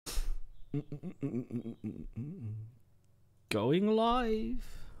Going live.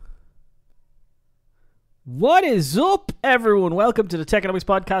 What is up, everyone? Welcome to the Techonomics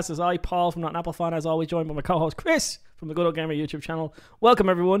Podcast. As I, Paul from Not an Apple Fan, as always, joined by my co-host Chris from the Good Old Gamer YouTube channel. Welcome,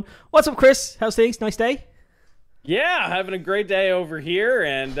 everyone. What's up, Chris? How's things? Nice day? Yeah, having a great day over here,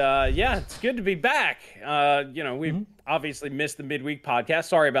 and yeah, it's good to be back. We've obviously missed the midweek podcast.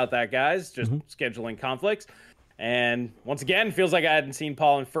 Sorry about that, guys. Just scheduling conflicts. And once again, feels like I hadn't seen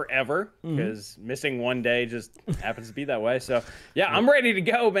Paul in forever because missing one day just happens to be that way. So, yeah, I'm ready to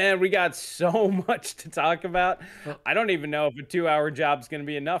go, man. We got so much to talk about. I don't even know if a 2-hour job is going to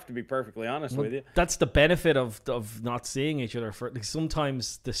be enough, to be perfectly honest with you. That's the benefit of not seeing each other.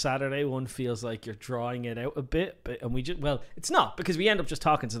 Sometimes the Saturday one feels like you're drawing it out a bit, and it's not, because we end up just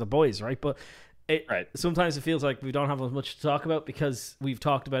talking to the boys, right? But sometimes it feels like we don't have as much to talk about because we've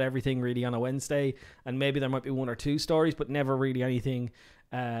talked about everything really on a Wednesday, and maybe there might be one or two stories, but never really anything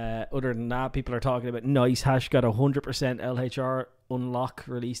other than that. People are talking about Nice Hash got 100% LHR unlock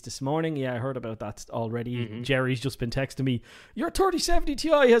released this morning. Yeah, I heard about that already. Jerry's just been texting me, your 3070 Ti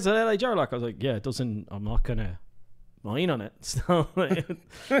has an LHR lock. I was like, yeah, it doesn't. I'm not gonna mine on it. So I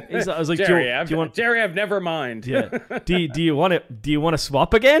was like, Jerry, I've never mined. Yeah. Do you want it? Do you want to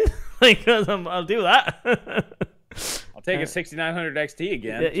swap again? Like, I'll do that. I'll take a 6900 XT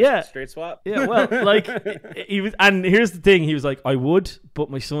again. Yeah, straight swap. Yeah, well, like he was, and here's the thing: he was like, I would, but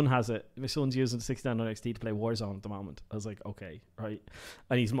my son has it. My son's using the 6900 XT to play Warzone at the moment. I was like, okay, right,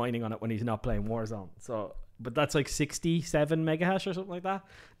 and he's mining on it when he's not playing Warzone. So, but that's like 67 megahash or something like that.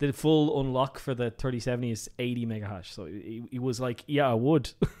 The full unlock for the 3070 is 80 megahash. So he was like, yeah, I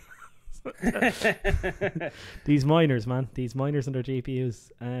would. These miners, man. These miners and their GPUs.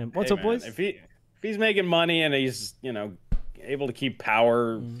 What's up, boys? If he's making money and he's, able to keep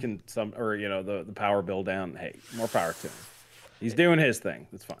power the power bill down, hey, more power to him. He's doing his thing.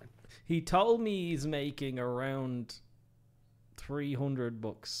 That's fine. He told me he's making around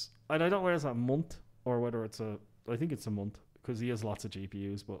 $300, and I don't know whether it's a month or whether I think it's a month because he has lots of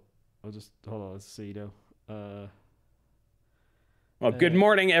GPUs. But I'll just hold on. Let's see though. Well, good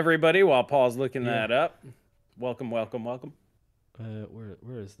morning, everybody. While Paul's looking that up, welcome. Where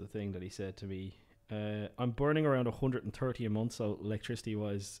is the thing that he said to me? I'm burning around 130 a month, so electricity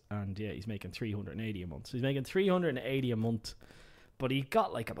wise, and yeah, he's making 380 a month. So he's making 380 a month, but he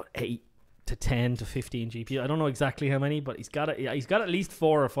got like about 8 to 10 to 15 GPU. I don't know exactly how many, but he's got it. Yeah, he's got at least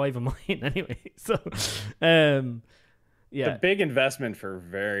 4 or 5 of mine anyway. So, yeah, it's a big investment for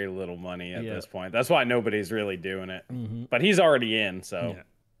very little money at this point. That's why nobody's really doing it. But he's already in, so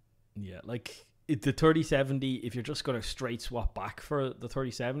yeah, like the 3070. If you're just gonna straight swap back for the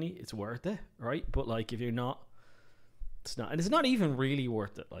 3070, it's worth it, right? But like if you're not, it's not, and it's not even really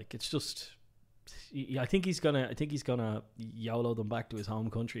worth it. Like it's just, I think he's gonna YOLO them back to his home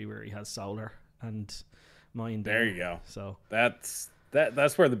country where he has solar and mine. There you go. So that's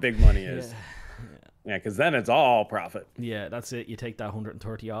where the big money is. Yeah, because then it's all profit. Yeah, that's it. You take that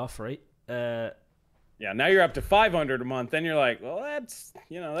 130 off, right? Yeah, now you're up to 500 a month. Then you're like, well, that's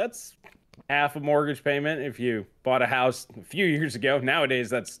half a mortgage payment if you bought a house a few years ago.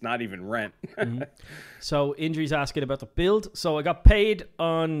 Nowadays, that's not even rent. So, Injury's asking about the build. So, I got paid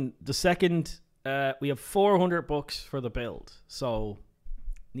on the 2nd. We have $400 for the build. So,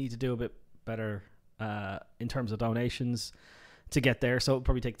 need to do a bit better in terms of donations to get there, so it'll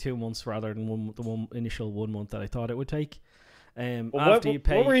probably take 2 months rather than the one initial 1 month that I thought it would take. What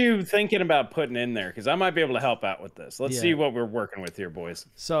were you thinking about putting in there? Because I might be able to help out with this. Let's see what we're working with here, boys.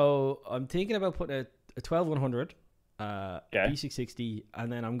 So I'm thinking about putting a 12100 B660,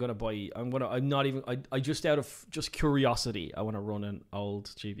 and then I just out of just curiosity, I want to run an old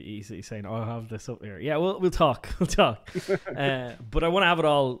GPU. So he's saying, I'll have this up here. Yeah, we'll talk. But I want to have it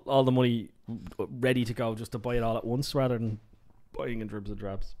all the money ready to go, just to buy it all at once rather than buying in dribs and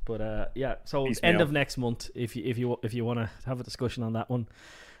drabs. But yeah, so end of next month if you want to have a discussion on that one,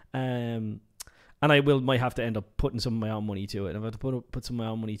 and I might have to end up putting some of my own money to it. And if I have to put some of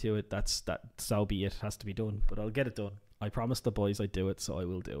my own money to it, so be it. It has to be done, but I'll get it done. I promised the boys I'd do it, so I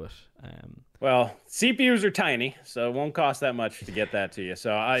will do it. Well, CPUs are tiny, so it won't cost that much to get that to you.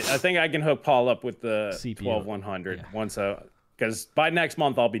 So I think I can hook Paul up with the 12100 once, because by next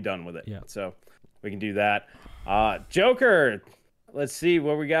month I'll be done with it. Yeah. So we can do that. Joker, let's see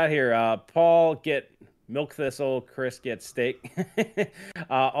what we got here. Paul get milk thistle, Chris gets steak.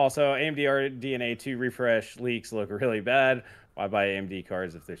 Also, AMD RDNA 2 refresh leaks look really bad. Why buy AMD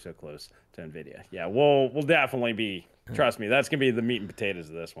cards if they're so close to NVIDIA? Yeah, we'll definitely be. Trust me, that's gonna be the meat and potatoes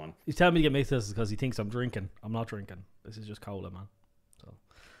of this one. He's telling me to get milk thistle because he thinks I'm drinking. I'm not drinking. This is just cola, man. So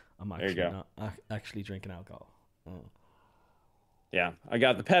I'm actually not actually drinking alcohol. Yeah, I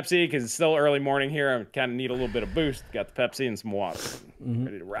got the Pepsi because it's still early morning here. I kind of need a little bit of boost. Got the Pepsi and some water.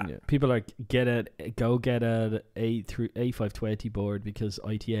 Ready to wrap. Yeah. People are go get a A520 board because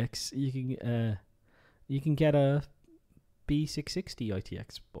ITX you can get a B660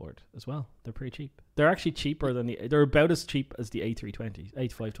 ITX board as well. They're pretty cheap. They're actually cheaper than they're about as cheap as the A320s,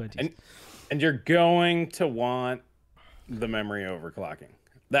 A520s. And you're going to want the memory overclocking.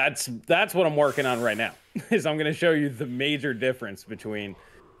 That's what I'm working on right now. Is I'm going to show you the major difference between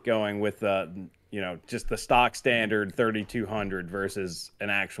going with just the stock standard 3200 versus an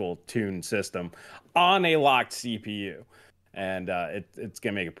actual tuned system on a locked CPU, and it's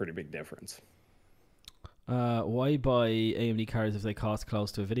going to make a pretty big difference. Why buy AMD cards if they cost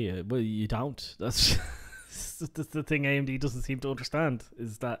close to Nvidia? Well, you don't. That's the thing AMD doesn't seem to understand,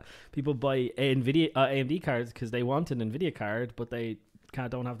 is that people buy AMD cards because they want an Nvidia card, but they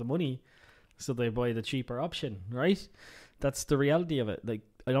don't have the money, so they buy the cheaper option, right? That's the reality of it. Like,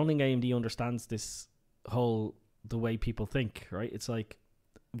 I don't think AMD understands the way people think, right? It's like,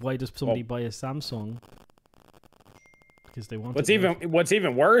 why does somebody buy a Samsung? Because they want. What's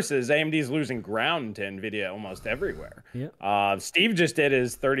even worse is AMD's losing ground to Nvidia almost everywhere. Yeah. Steve just did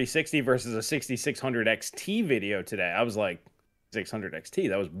his 3060 versus a 6600 XT video today. I was like, 600 XT,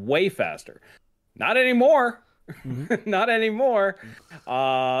 that was way faster. Not anymore. Not anymore.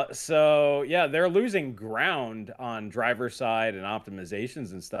 So yeah, they're losing ground on driver side and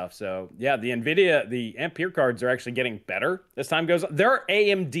optimizations and stuff. So yeah, the Ampere cards are actually getting better as time goes on. They're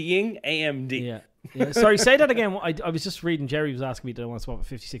AMDing AMD. Yeah. Sorry, say that again. I was just reading. Jerry was asking me, do I want to swap a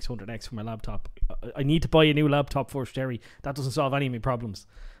 5600X for my laptop? I need to buy a new laptop first, Jerry. That doesn't solve any of my problems.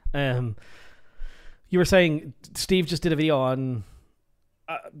 You were saying Steve just did a video on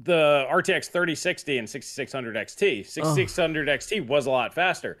the RTX 3060 and 6600 XT. 6600 XT was a lot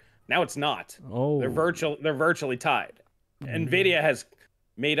faster. Now it's not. They're virtually tied. Nvidia has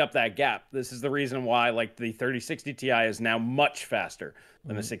made up that gap. This is the reason why like the 3060 Ti is now much faster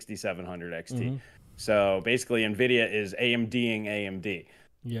than the 6700 XT. So basically Nvidia is AMDing AMD.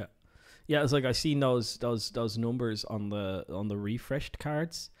 Yeah. It's like I seen those numbers on the refreshed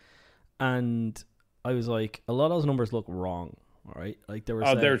cards, and I was like, a lot of those numbers look wrong. All right, like there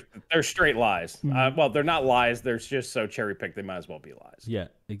was. They're straight lies. Well, they're not lies. They're just so cherry picked. They might as well be lies. Yeah,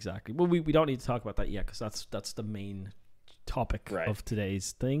 exactly. Well, we don't need to talk about that yet because that's the main topic of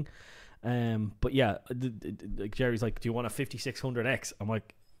today's thing. But yeah, like Jerry's like, do you want a 5600X? I'm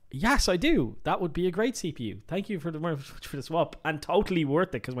like, yes, I do. That would be a great CPU. Thank you for the swap, and totally worth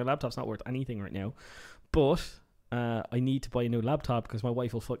it because my laptop's not worth anything right now. But I need to buy a new laptop because my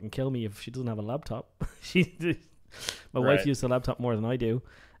wife will fucking kill me if she doesn't have a laptop. My wife uses the laptop more than I do.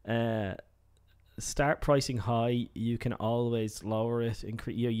 Start pricing high. You can always lower it.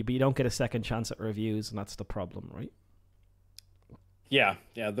 You don't get a second chance at reviews, and that's the problem, right? Yeah.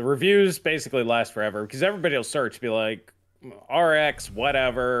 The reviews basically last forever because everybody will search, be like, RX,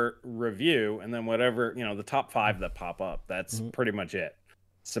 whatever, review, and then whatever, the top 5 that pop up. That's pretty much it.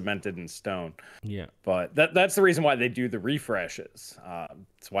 Cemented in stone. Yeah. But that's the reason why they do the refreshes.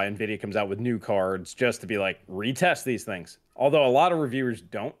 That's why Nvidia comes out with new cards, just to be like, retest these things. Although a lot of reviewers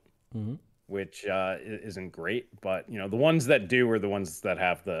don't, which isn't great. But the ones that do are the ones that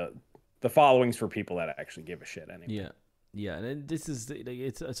have the followings for people that actually give a shit anyway. Yeah, and this is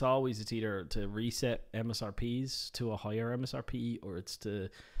it's always either to reset MSRPs to a higher MSRP, or it's to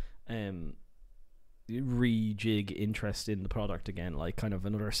rejig interest in the product again, like kind of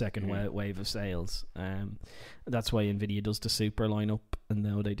another second wave of sales. That's why Nvidia does the Super lineup, and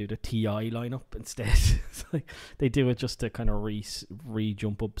now they do the TI lineup instead. It's like they do it just to kind of re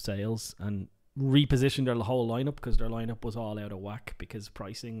jump up sales and reposition their whole lineup, because their lineup was all out of whack because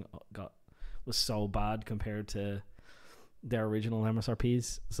pricing was so bad compared to their original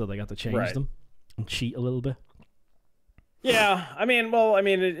MSRPs, so they got to change them and cheat a little bit. Yeah,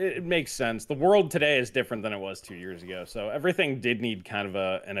 it makes sense. The world today is different than it was 2 years ago, so everything did need kind of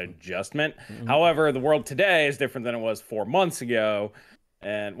an adjustment. However, the world today is different than it was 4 months ago,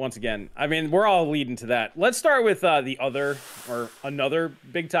 and once again, we're all leading to that. Let's start with another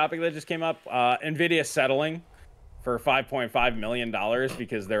big topic that just came up. Nvidia settling for $5.5 million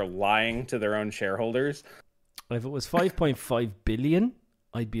because they're lying to their own shareholders. If it was 5.5 billion,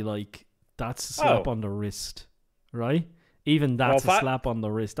 I'd be like, that's a slap on the wrist, right? Even that's a slap on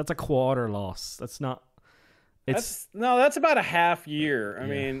the wrist. That's a quarter loss. That's not. That's about a half year. I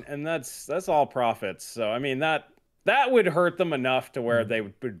mean, and that's all profits. So that would hurt them enough to where they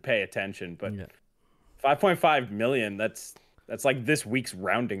would pay attention. But 5.5 million, that's like this week's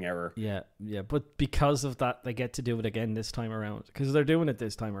rounding error. Yeah. But because of that, they get to do it again this time around, because they're doing it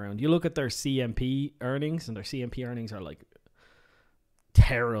this time around. You look at their CMP earnings, and their CMP earnings are like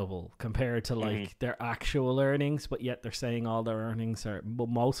terrible compared to like their actual earnings, but yet they're saying all their earnings are, but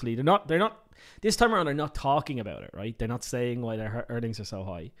mostly they're not this time around, they're not talking about it, right? They're not saying why their earnings are so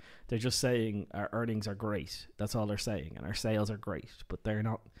high. They're just saying our earnings are great. That's all they're saying, and our sales are great, but they're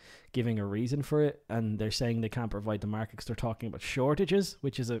not giving a reason for it. And they're saying they can't provide the market because they're talking about shortages,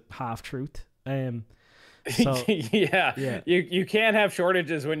 which is a half truth. So, yeah. You can't have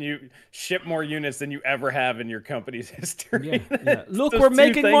shortages when you ship more units than you ever have in your company's history. Yeah. Look, we're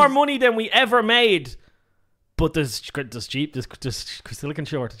making more money than we ever made, but there's silicon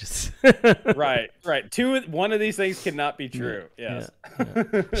shortages. right. One of these things cannot be true. Yes.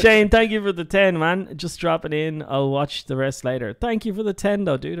 Yeah. Shane, thank you for the 10, man. Just drop it in. I'll watch the rest later. Thank you for the 10,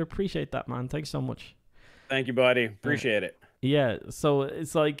 though, dude. I appreciate that, man. Thanks so much. Thank you, buddy. Appreciate it. Yeah, so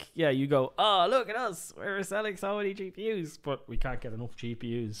it's like, you go, oh, look at us. We're selling so many GPUs, but we can't get enough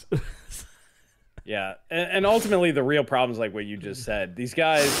GPUs. Yeah, and ultimately the real problem is like what you just said. These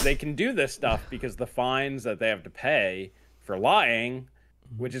guys, they can do this stuff because the fines that they have to pay for lying,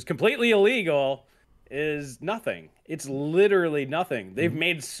 which is completely illegal, is nothing. It's literally nothing. They've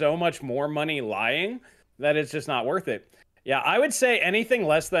made so much more money lying that it's just not worth it. Yeah, I would say anything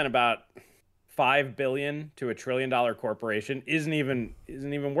less than about $5 billion to $1 trillion corporation isn't even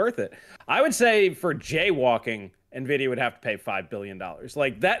worth it. I would say for jaywalking, NVIDIA would have to pay $5 billion.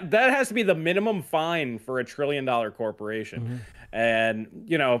 Like that has to be the minimum fine for $1 trillion corporation. And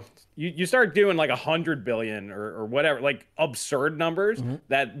you start doing like 100 billion or whatever, like absurd numbers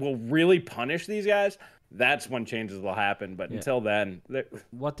that will really punish these guys. That's when changes will happen. But until then,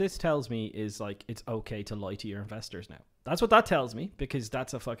 what this tells me is like it's okay to lie to your investors now. That's what that tells me, because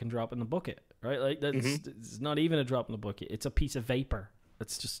that's a fucking drop in the bucket, right? Like that's it's not even a drop in the bucket. It's a piece of vapor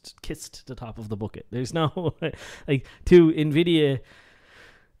that's just kissed the top of the bucket. There's no like to NVIDIA.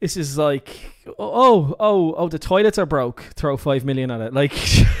 This is like the toilets are broke. Throw $5 million at it, like.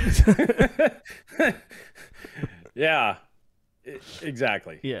 Yeah.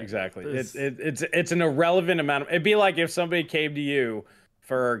 Exactly. Yeah. Exactly. It's an irrelevant amount. It'd be like if somebody came to you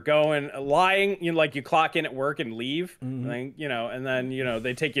for lying, like you clock in at work and leave, and then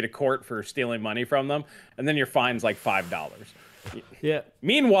they take you to court for stealing money from them, and then your fine's like $5. Yeah.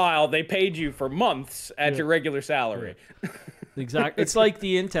 Meanwhile, they paid you for months at your regular salary. Yeah. Exactly. It's like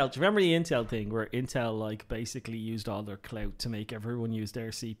the Intel. Do you remember the Intel thing where Intel like basically used all their clout to make everyone use their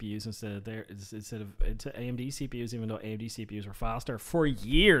CPUs instead of AMD CPUs, even though AMD CPUs were faster? For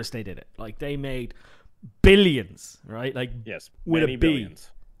years they did it. Like they made billions, right? Like with a B.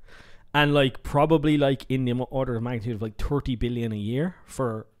 Billions. And like probably like in the order of magnitude of like 30 billion a year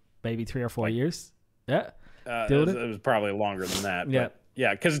for maybe 3 or 4 years. Yeah. It was probably longer than that. Yeah. But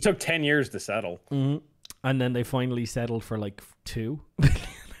yeah, because it took 10 years to settle. And then they finally settled for like 2 billion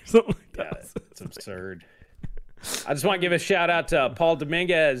or something like that. Yeah, it's absurd. I just want to give a shout out to Paul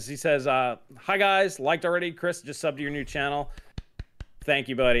Dominguez. He says, hi guys, liked already. Chris, just subbed to your new channel. Thank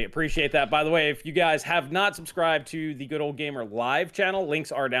you, buddy. Appreciate that. By the way, if you guys have not subscribed to the Good Old Gamer Live channel,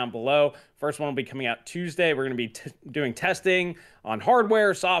 links are down below. First one will be coming out Tuesday. We're going to be doing testing on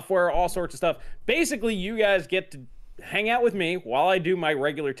hardware, software, all sorts of stuff. Basically, you guys get to hang out with me while I do my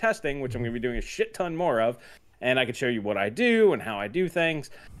regular testing, which I'm going to be doing a shit ton more of. And I can show you what I do and how I do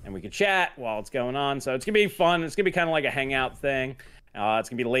things. And we can chat while it's going on. So it's going to be fun. It's going to be kind of like a hangout thing. It's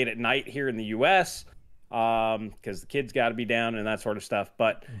going to be late at night here in the U.S. Because the kids got to be down and that sort of stuff.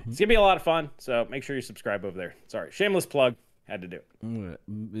 But it's going to be a lot of fun. So make sure you subscribe over there. Sorry, shameless plug. Had to do it.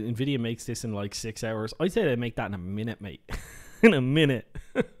 NVIDIA makes this in like 6 hours. I'd say they make that in a minute, mate. In a minute.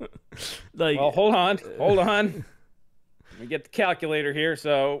 Like, well, hold on. Let me get the calculator here.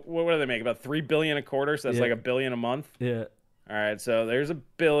 So what do they make? About $3 billion a quarter. So that's like $1 billion a month. Yeah. All right. So there's $1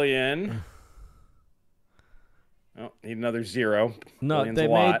 billion. Oh, need another zero. No,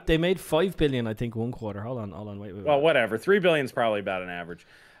 they made $5 billion, I think, 1 quarter. Hold on. Wait. Well, whatever. $3 billion is probably about an average.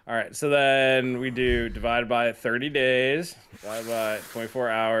 All right. So then we do divided by 30 days, divided by 24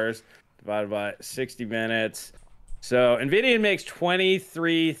 hours, divided by 60 minutes. So NVIDIA makes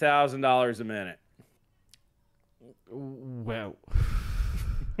 $23,000 a minute. Wow.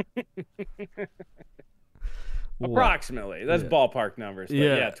 Approximately. That's ballpark numbers. But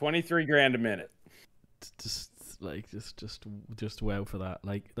yeah, 23 grand a minute. Just wow for that.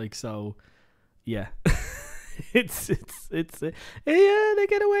 Like so yeah. it's they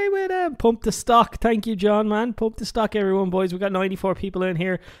get away with pump the stock. Thank you, John, man. Pump the stock, everyone, boys. We got 94 people in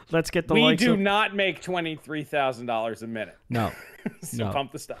here. Let's get the likes. We do not make $23,000 a minute. No. So no.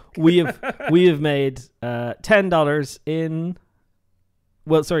 Pump the stock. we have made $10 in,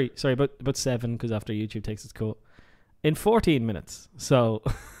 well, sorry, about 7, because after YouTube takes its cut, in 14 minutes. So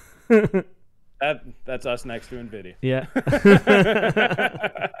That's us next to NVIDIA. Yeah.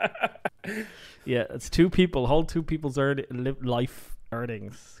 Yeah, it's two people's life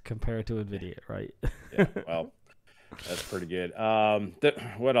earnings compared to NVIDIA, right? Yeah, well, that's pretty good.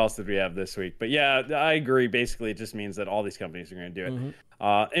 What else did we have this week? But yeah, I agree. Basically, it just means that all these companies are going to do it.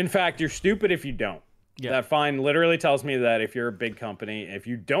 Mm-hmm. In fact, you're stupid if you don't. Yeah. That fine literally tells me that if you're a big company, if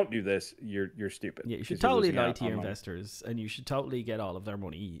you don't do this, you're stupid. Yeah, you should totally lie to your investors, and you should totally get all of their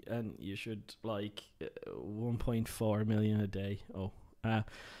money, and you should 1.4 million a day.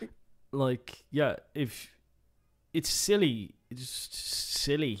 If it's silly, it's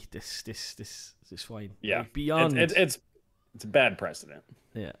silly. This fine. Yeah, beyond it's a bad precedent.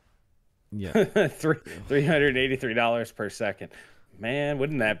 Yeah. $383 per second. Man,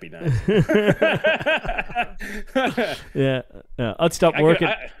 wouldn't that be nice? Yeah. I'd stop working.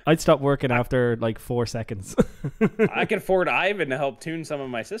 I'd stop working after 4 seconds. I could afford Ivan to help tune some of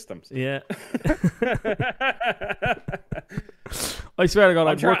my systems. Yeah. I swear to God,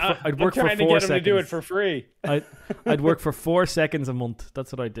 I'd work for 4 seconds. To get him to do it for free. I'd work for 4 seconds a month.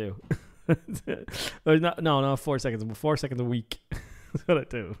 That's what I do. No, 4 seconds. 4 seconds a week. That's what I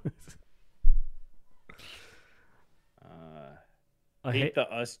do. I hate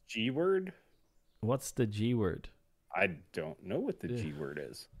the us G word. What's the G word? I don't know what the G word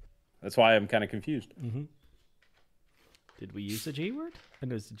is. That's why I'm kind of confused. Mm-hmm. Did we use the G word?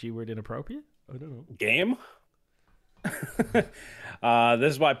 And is the G word inappropriate? I don't know. Game?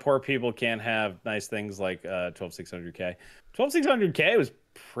 This is why poor people can't have nice things like 12600K. 12600K was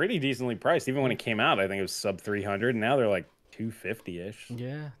pretty decently priced. Even when it came out, I think it was sub 300. And now they're like 250-ish.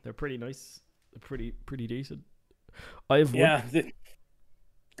 Yeah, they're pretty nice. They're pretty decent.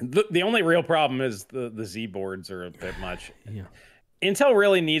 The only real problem is the Z boards are a bit much. Yeah. Intel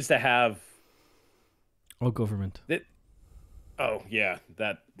really needs to have. Government. I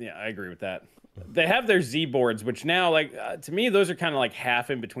agree with that. They have their Z boards, which now, to me, those are kind of like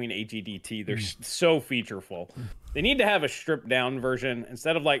half in between HEDT. They're so featureful. They need to have a stripped down version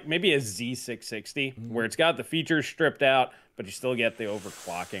instead of maybe a Z660 where it's got the features stripped out, but you still get the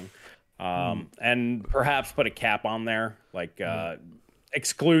overclocking. And perhaps put a cap on there,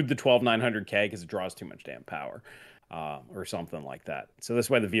 exclude the 12900K because it draws too much damn power, or something like that. So this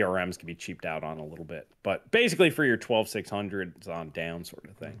way the VRMs can be cheaped out on a little bit, but basically for your 12600s on down sort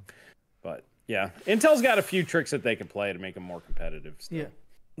of thing. But yeah, Intel's got a few tricks that they can play to make them more competitive still.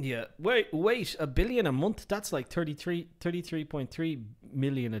 Yeah. Wait, $1 billion a month? That's like 33.3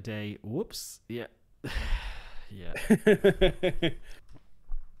 million a day. Whoops. Yeah. Yeah.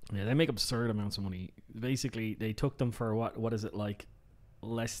 Yeah, they make absurd amounts of money. Basically, they took them for what is it,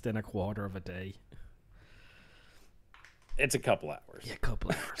 less than a quarter of a day. It's a couple hours. Yeah, a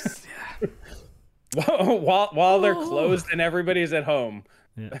couple hours. Yeah. while they're closed and everybody's at home.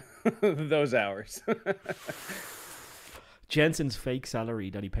 Yeah. Those hours. Jensen's fake salary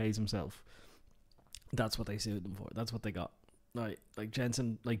that he pays himself. That's what they sued him for. That's what they got. Right.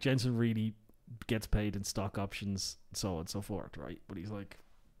 Jensen really gets paid in stock options, so on and so forth, right? But he's like,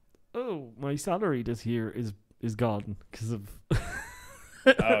 oh, my salary this year is gone because of.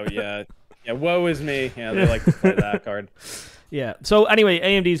 Oh yeah, woe is me. Yeah, they like to play that card. Yeah. So anyway,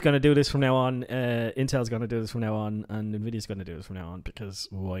 AMD's going to do this from now on. Intel's going to do this from now on, and Nvidia's going to do this from now on because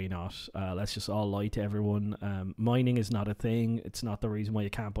why not? Let's just all lie to everyone. Mining is not a thing. It's not the reason why you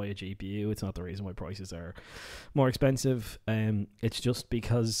can't buy a GPU. It's not the reason why prices are more expensive. It's just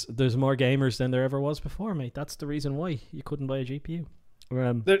because there's more gamers than there ever was before, mate. That's the reason why you couldn't buy a GPU.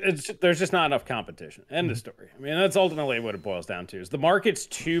 There's just not enough competition. End of story. I mean, that's ultimately what it boils down to. Is the market's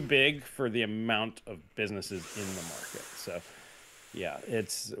too big for the amount of businesses in the market. So, yeah,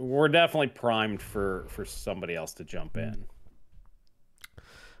 we're definitely primed for somebody else to jump in.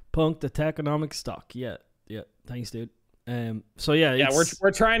 Punk the Techonomics stock. Yeah. Thanks, dude. We're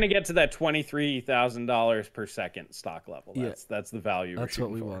trying to get to that $23,000 per second stock level. That's the value. That's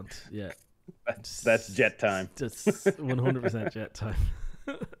what we want. Yeah. That's jet time. That's 100% jet time.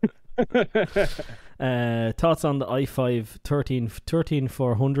 Thoughts on the i5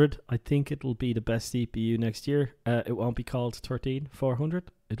 13400? I think it'll be the best CPU next year. It won't be called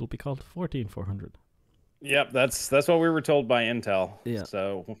 13400. It'll be called 14400. Yep, that's what we were told by Intel. Yeah.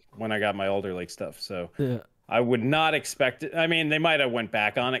 So when I got my Alder Lake stuff, yeah. I would not expect it. I mean, they might have went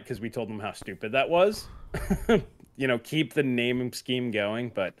back on it because we told them how stupid that was. Keep the name scheme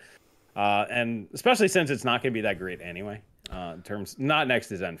going, but and especially since it's not going to be that great anyway. In terms, not next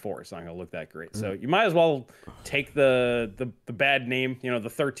to Zen 4, it's not going to look that great. So you might as well take the bad name, the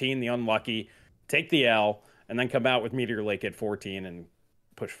 13, the unlucky, take the L, and then come out with Meteor Lake at 14 and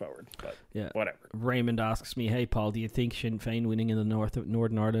push forward. But whatever. Raymond asks me, hey, Paul, do you think Sinn Féin winning in the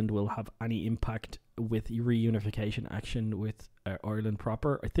Northern Ireland will have any impact with reunification action with Ireland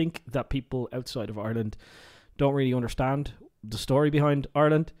proper? I think that people outside of Ireland don't really understand the story behind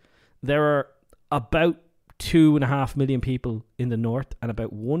Ireland. There are about 2.5 million people in the north, and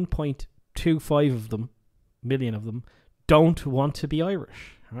about 1.25 million of them don't want to be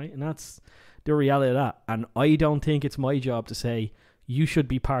Irish, right? And that's the reality of that. And I don't think it's my job to say you should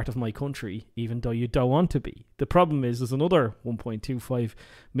be part of my country even though you don't want to be. The problem is there's another 1.25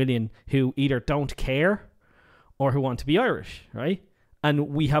 million who either don't care or who want to be Irish, right? And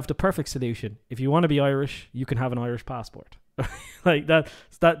we have the perfect solution. If you want to be Irish, you can have an Irish passport. Like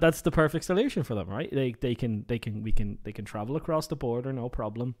that's the perfect solution for them, right? They can travel across the border, no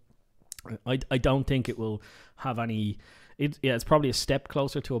problem. I don't think it will have any. It's probably a step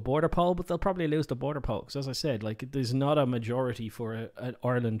closer to a border poll, but they'll probably lose the border poll because, as I said, like there's not a majority for an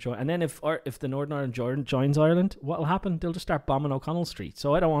Ireland join. And then if the Northern Ireland joins Ireland, what will happen? They'll just start bombing O'Connell Street.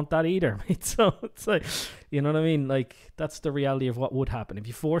 So I don't want that either, mate. So it's like, you know what I mean? Like that's the reality of what would happen if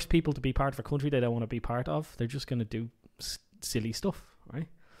you force people to be part of a country they don't want to be part of. They're just going to do silly stuff, right?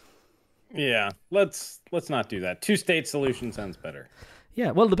 Yeah, let's not do that. Two-state solution sounds better.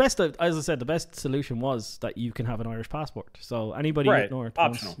 Yeah, well, the best, as I said, the best solution was that you can have an Irish passport. So anybody up north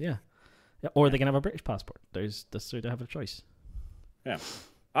optional. Wants, or they can have a British passport. They have a choice. Yeah,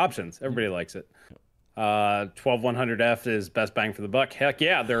 options. Everybody likes it. 12100F is best bang for the buck. Heck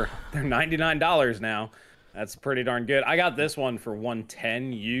yeah, they're $99 now. That's pretty darn good. I got this one for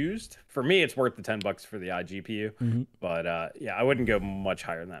 $110 used. For me, it's worth the $10 for the iGPU. Mm-hmm. But I wouldn't go much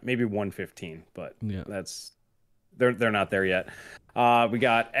higher than that. Maybe $115. But that's they're not there yet. We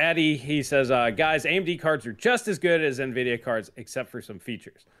got Addy. He says, guys, AMD cards are just as good as NVIDIA cards, except for some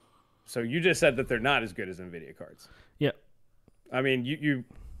features. So you just said that they're not as good as NVIDIA cards. Yeah. I mean,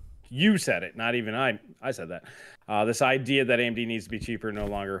 you said it, not even I said that. This idea that AMD needs to be cheaper, no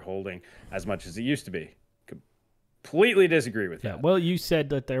longer holding as much as it used to be. Completely disagree with that. Well, you said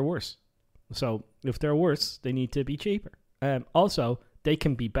that they're worse. So if they're worse, they need to be cheaper. Also, they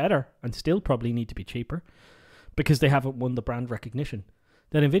can be better and still probably need to be cheaper because they haven't won the brand recognition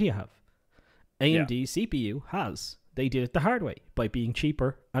that NVIDIA have. AMD CPU has. They did it the hard way by being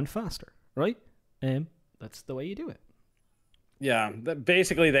cheaper and faster, right? That's the way you do it. Yeah,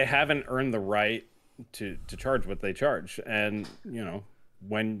 basically they haven't earned the right to charge what they charge. And, you know,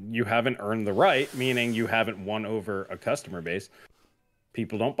 when you haven't earned the right, meaning you haven't won over a customer base,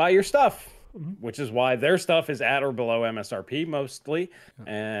 people don't buy your stuff, which is why their stuff is at or below MSRP mostly,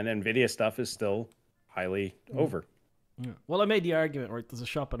 and NVIDIA stuff is still highly over. Yeah. Well, I made the argument, right? There's a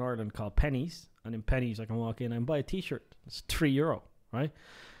shop in Ireland called Pennies, and in Pennies I can walk in and buy a t-shirt. It's €3, right?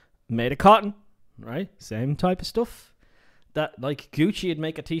 Made of cotton, right? Same type of stuff that like Gucci would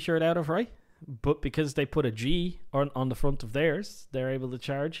make a t-shirt out of, right? But because they put a G on the front of theirs, they're able to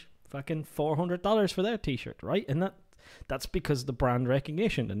charge fucking $400 for their t-shirt, right? And that's because the brand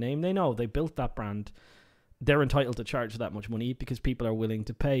recognition, the name they know, they built that brand. They're entitled to charge that much money because people are willing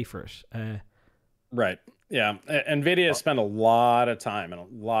to pay for it. Right. Yeah. NVIDIA spent a lot of time and a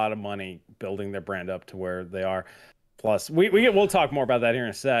lot of money building their brand up to where they are. Plus, we'll talk more about that here in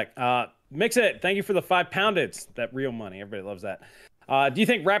a sec. Mix It, thank you for the 5 pounded. That real money. Everybody loves that. Do you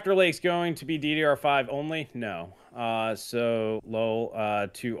think Raptor Lake's going to be DDR5 only? No. So lol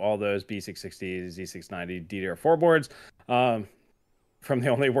to all those B660, Z690 DDR4 boards from the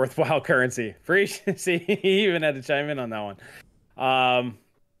only worthwhile currency. Free. See, he even had to chime in on that one.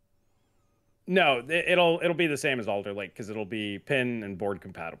 No, it'll be the same as Alder Lake because it'll be pin and board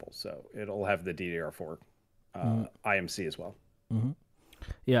compatible. So it'll have the DDR4 IMC as well. Mm-hmm.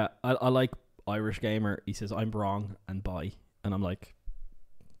 Yeah, I like Irish Gamer. He says, I'm wrong and buy. And I'm like,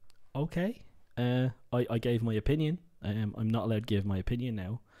 okay. I gave my opinion. I'm not allowed to give my opinion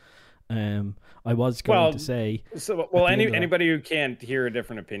now. I was going to say... anybody who can't hear a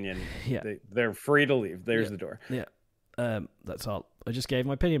different opinion, they're free to leave. There's the door. Yeah. That's all. I just gave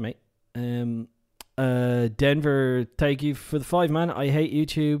my opinion, mate. Denver, thank you for the 5, man. I hate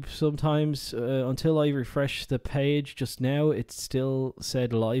YouTube sometimes. Until I refresh the page just now, it still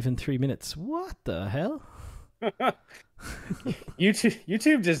said live in 3 minutes. What the hell?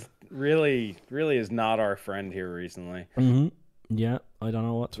 YouTube just really is not our friend here recently. Mm-hmm. Yeah, I don't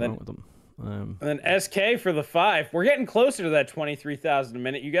know what's wrong with them. And then SK for the 5. We're getting closer to that 23,000 a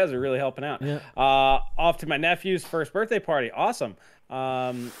minute. You guys are really helping out. Yeah. Off to my nephew's first birthday party. Awesome.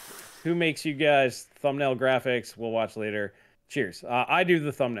 Who makes you guys thumbnail graphics? We'll watch later. Cheers. I do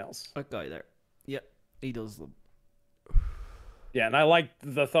the thumbnails. That guy there. Yeah, he does them. Yeah, and I like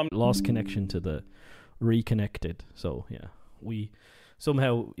the lost connection to the reconnected. So yeah, we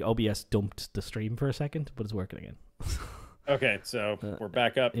Somehow OBS dumped the stream for a second, but it's working again. Okay, so we're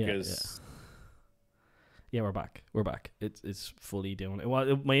back up because... Yeah, we're back. It's fully doing it.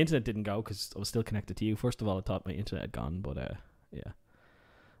 Well, my internet didn't go because I was still connected to you. First of all, I thought my internet had gone, but yeah,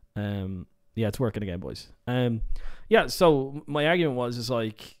 it's working again, boys. So my argument was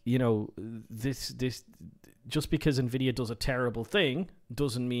like, this just because Nvidia does a terrible thing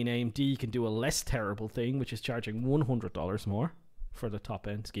doesn't mean AMD can do a less terrible thing, which is charging $100 more for the top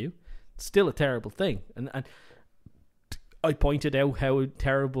end SKU. It's still a terrible thing, and I pointed out how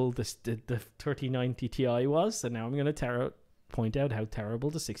terrible the 3090 Ti was, and now I'm going to point out how terrible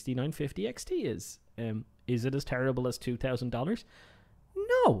the 6950 XT is. Is it as terrible as $2,000?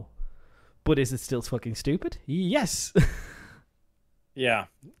 No. But is it still fucking stupid? Yes. Yeah.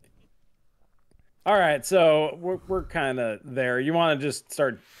 All right, so we're kind of there. You want to just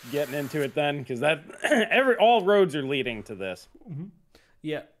start getting into it then, because all roads are leading to this. Mm-hmm.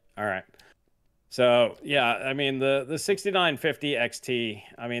 Yeah. All right. So yeah, I mean the 6950 XT.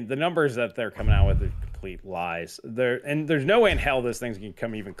 I mean the numbers that they're coming out with are complete lies. There's no way in hell this thing's gonna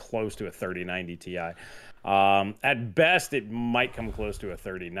come even close to a 3090 Ti. At best, it might come close to a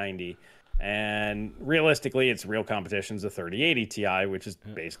 3090. And realistically, its real competition is a 3080 Ti, which is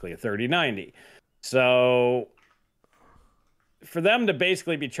basically a 3090. So for them to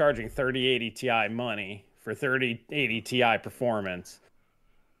basically be charging 3080 Ti money for 3080 Ti performance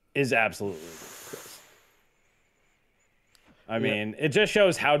is absolutely ridiculous. I mean, it just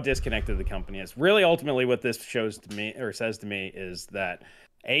shows how disconnected the company is. Really, ultimately, what this shows to me, or says to me, is that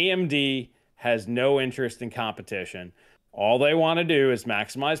AMD has no interest in competition. All they want to do is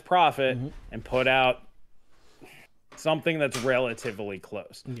maximize profit and put out something that's relatively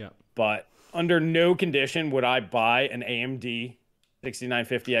close. Yeah. But under no condition would I buy an AMD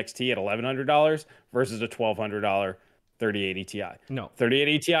 6950 XT at $1,100 versus a $1,200 3080 Ti. No.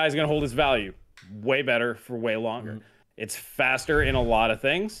 3080 Ti is going to hold its value way better for way longer. It's faster in a lot of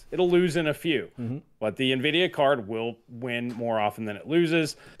things. It'll lose in a few. But the NVIDIA card will win more often than it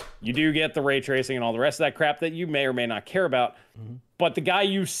loses. You do get the ray tracing and all the rest of that crap that you may or may not care about. But the guy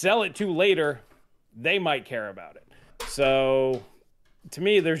you sell it to later, they might care about it. So to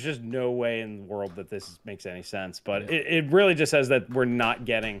me, there's just no way in the world that this makes any sense. But it really just says that we're not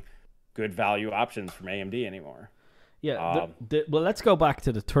getting good value options from AMD anymore. Yeah. Well, let's go back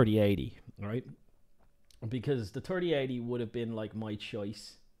to the 3080, right? Because the 3080 would have been like my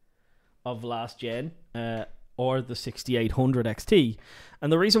choice of last gen, or the 6800 XT.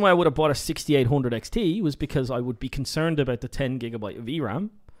 And the reason why I would have bought a 6800 XT was because I would be concerned about the 10 gigabyte of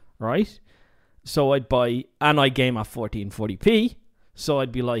VRAM, right? So I'd buy, and I game at 1440p. So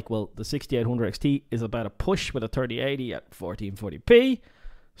I'd be like, well, the 6800 XT is about a push with a 3080 at 1440p.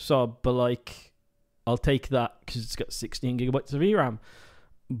 So I'd be like, I'll take that because it's got 16 gigabytes of VRAM.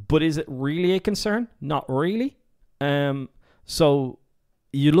 But is it really a concern? Not really. So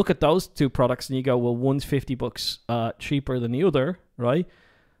you look at those two products and you go, well, one's $50 cheaper than the other, right?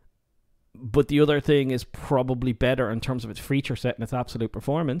 But the other thing is probably better in terms of its feature set and its absolute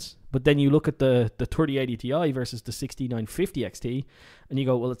performance. But then you look at the 3080 Ti versus the 6950 XT and you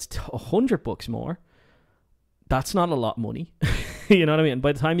go, well, it's $100 more. That's not a lot of money. You know what I mean?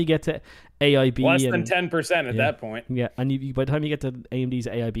 By the time you get to AIB... Less than 10% at that point. Yeah, and by the time you get to AMD's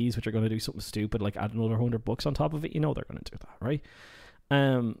AIBs, which are going to do something stupid, like add another $100 on top of it, they're going to do that, right?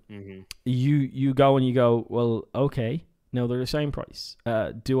 You go and you go, well, okay, no, they're the same price.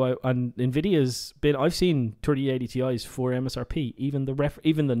 And Nvidia's been... I've seen 3080 Ti's for MSRP, even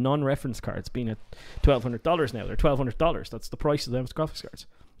the non-reference cards being at $1,200 now. They're $1,200. That's the price of them graphics cards.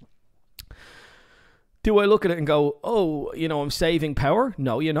 Do I look at it and go, oh, I'm saving power?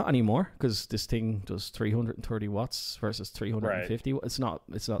 No, you're not anymore, because this thing does 330 watts versus 350. Right. It's not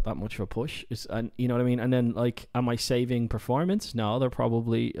that much of a push. And you know what I mean? And then, like, am I saving performance? No, they're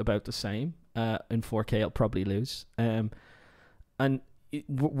probably about the same. In 4K, I'll probably lose. And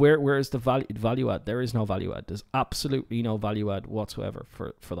where is the value add? There is no value add. There's absolutely no value add whatsoever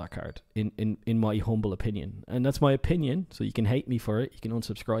for that card, in my humble opinion. And that's my opinion, so you can hate me for it. You can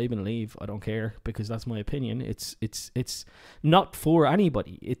unsubscribe and leave. I don't care, because that's my opinion. It's not for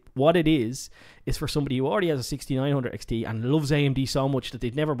anybody. What it is for somebody who already has a 6900 XT and loves AMD so much that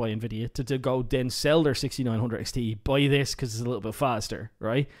they'd never buy NVIDIA to go then sell their 6900 XT, buy this because it's a little bit faster,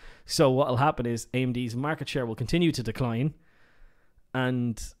 right? So what will happen is AMD's market share will continue to decline.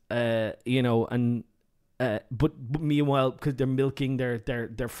 And but meanwhile, because they're milking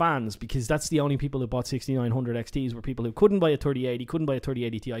their fans, because that's the only people who bought 6900 XTs were people who couldn't buy a 3080, couldn't buy a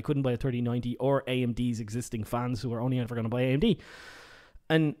 3080 Ti, couldn't buy a 3090, or AMD's existing fans who are only ever going to buy AMD.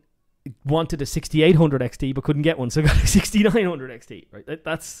 And wanted a 6800 XT but couldn't get one, so got a 6900 XT, right?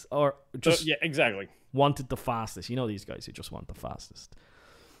 That's or just yeah, exactly. Wanted the fastest. You know, these guys who just want the fastest.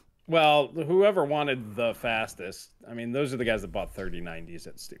 Well, whoever wanted the fastest, I mean, those are the guys that bought 3090s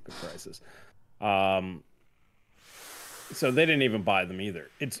at stupid prices. So they didn't even buy them either.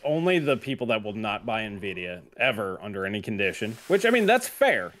 It's only the people that will not buy NVIDIA ever under any condition, which, I mean, that's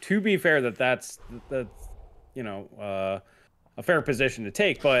fair. To be fair, that's you know, a fair position to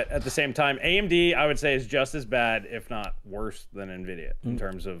take. But at the same time, AMD, I would say, is just as bad, if not worse, than NVIDIA in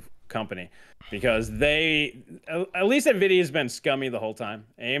terms of company. Because at least NVIDIA has been scummy the whole time.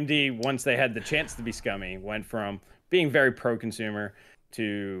 AMD, once they had the chance to be scummy, went from being very pro-consumer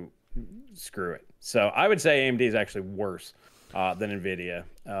to screw it. So I would say AMD is actually worse than NVIDIA,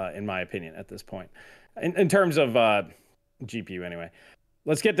 in my opinion, at this point. In terms of GPU, anyway.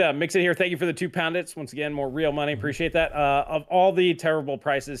 Let's get to Mix It here. Thank you for the 2 Poundits. Once again, more real money. Appreciate that. Of all the terrible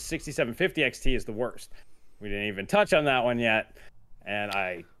prices, 6750 XT is the worst. We didn't even touch on that one yet. And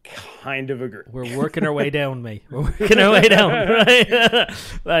I kind of agree. We're working our way down, mate. We're working our way down, right?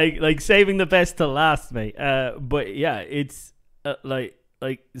 like saving the best to last, mate. But yeah, it's like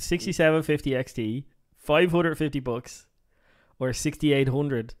 6750 XT, $550, or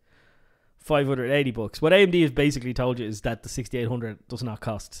 6800, $580. What AMD has basically told you is that the 6800 does not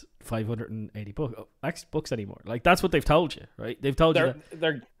cost $580 anymore. Like, that's what they've told you, right? They've told you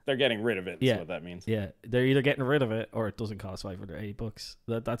that they're getting rid of it. Yeah, what that means. Yeah, they're either getting rid of it or it doesn't cost $580.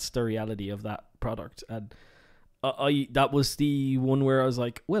 That's the reality of that product. And that was the one where I was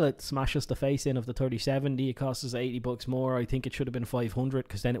like, well, it smashes the face in of the 3070. It costs us $80 more. I think it should have been 500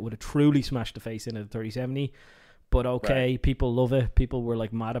 because then it would have truly smashed the face in of the 3070. But okay, right. People love it. People were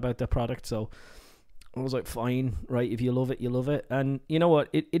like mad about the product, so I was like, fine, right? If you love it, you love it. And you know what?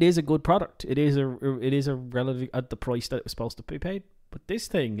 It is a good product. It is a relative at the price that it was supposed to be paid. But this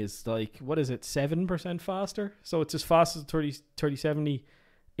thing is like, what is it, 7% faster? So it's as fast as 3070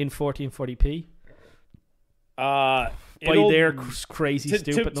 in 1440p. By their crazy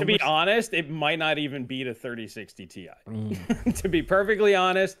stupid numbers. To be honest, it might not even beat a 3060 Ti. To be perfectly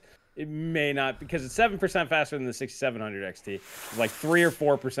honest, it may not, because it's 7% faster than the 6700 XT. It's like 3 or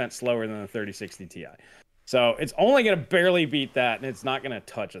 4% slower than the 3060 Ti. So it's only going to barely beat that, and it's not going to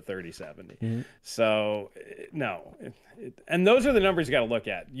touch a 3070. Mm-hmm. So, no. And those are the numbers you got to look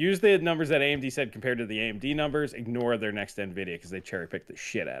at. Use the numbers that AMD said compared to the AMD numbers. Ignore their next NVIDIA because they cherry-picked the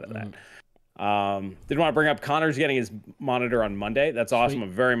shit out of that. Did want to bring up Connor's getting his monitor on Monday. That's awesome. Sweet.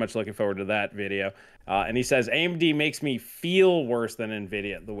 I'm very much looking forward to that video. And he says, AMD makes me feel worse than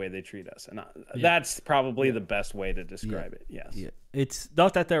NVIDIA the way they treat us. And that's probably the best way to describe it. Yes. Yeah. It's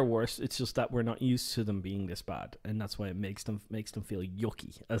not that they're worse. It's just that we're not used to them being this bad. And that's why it makes them feel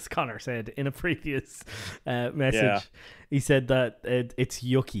yucky, as Connor said in a previous message. Yeah. He said that it's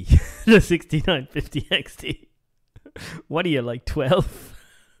yucky, the 6950 XT. What are you, like 12?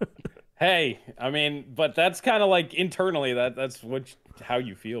 Hey, I mean, but that's kind of like internally, that's how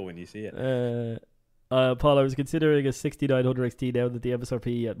you feel when you see it. Paul, I was considering a 6900 XT now that the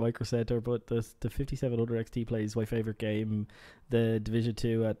MSRP at Micro Center, but the 5700 XT plays my favorite game, the Division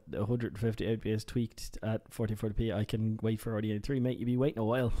 2 at 150 FPS tweaked at 1440p. I can wait for RDNA 3, mate. You'll be waiting a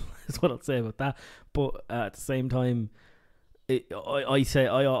while. That's what I'll say about that. But at the same time, I've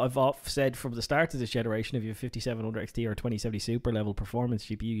said from the start of this generation, if you have 5700 XT or 2070 super level performance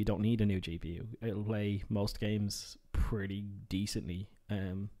GPU, you don't need a new GPU. It'll play most games pretty decently.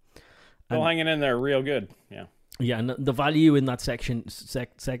 Still hanging in there real good. Yeah. Yeah, and the value in that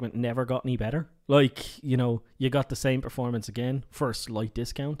segment never got any better. Like, you know, you got the same performance again for a slight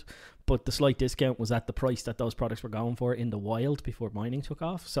discount, but the slight discount was at the price that those products were going for in the wild before mining took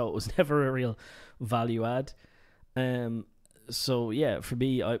off. So it was never a real value add. So yeah, for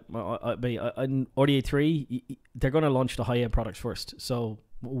me, I RDA 3, they're going to launch the high end products first. So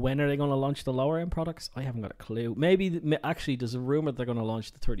when are they going to launch the lower end products? I haven't got a clue. Maybe actually, there's a rumor they're going to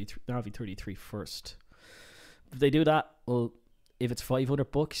launch the Navi 33 first. If they do that, well, if it's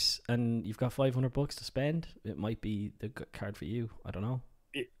 $500 and you've got $500 to spend, it might be the card for you. I don't know.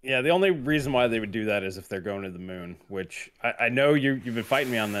 Yeah, the only reason why they would do that is if they're going to the moon, which I know you've been fighting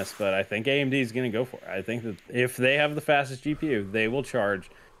me on this, but I think AMD is going to go for it. I think that if they have the fastest GPU, they will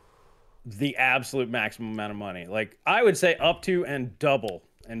charge the absolute maximum amount of money. Like, I would say up to and double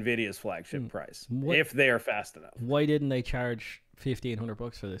NVIDIA's flagship price if they are fast enough. Why didn't they charge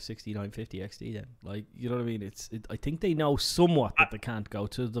 $1,500 for the 6950 XT then? Like, you know what I mean? I think they know somewhat that they can't go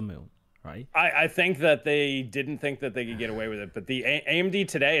to the moon. Right. I think that they didn't think that they could get away with it, but the AMD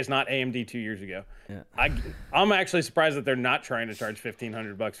today is not AMD 2 years ago. Yeah. I'm actually surprised that they're not trying to charge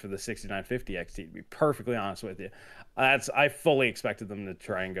 $1,500 for the 6950 XT. To be perfectly honest with you, I fully expected them to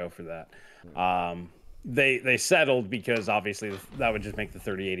try and go for that. They settled because obviously that would just make the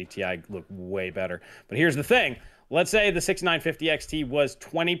 3080 Ti look way better. But here's the thing. Let's say the 6950 XT was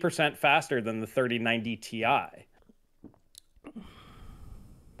 20% faster than the 3090 Ti.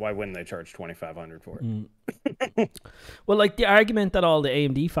 Why wouldn't they charge $2,500 for it? Well, like the argument that all the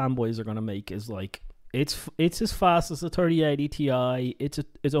AMD fanboys are going to make is like, it's as fast as the 3080 Ti. It's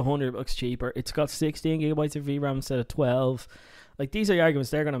 $100 cheaper. It's got 16 gigabytes of VRAM instead of 12. Like, these are the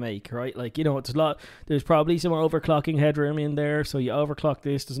arguments they're going to make, right? Like, you know, there's probably some overclocking headroom in there, so you overclock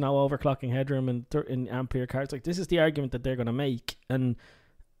this, there's no overclocking headroom in Ampere cards. Like, this is the argument that they're going to make, and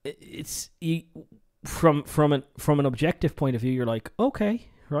it's from an objective point of view, you're like, okay,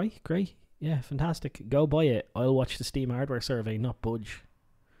 right, great, yeah, fantastic, go buy it. I'll watch the Steam hardware survey, not budge,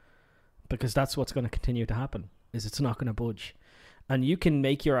 because that's what's going to continue to happen, is it's not going to budge. And you can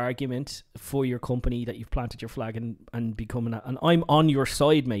make your argument for your company that you've planted your flag and becoming and I'm on your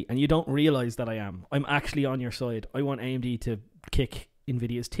side, mate, and you don't realize that I am. I'm actually on your side. I want AMD to kick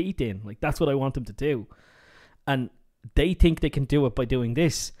Nvidia's teeth in. Like, that's what I want them to do. And they think they can do it by doing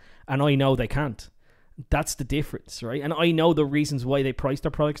this, and I know they can't. That's the difference, right? And I know the reasons why they price their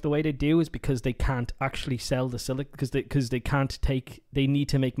products the way they do is because they can't actually sell the silicon, because they can't take, they need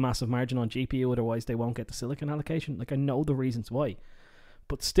to make massive margin on GPU, otherwise they won't get the silicon allocation. Like, I know the reasons why,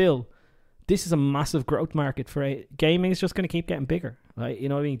 but still, this is a massive growth market for gaming. Is just going to keep getting bigger, right? You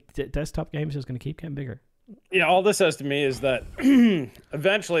know what I mean? Desktop games is just going to keep getting bigger. Yeah, all this says to me is that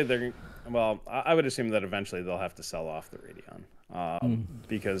eventually I would assume that eventually they'll have to sell off the Radeon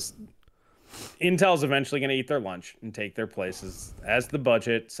because Intel's eventually going to eat their lunch and take their places as the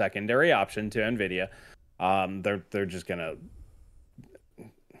budget secondary option to NVIDIA. They're just gonna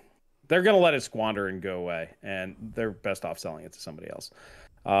let it squander and go away, and they're best off selling it to somebody else.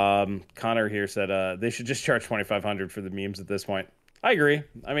 Connor here said they should just charge $2,500 for the memes at this point. I agree.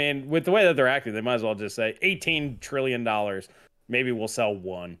 I mean, with the way that they're acting, they might as well just say $18 trillion. Maybe we'll sell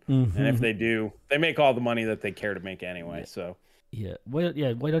one, and if they do, they make all the money that they care to make anyway. Yeah. So. Yeah, why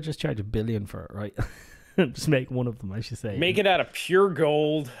not just charge $1 billion for it, right? Just make one of them, I should say. Make it out of pure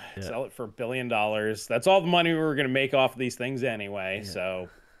gold, sell it for $1 billion. That's all the money we were going to make off of these things anyway, so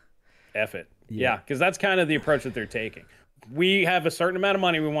F it. Yeah, because that's kind of the approach that they're taking. We have a certain amount of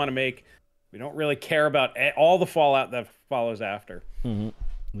money we want to make. We don't really care about all the fallout that follows after. Mm-hmm.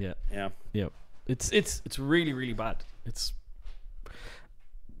 Yeah. It's really, really bad.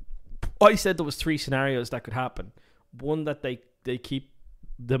 I said there was 3 scenarios that could happen. One, that they keep,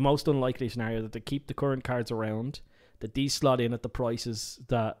 the most unlikely scenario, that they keep the current cards around, that these slot in at the prices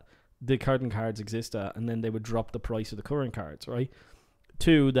that the current cards exist at, and then they would drop the price of the current cards, right?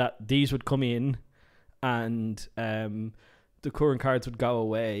 2, that these would come in and the current cards would go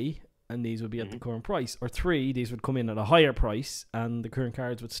away and these would be at the current price. Or 3, these would come in at a higher price and the current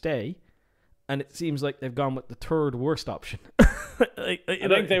cards would stay. And it seems like they've gone with the third worst option. I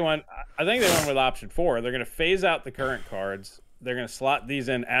think they went with option 4. They're going to phase out the current cards. They're going to slot these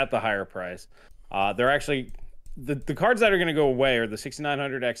in at the higher price. They're actually the cards that are going to go away are the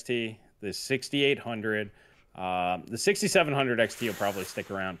 6900 XT, the 6800, the 6700 XT will probably stick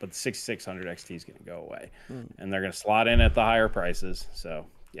around, but the 6600 XT is going to go away, and they're going to slot in at the higher prices. So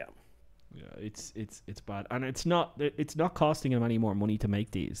yeah. Yeah, it's bad, and it's not costing them any more money to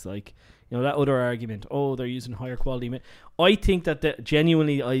make these. Like, you know, that other argument, they're using higher quality. I think that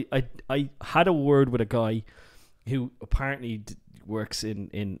genuinely, I had a word with a guy who apparently works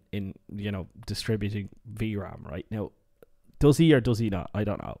in you know, distributing VRAM. Right now, does he or does he not? I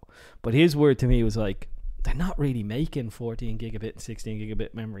don't know. But his word to me was like, they're not really making 14 gigabit and 16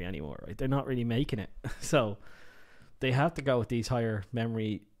 gigabit memory anymore. Right? They're not really making it, so they have to go with these higher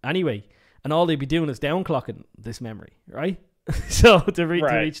memory anyway. And all they'd be doing is downclocking this memory, right? So to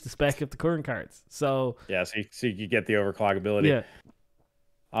reach the spec of the current cards. So yeah, so you get the overclockability. Yeah.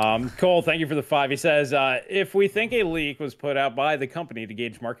 Cole, thank you for the 5. He says, if we think a leak was put out by the company to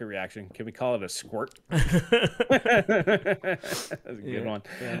gauge market reaction, can we call it a squirt? That's a good one.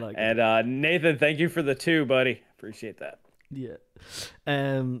 Yeah, like Nathan, thank you for the 2, buddy. Appreciate that. Yeah.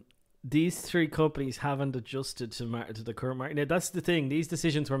 These 3 companies haven't adjusted to the current market. Now, that's the thing. These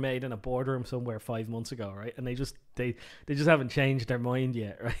decisions were made in a boardroom somewhere 5 months ago, right? And they just haven't changed their mind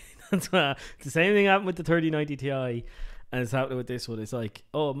yet, right? That's why it's the same thing happened with the 3090 Ti, and it's happening with this one. It's like,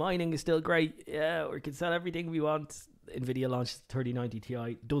 mining is still great. Yeah, we can sell everything we want. Nvidia launched the 3090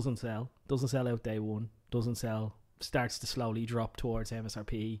 Ti, doesn't sell out day one, starts to slowly drop towards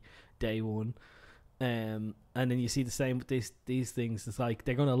MSRP day one. And then you see the same with these things. It's like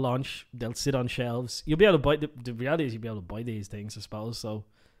they're going to launch, they'll sit on shelves. You'll be able to buy, the reality is you'll be able to buy these things, I suppose. So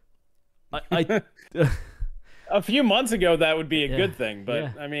I a few months ago that would be a good thing,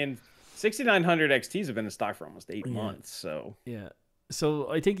 but I mean, 6900 XTs have been in stock for almost 8 months, so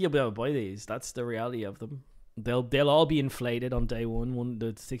so I think you'll be able to buy these. That's the reality of them. They'll all be inflated on day one.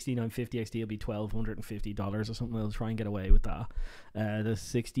 The 6950 XT will be $1,250 or something. They'll try and get away with that. The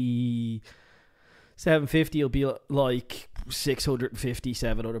 6750 will be like $650,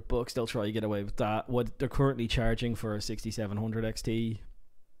 $700. They'll try to get away with that. What they're currently charging for a 6700 XT.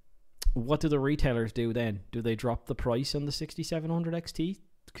 What do the retailers do then? Do they drop the price on the 6700 XT?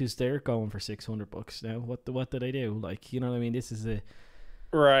 Because they're going for $600 now. What do they do? Like, you know what I mean? This is a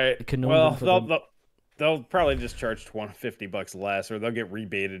conundrum. Well, they'll probably just charge $150 less, or they'll get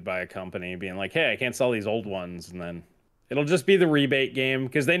rebated by a company being like, hey, I can't sell these old ones. And then it'll just be the rebate game,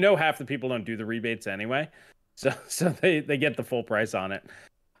 because they know half the people don't do the rebates anyway. So they get the full price on it.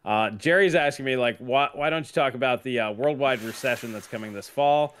 Jerry's asking me, like, why don't you talk about the worldwide recession that's coming this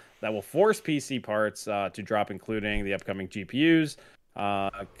fall that will force PC parts to drop, including the upcoming GPUs,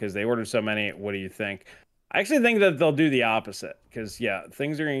 because they ordered so many. What do you think? I actually think that they'll do the opposite, because,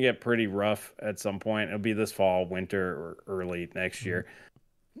 things are going to get pretty rough at some point. It'll be this fall, winter, or early next year.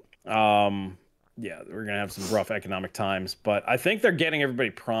 We're going to have some rough economic times. But I think they're getting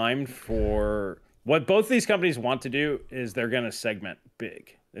everybody primed for what both these companies want to do is they're going to segment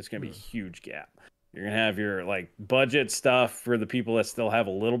big. It's going to be a huge gap. You're going to have your budget stuff for the people that still have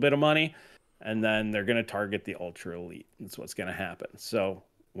a little bit of money, and then they're going to target the ultra elite. That's what's going to happen. So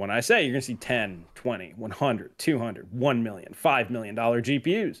when I say you're going to see 10, 20, 100, 200, $1 million, $5 million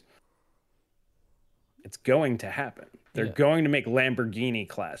GPUs, it's going to happen. They're going to make Lamborghini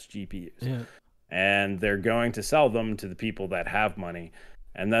class GPUs. Yeah. And they're going to sell them to the people that have money.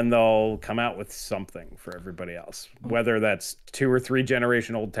 And then they'll come out with something for everybody else, whether that's 2 or 3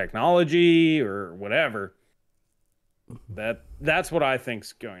 generation old technology or whatever. That's what I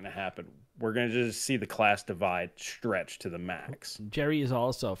think's going to happen. We're going to just see the class divide stretch to the max. Jerry is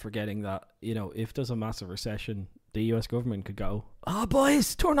also forgetting that, if there's a massive recession, the US government could go, oh,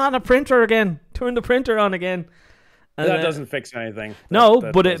 boys, turn on a printer again. Turn the printer on again. And that doesn't fix anything.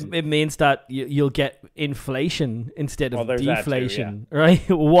 But it means that you'll get inflation instead of deflation, right?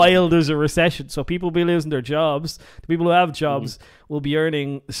 While there's a recession. So people will be losing their jobs. The people who have jobs will be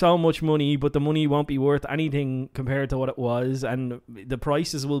earning so much money, but the money won't be worth anything compared to what it was. And the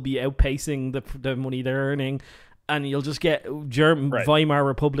prices will be outpacing the money they're earning. And you'll just get Weimar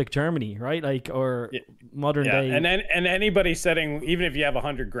Republic Germany, right? Modern day. And anybody setting, even if you have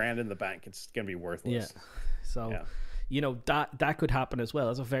 $100,000 in the bank, it's going to be worthless. Yeah. So, that could happen as well.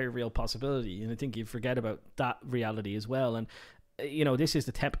 That's a very real possibility. And I think you forget about that reality as well. And, this is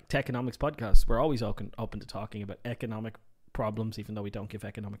the Techonomics podcast. We're always open to talking about economic problems, even though we don't give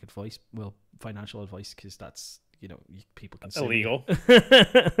economic advice. Well, financial advice, because that's, people can say illegal.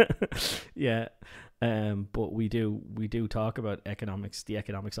 But we do talk about economics, the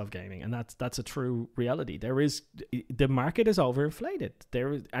economics of gaming, and that's a true reality. The market is overinflated.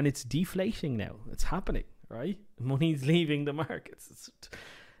 And it's deflating now. It's happening. Right, money's leaving the markets.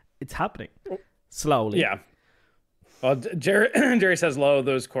 It's happening slowly. Yeah. Well, Jerry says low.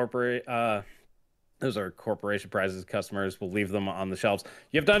 Those are corporation prizes. Customers will leave them on the shelves.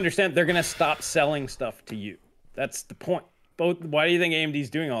 You have to understand they're going to stop selling stuff to you. That's the point. Why do you think AMD's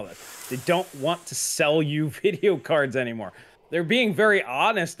doing all that? They don't want to sell you video cards anymore. They're being very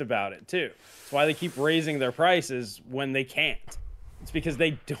honest about it too. That's why they keep raising their prices when they can't. It's because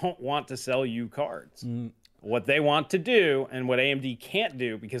they don't want to sell you cards. What they want to do, and what AMD can't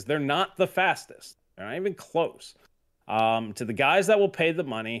do, because they're not the fastest. They're not even close. To the guys that will pay the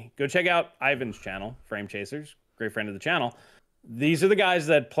money, go check out Ivan's channel, Frame Chasers, great friend of the channel. These are the guys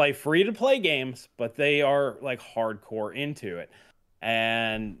that play free-to-play games, but they are hardcore into it.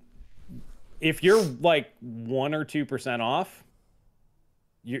 And if you're 1 or 2% off,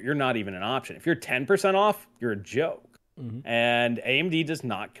 you're not even an option. If you're 10% off, you're a joke. And AMD does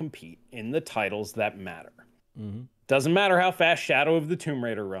not compete in the titles that matter. Doesn't matter how fast Shadow of the Tomb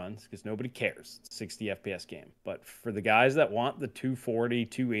Raider runs, because nobody cares. It's a 60 FPS game. But for the guys that want the 240,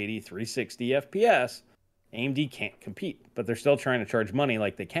 280, 360 FPS, AMD can't compete. But they're still trying to charge money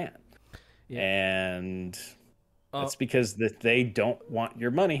like they can. And that's because they don't want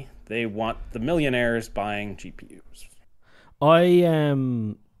your money. They want the millionaires buying GPUs. I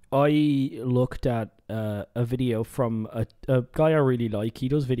looked at a video from a guy I really like. He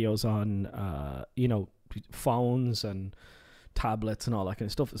does videos on, phones and tablets and all that kind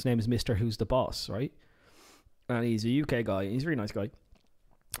of stuff. His name is Mr. Who's the Boss, right? And he's a UK guy. He's a really nice guy.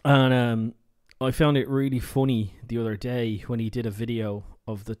 And I found it really funny the other day when he did a video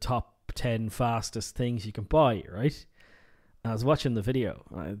of the top 10 fastest things you can buy, right? I was watching the video,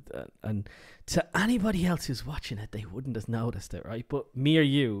 and to anybody else who's watching it, they wouldn't have noticed it, right? But me or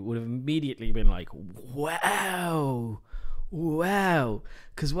you would have immediately been like, wow.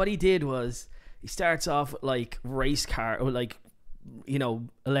 Because what he did was he starts off with like race car, or like,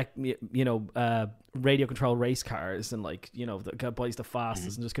 radio controlled race cars, and like, the guy buys the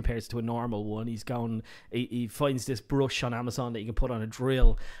fastest and just compares it to a normal one. He finds this brush on Amazon that you can put on a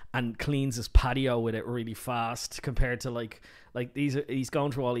drill and cleans his patio with it really fast, compared to like he's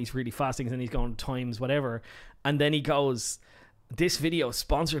going through all these really fast things, and he's going times whatever, and then he goes, this video is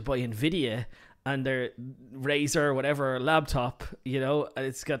sponsored by Nvidia and their Razer whatever laptop,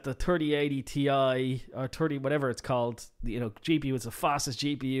 it's got the 3080 Ti or 30 whatever it's called, GPU. It's the fastest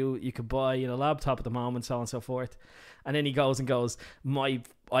GPU you could buy in a laptop at the moment, so on and so forth. And then he goes,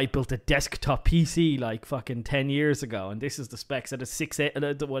 I built a desktop PC like fucking 10 years ago, and this is the specs at a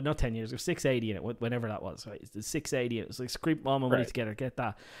 680, well, not 10 years, there's 680 in it, whenever that was, right? It's the 680, it was like, scrape all my money together, get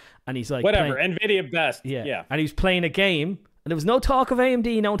that. And he's like, whatever, NVIDIA best. Yeah. And he was playing a game, and there was no talk of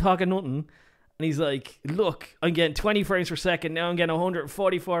AMD, no talk of nothing. And he's like, look, I'm getting 20 frames per second. Now I'm getting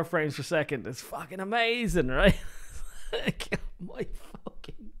 144 frames per second. It's fucking amazing, right? Like, oh my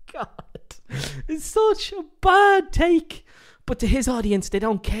fucking God. It's such a bad take. But to his audience, they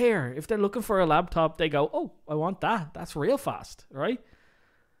don't care. If they're looking for a laptop, they go, oh, I want that. That's real fast, right?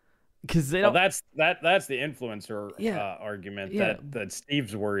 Because they don't... that's the influencer argument that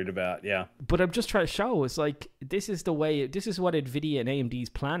Steve's worried about. Yeah, but I'm just trying to show, it's like, this is what Nvidia and AMD's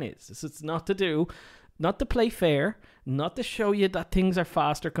plan is. It's not to play fair, not to show you that things are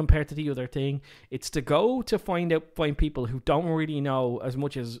faster compared to the other thing. It's to go to find people who don't really know as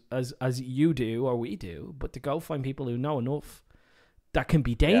much as you do or we do, but to go find people who know enough that can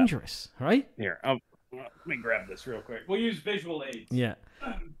be dangerous, right? Here, let me grab this real quick. We'll use visual aids. Yeah.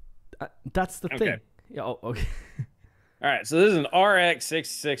 That's the thing. Yeah, okay. All right, so this is an RX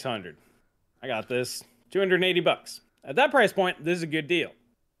 6600. I got this, $280. At that price point, this is a good deal.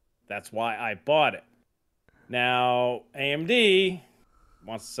 That's why I bought it. Now, AMD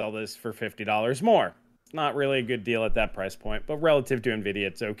wants to sell this for $50 more. It's not really a good deal at that price point, but relative to NVIDIA,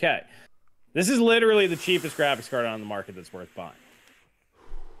 it's okay. This is literally the cheapest graphics card on the market that's worth buying.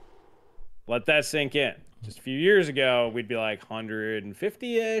 Let that sink in. Just a few years ago, we'd be like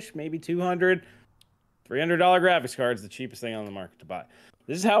 150-ish, maybe 200. $300 graphics cards, the cheapest thing on the market to buy.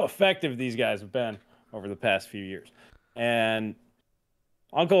 This is how effective these guys have been over the past few years. And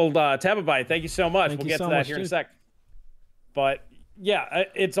Uncle Tababai, thank you so much. We'll get to that here in a sec. But yeah,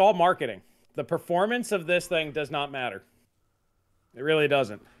 it's all marketing. The performance of this thing does not matter. It really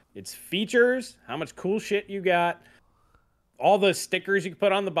doesn't. It's features, how much cool shit you got, all the stickers you can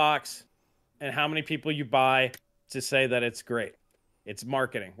put on the box, and how many people you buy to say that it's great. It's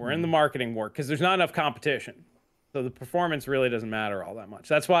marketing. We're in the marketing war because there's not enough competition. So the performance really doesn't matter all that much.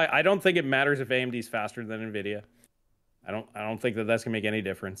 That's why I don't think it matters if AMD's faster than NVIDIA. I don't think that that's going to make any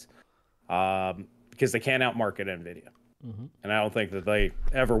difference because they can't outmarket NVIDIA. Mm-hmm. And I don't think that they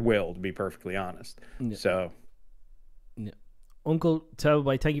ever will, to be perfectly honest. Yeah. So... Yeah. Uncle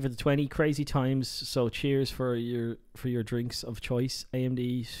Tababai, thank you for the 20 crazy times. So cheers for your drinks of choice.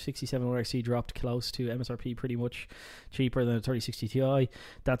 AMD 6700XT dropped close to MSRP, pretty much cheaper than a 3060 Ti.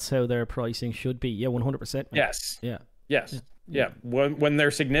 That's how their pricing should be. Yeah, 100%. Man. Yes. Yeah. Yes. Yeah. When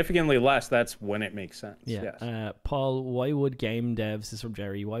they're significantly less, that's when it makes sense. Yeah. Yes. Paul, why would game devs, this is from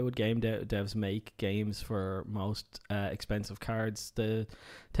Jerry, why would game devs make games for most expensive cards? The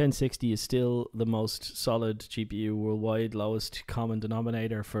 1060 is still the most solid GPU worldwide, lowest common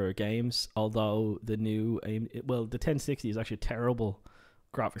denominator for games, although the 1060 is actually a terrible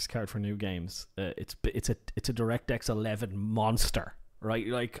graphics card for new games. It's a DirectX 11 monster. Right,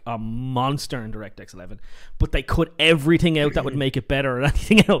 like a monster in DirectX 11, but they cut everything out that would make it better than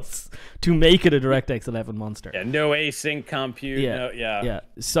anything else to make it a DirectX 11 monster. Yeah, no async compute. Yeah.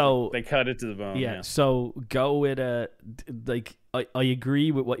 So they cut it to the bone. Yeah. So go with I agree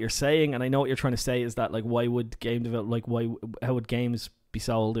with what you're saying, and I know what you're trying to say is that, like, why would how would games be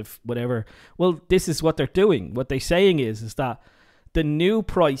sold if whatever? Well, this is what they're doing. What they're saying is that the new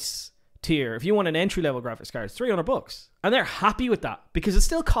price tier, if you want an entry-level graphics card, it's $300, and they're happy with that because it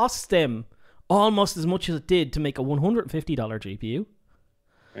still costs them almost as much as it did to make a $150 GPU.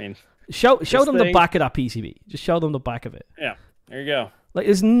 I mean, show them the back of that PCB. Just show them the back of it. Yeah, there you go. Like,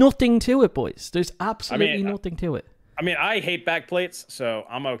 there's nothing to it, boys. There's absolutely nothing to it. I mean, I hate backplates, so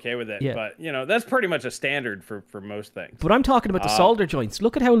I'm okay with it. Yeah. But, that's pretty much a standard for most things. But I'm talking about the solder joints.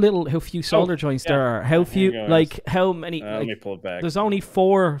 Look at how few solder joints there are. How few, how many... let me pull it back. There's only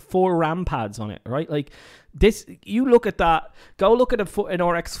four RAM pads on it, right? Like, this, you look at that, go look at an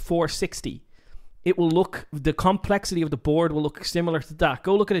RX 460. it will look, the complexity of the board will look similar to that.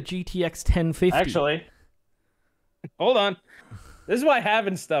 Go look at a GTX 1050. Actually, hold on. This is why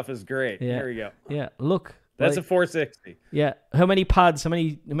having stuff is great. Yeah. Here we go. Yeah, look. That's a 460. Yeah. How many pads? How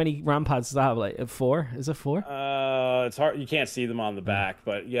many RAM pads does that have? Like 4? Is it 4? It's hard. You can't see them on the back,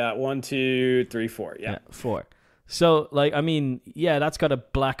 but yeah, 1, 2, 3, 4. Yeah, 4. So, like, I mean, yeah, that's got a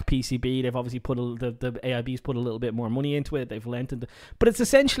black PCB. They've obviously put the AIB's put a little bit more money into it. They've lengthened, but it's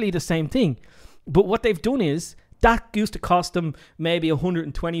essentially the same thing. But what they've done is that used to cost them maybe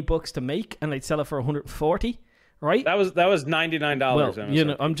 $120 to make, and they'd sell it for $140, right? That was $99. Well, you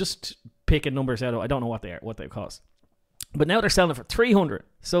know, I'm just picking numbers out of. I don't know what they cost, but now they're selling it for $300.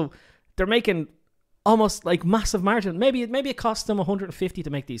 So they're making almost like massive margin. Maybe it costs them $150 to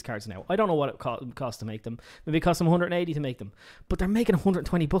make these cards now. I don't know what it costs to make them. Maybe it costs them $180 to make them. But they're making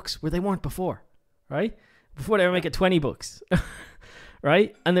 $120 where they weren't before, right? Before they were making $20,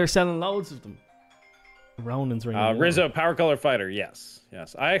 right? And they're selling loads of them. Ronan's ringing. Rizzo Power Color Fighter. Yes.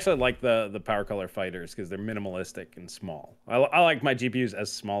 I actually like the Power Color Fighters because they're minimalistic and small. I like my GPUs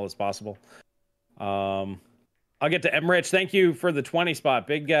as small as possible. I'll get to Emrich. Thank you for the 20 spot,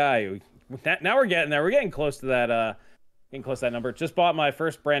 big guy. Now we're getting there. We're getting close to that. Getting close to that number. Just bought my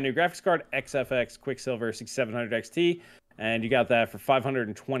first brand new graphics card, XFX Quicksilver 6700 XT, and you got that for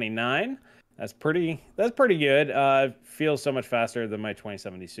 $529. That's pretty good. Feels so much faster than my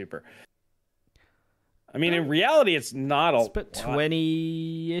 2070 Super. I mean, in reality, it's not it's about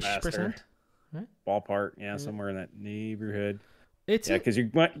 20-ish%, right? Ballpark, yeah, somewhere in that neighborhood. Because you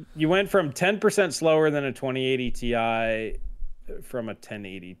went from 10% slower than a 2080 Ti from a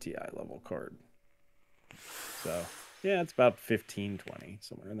 1080 Ti level card. So yeah, it's about 15, 20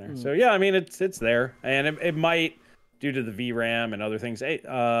 somewhere in there. So yeah, I mean, it's there, and it might, due to the VRAM and other things,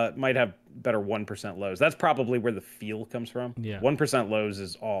 might have better 1% lows. That's probably where the feel comes from. Yeah, 1% lows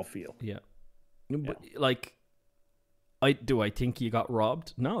is all feel. Yeah. But, like, I think you got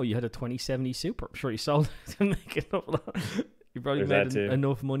robbed? No, you had a 2070 Super. I'm sure you sold it to make it up. You probably made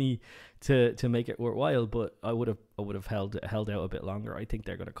enough money to make it worthwhile, but I would have held out a bit longer. I think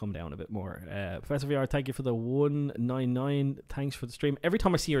they're going to come down a bit more. Professor VR, thank you for the 199. Thanks for the stream. Every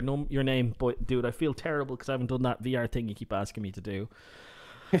time I see your name, but dude, I feel terrible because I haven't done that VR thing you keep asking me to do.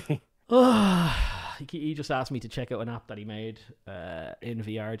 He just asked me to check out an app that he made in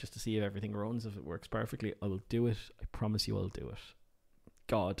VR just to see if everything runs, if it works perfectly. I will do it. I promise you I'll do it.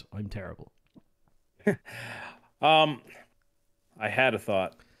 God, I'm terrible. I had a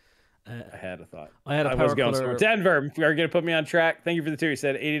thought. I was going somewhere. Denver, are you going to put me on track? Thank you for the 2. He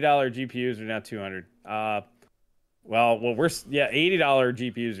said $80 GPUs are now $200. Well, we're $80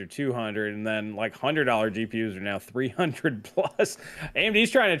 GPUs are $200, and then like $100 GPUs are now $300 plus. AMD's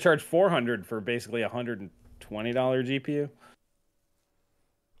trying to charge $400 for basically a $120 GPU.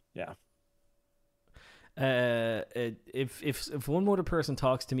 Yeah. If one more person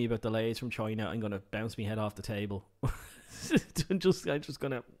talks to me about delays from China, I'm gonna bounce my head off the table. I'm just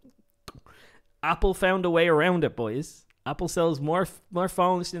gonna. Apple found a way around it, boys. Apple sells more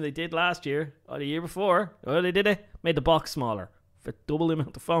phones than they did last year or the year before. Oh, they did it. Made the box smaller for double the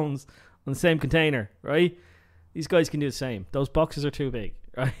amount of phones on the same container, right? These guys can do the same. Those boxes are too big,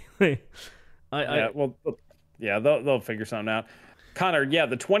 right? They'll figure something out. Connor, yeah,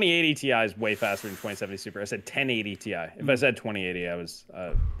 the 2080 Ti is way faster than 2070 Super. I said 1080 Ti. If I said 2080, I was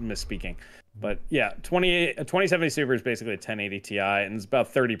misspeaking. But yeah, 2070 Super is basically a 1080 Ti, and it's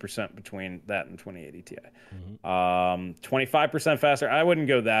about 30% between that and 2080 Ti. 25% faster. I wouldn't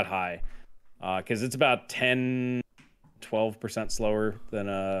go that high because it's about 10, 12% slower than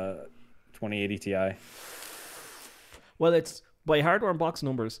a 2080 Ti. Well, it's by hardware and box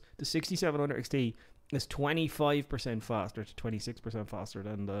numbers, the 6700 XT is 25% faster to 26% faster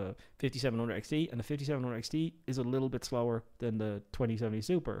than the 5700 XT, and the 5700 XT is a little bit slower than the 2070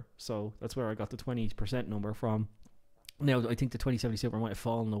 Super. So that's where I got the 20% number from. Now, I think the 2070 Super might have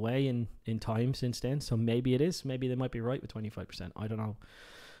fallen away in time since then, so maybe it is. Maybe they might be right with 25%. I don't know.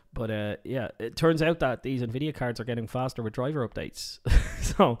 But yeah, it turns out that these NVIDIA cards are getting faster with driver updates.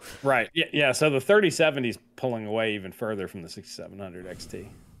 So right, yeah. So the 3070 is pulling away even further from the 6700 XT.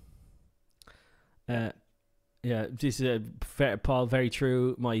 Yeah, this is Paul, very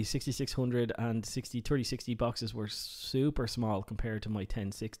true. My 6600 and 3060 boxes were super small compared to my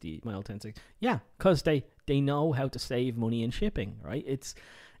 1060, my old 1060. Yeah, because they know how to save money in shipping, right? It's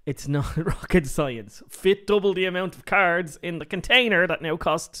not rocket science. Fit double the amount of cards in the container that now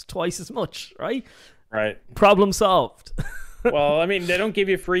costs twice as much, right? Right. Problem solved. Well, I mean, they don't give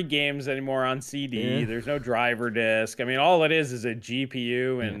you free games anymore on CD. Yeah. There's no driver disc. I mean, all it is a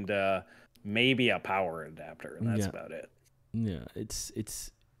GPU and maybe a power adapter, and that's about it. Yeah,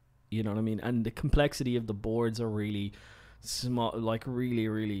 it's You know what I mean? And the complexity of the boards are really small, like really,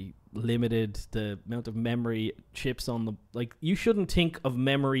 really limited. The amount of memory chips on the, like, you shouldn't think of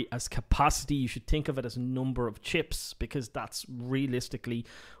memory as capacity. You should think of it as number of chips, because that's realistically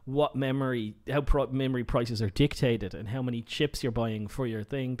what memory prices are dictated, and how many chips you're buying for your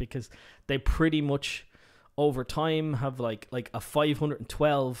thing, because they pretty much over time have like a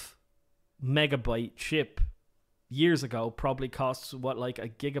 512 megabyte chip years ago probably costs what like a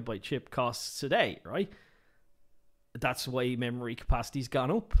gigabyte chip costs today, right? That's why memory capacity's gone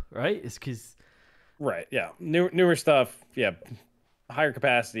up, right? It's because right, yeah, newer stuff, yeah, higher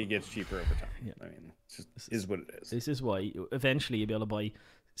capacity gets cheaper over time. Yeah. I mean, it just is what it is. This is why eventually you'll be able to buy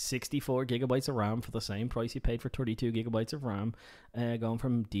 64 gigabytes of RAM for the same price you paid for 32 gigabytes of RAM, going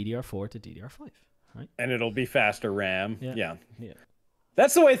from DDR4 to DDR5, right? And it'll be faster RAM. Yeah.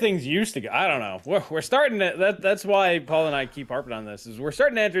 That's the way things used to go. I don't know. We're starting to. That's why Paul and I keep harping on this. Is we're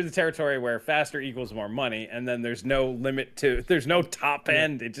starting to enter the territory where faster equals more money, and then there's no limit to. There's no top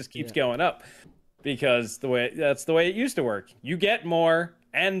end. It just keeps going up, because that's the way it used to work. You get more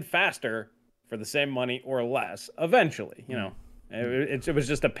and faster for the same money or less. Eventually, you know, it was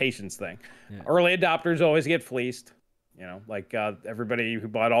just a patience thing. Yeah. Early adopters always get fleeced. You know, like everybody who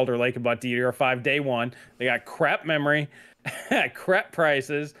bought Alder Lake and bought DDR5 day one, they got crap memory, crap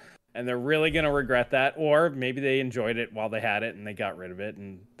prices, and they're really going to regret that. Or maybe they enjoyed it while they had it and they got rid of it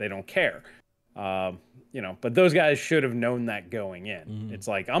and they don't care. You know, but those guys should have known that going in. Mm-hmm. It's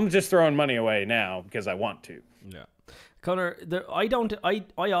like, I'm just throwing money away now because I want to. Yeah. Connor,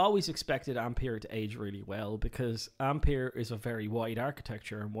 I always expected Ampere to age really well, because Ampere is a very wide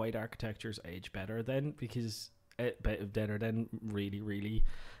architecture, and wide architectures age better than really, really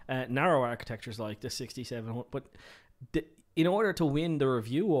narrow architectures like the 6700. But in order to win the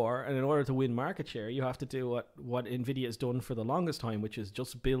review war, and in order to win market share, you have to do what NVIDIA has done for the longest time, which is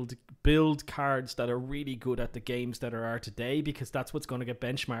just build cards that are really good at the games that are today, because that's what's going to get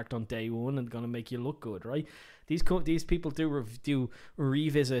benchmarked on day one and going to make you look good, right? These people do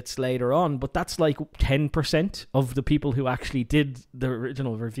revisits later on, but that's like 10% of the people who actually did the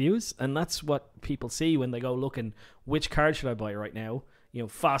original reviews, and that's what people see when they go looking, which card should I buy right now? You know,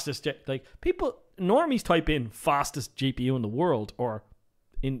 fastest, like normies type in fastest GPU in the world, or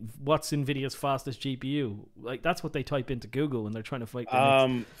in what's NVIDIA's fastest GPU. Like, that's what they type into Google when they're trying to fight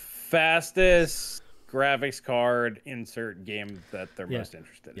the fastest graphics card insert game that they're most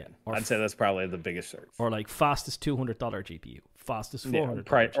interested in. I'd say that's probably the biggest search. Or like fastest $200 GPU, fastest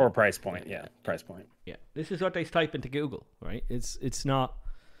 $400 price point. Yeah, price point. Yeah, this is what they type into Google, right? It's not,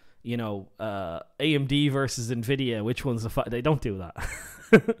 you know, AMD versus NVIDIA, which one's they don't do that.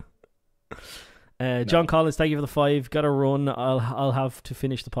 John Collins, thank you for the 5. Got to run. I'll have to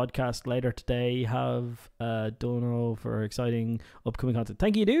finish the podcast later today. Have Dono for exciting upcoming content.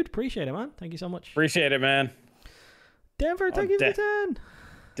 Thank you, dude. Appreciate it, man. Thank you so much. Appreciate it, man. Denver, thank you for the 10.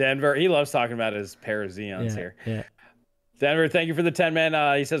 Denver, he loves talking about his pair of Xeons here. Yeah. Denver, thank you for the 10,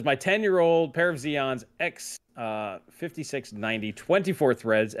 man. He says, my 10-year-old pair of Xeons X 5690, 24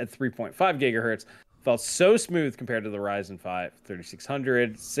 threads at 3.5 gigahertz. Felt so smooth compared to the Ryzen 5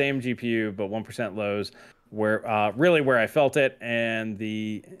 3600, same GPU but 1% lows, where really where I felt it, and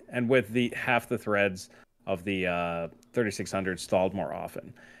with the half the threads of the 3600 stalled more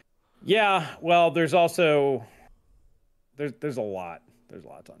often. Yeah, well, there's also there's a lot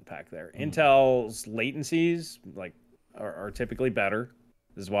to unpack there. Intel's latencies are typically better.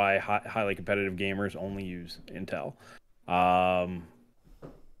 This is why highly competitive gamers only use Intel.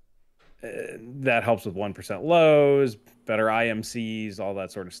 That helps with 1% lows, better IMCs, all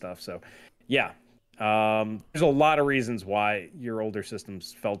that sort of stuff. So, yeah, there's a lot of reasons why your older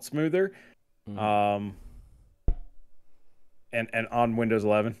systems felt smoother. And on Windows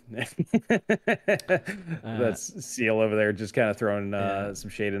 11, that's Seal over there, just kind of throwing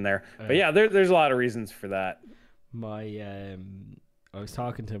some shade in there. But yeah, there's a lot of reasons for that. I was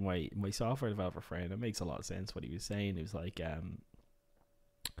talking to my software developer friend. It makes a lot of sense what he was saying. He was like,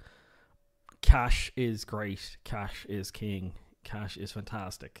 cache is great. Cache is king. Cache is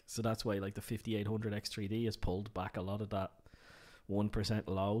fantastic. So that's why like the 5800 X3D has pulled back a lot of that 1%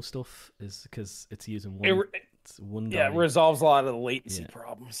 low stuff, is because it's using one. It resolves a lot of the latency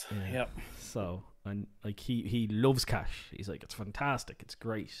problems. Yep. So, and like he loves cache. He's like, it's fantastic. It's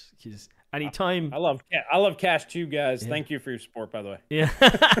great. He's anytime. I love cache too, guys. Thank you for your support, by the way.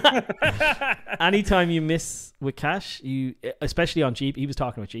 Yeah. Anytime you miss with cache, you, especially on GPU, he was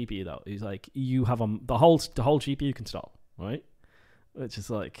talking about GPU though. He's like, you have the whole GPU can stall, right? Which is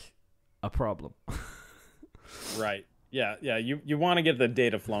like a problem. Right. Yeah. You want to get the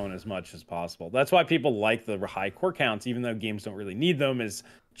data flowing as much as possible. That's why people like the high core counts, even though games don't really need them, is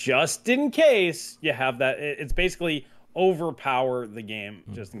just in case you have that. It's basically overpower the game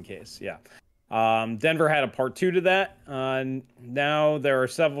just in case. Yeah. Denver had a part 2 to that. Now there are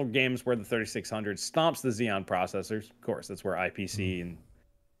several games where the 3600 stomps the Xeon processors. Of course, that's where IPC and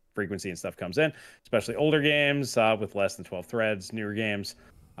frequency and stuff comes in, especially older games with less than 12 threads. Newer games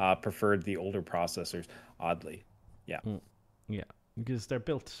preferred the older processors, oddly. Yeah, because they're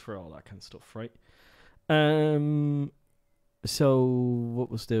built for all that kind of stuff, right? So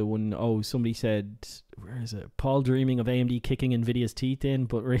what was the one? Oh, somebody said, where is it? Paul dreaming of AMD kicking Nvidia's teeth in,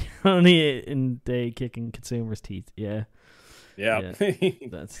 but only in they kicking consumers' teeth. Yeah. That's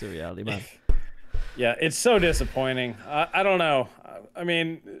the reality, man. Yeah, it's so disappointing. I don't know. I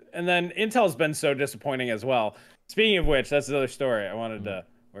mean, and then Intel's been so disappointing as well. Speaking of which, that's another story I wanted to...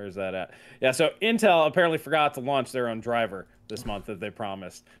 Where's that at? Yeah, so Intel apparently forgot to launch their own driver this month that they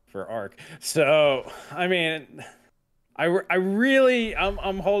promised for Arc. So, I mean,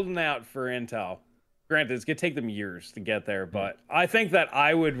 I'm holding out for Intel. Granted, it's going to take them years to get there, but I think that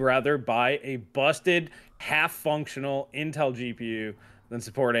I would rather buy a busted, half-functional Intel GPU than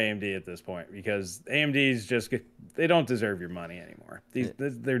support AMD at this point, because AMD's just, they don't deserve your money anymore.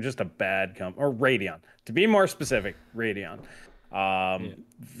 They're just a bad company. Or Radeon. To be more specific, Radeon.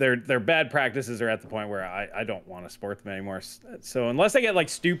 Their bad practices are at the point where I don't want to support them anymore. So unless they get like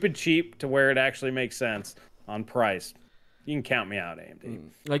stupid cheap to where it actually makes sense on price, you can count me out, AMD.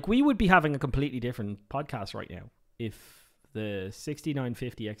 Like, we would be having a completely different podcast right now if the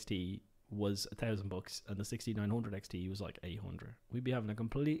 6950 XT was $1,000 and the 6900 XT was like 800. We'd be having a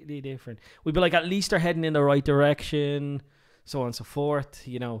completely different. We'd be like, at least they're heading in the right direction, so on and so forth.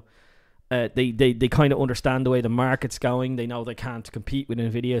 You know, they kind of understand the way the market's going. They know they can't compete with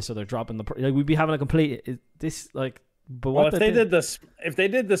Nvidia, so they're dropping the. Like, we'd be having a complete this like. But what if they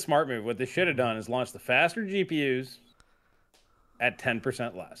did the smart move, what they should have done is launch the faster GPUs at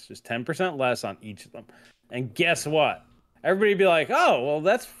 10% less, just 10% less on each of them, and guess what? Everybody'd be like, oh, well,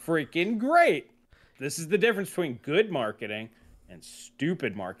 that's freaking great. This is the difference between good marketing and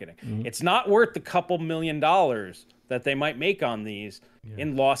stupid marketing. Mm-hmm. It's not worth the couple $1 million that they might make on these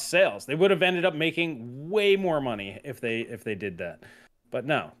in lost sales. They would have ended up making way more money if they did that. But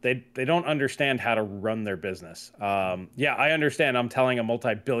no, they don't understand how to run their business. I understand I'm telling a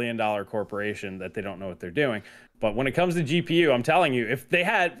multi-billion-dollar corporation that they don't know what they're doing. But when it comes to GPU, I'm telling you,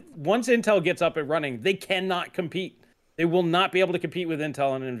 once Intel gets up and running, they cannot compete. They will not be able to compete with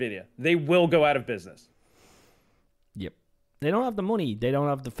Intel and Nvidia. They will go out of business. Yep. They don't have the money. They don't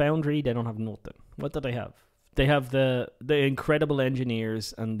have the foundry. They don't have nothing. What do they have? They have the incredible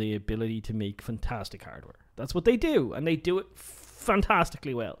engineers and the ability to make fantastic hardware. That's what they do, and they do it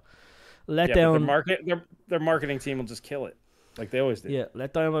fantastically well. Their marketing team will just kill it, like they always do. Yeah,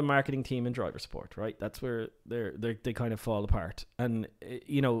 let down a marketing team and driver support, right? That's where they kind of fall apart. And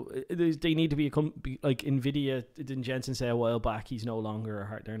you know, they need to be like Nvidia. Didn't Jensen say a while back? They're no longer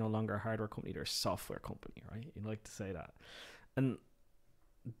a hardware company; they're a software company, right? You like to say that, and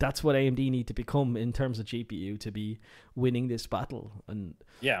that's what AMD need to become in terms of GPU to be winning this battle. And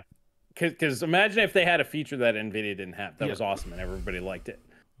yeah. Because imagine if they had a feature that NVIDIA didn't have. That was awesome and everybody liked it.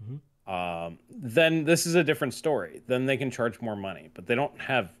 Mm-hmm. Then this is a different story. Then they can charge more money. But they don't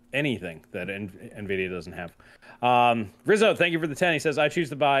have anything that NVIDIA doesn't have. Rizzo, thank you for the 10. He says, I choose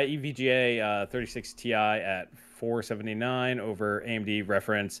to buy EVGA 36 Ti at $479 over AMD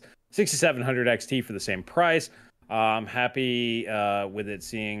reference 6700 XT for the same price. I'm happy with it,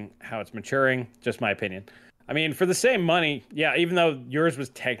 seeing how it's maturing. Just my opinion. I mean, for the same money, yeah, even though yours was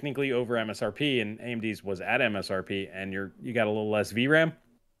technically over MSRP and AMD's was at MSRP and you got a little less VRAM,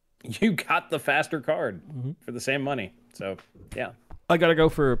 you got the faster card for the same money. So, yeah. I got to go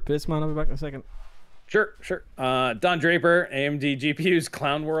for a piss, man. I'll be back in a second. Sure. Don Draper, AMD GPUs,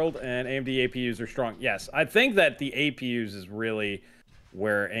 Clown World, and AMD APUs are strong. Yes, I think that the APUs is really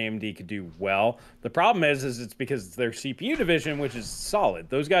where AMD could do well. The problem is it's because it's their CPU division, which is solid.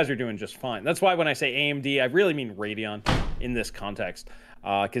 Those guys are doing just fine. That's why when I say AMD, I really mean Radeon in this context,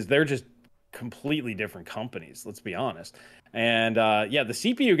 because they're just completely different companies, let's be honest. And the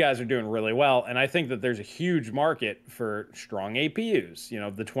CPU guys are doing really well, and I think that there's a huge market for strong APUs. You know,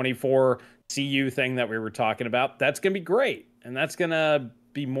 the 24 CU thing that we were talking about, that's going to be great, and that's going to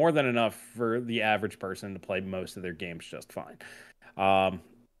be more than enough for the average person to play most of their games just fine.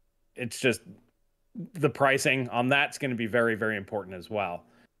 It's just the pricing on that's going to be very, very important as well.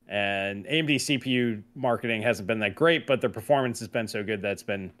 And AMD CPU marketing hasn't been that great, but their performance has been so good that's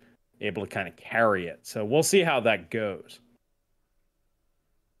been able to kind of carry it. So we'll see how that goes.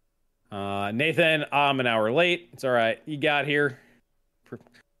 Nathan, I'm an hour late. It's all right. You got here.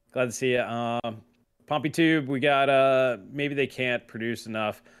 Glad to see you. PumpyTube, we got maybe they can't produce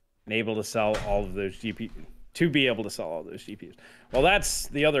enough and able to sell all of those GPUs to be able to sell all those GPUs. Well, that's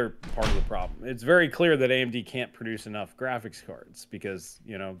the other part of the problem. It's very clear that AMD can't produce enough graphics cards because,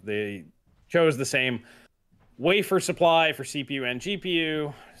 you know, they chose the same wafer supply for CPU and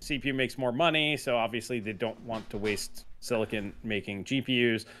GPU. CPU makes more money, so obviously they don't want to waste silicon making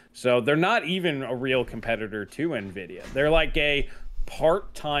GPUs. So they're not even a real competitor to NVIDIA. They're like a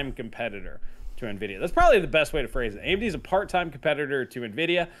part-time competitor to NVIDIA. That's probably the best way to phrase it. AMD is a part-time competitor to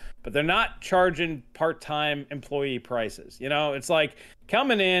NVIDIA, but they're not charging part-time employee prices. You know, it's like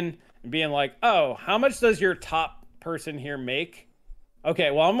coming in and being like, oh, how much does your top person here make?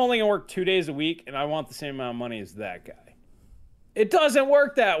 Okay, well, I'm only going to work 2 days a week, and I want the same amount of money as that guy. It doesn't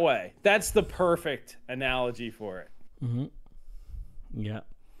work that way. That's the perfect analogy for it. Mm-hmm. Yeah.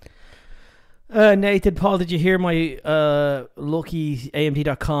 Nathan, Paul, did you hear my lucky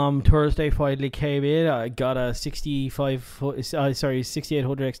AMD.com Thursday finally came in? I got a 6800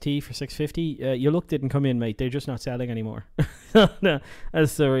 XT for $650. Your luck didn't come in, mate. They're just not selling anymore. No,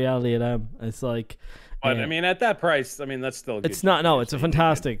 that's the reality of them. It's like, but I mean, at that price, I mean, that's still a good. It's not. No, it's a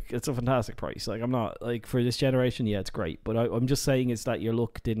fantastic price. Like, I'm not like for this generation. Yeah, it's great. But I'm just saying it's that your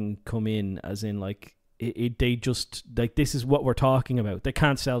luck didn't come in, as in like. They just like, this is what we're talking about. They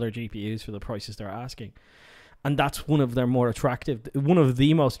can't sell their GPUs for the prices they're asking, and that's one of the most attractive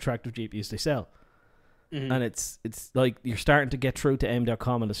GPUs they sell. Mm-hmm. And it's like you're starting to get through to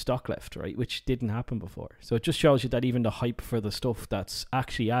AIM.com and the stock left, right, which didn't happen before. So it just shows you that even the hype for the stuff that's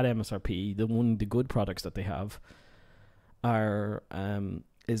actually at MSRP, the good products that they have, are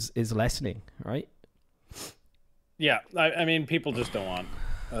is lessening, right? Yeah, I mean, people just don't want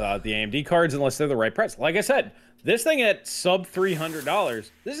the AMD cards unless they're the right price. Like I said, this thing at sub $300,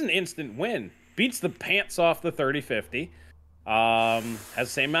 this is an instant win. Beats the pants off the 3050. Has the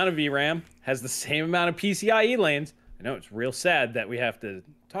same amount of VRAM. Has the same amount of PCIe lanes. I know it's real sad that we have to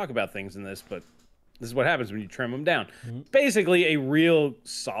talk about things in this, but this is what happens when you trim them down. Mm-hmm. Basically, a real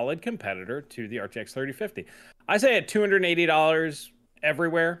solid competitor to the RTX 3050. I say at $280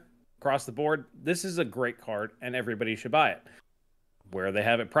 everywhere across the board, this is a great card, and everybody should buy it. Where they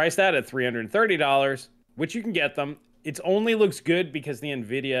have it priced at $330, which you can get them. It only looks good because the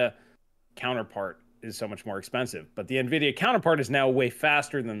NVIDIA counterpart is so much more expensive. But the NVIDIA counterpart is now way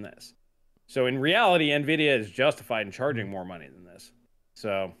faster than this. So in reality, NVIDIA is justified in charging more money than this.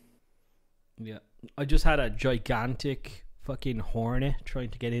 So, yeah, I just had a gigantic fucking hornet trying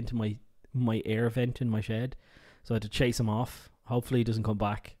to get into my air vent in my shed. So I had to chase him off. Hopefully he doesn't come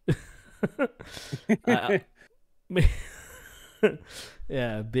back.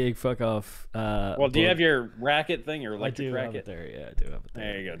 Yeah, big fuck off. Well, do you have your racket thing, your electric racket? Have it there. Yeah, I do have it there.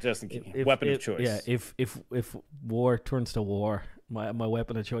 There you go. Just in case. Weapon of choice. Yeah, if war turns to war, my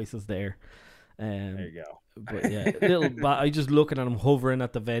weapon of choice is there. There you go. But yeah, I just looking at him hovering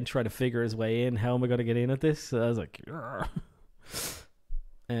at the vent, trying to figure his way in. How am I going to get in at this? So I was like,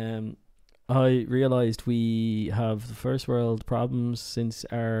 I realized we have the first world problems since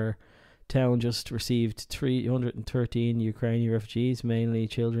our town just received 313 Ukrainian refugees, mainly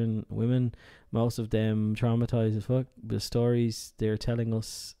children, women, most of them traumatized as fuck. The stories they're telling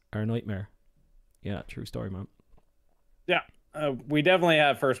us are a nightmare. Yeah, true story, man. Yeah, we definitely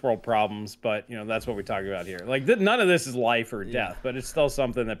have first world problems, but you know that's what we talk about here. Like none of this is life or death, but it's still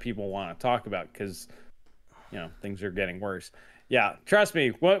something that people want to talk about because you know things are getting worse. Yeah, trust me.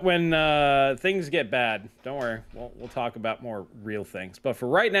 When things get bad, don't worry. We'll talk about more real things. But for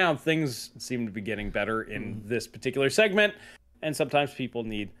right now, things seem to be getting better in this particular segment, and sometimes people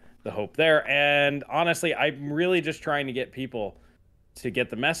need the hope there. And honestly, I'm really just trying to get people to get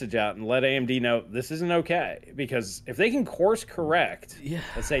the message out and let AMD know this isn't okay. Because if they can course correct,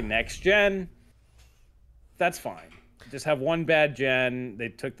 let's say next gen, that's fine. Just have one bad gen. They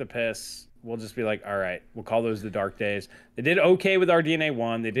took the piss. We'll just be like, all right, we'll call those the dark days. They did okay with RDNA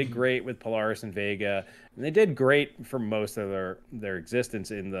 1. They did great with Polaris and Vega. And they did great for most of their existence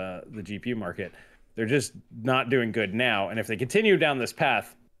in the GPU market. They're just not doing good now. And if they continue down this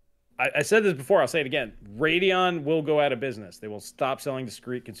path, I said this before, I'll say it again. Radeon will go out of business. They will stop selling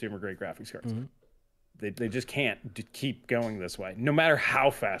discrete consumer-grade graphics cards. Mm-hmm. They just can't keep going this way, no matter how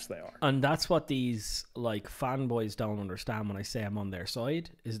fast they are. And that's what these like fanboys don't understand when I say I'm on their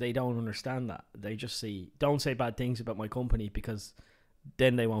side, is they don't understand that. They just don't say bad things about my company because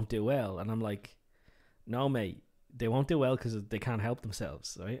then they won't do well. And I'm like, no, mate, they won't do well because they can't help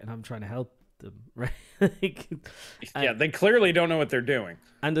themselves, right? And I'm trying to help them, right? Yeah, they clearly don't know what they're doing.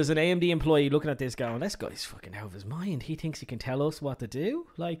 And there's an AMD employee looking at this going, this guy's fucking out of his mind. He thinks he can tell us what to do?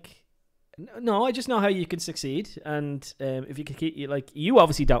 Like... No, I just know how you can succeed, and if you can keep you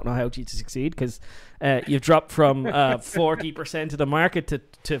obviously don't know how to succeed because you've dropped from 40% of the market to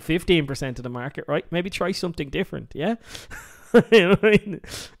 15% of the market, right? Maybe try something different, yeah. You know what I mean?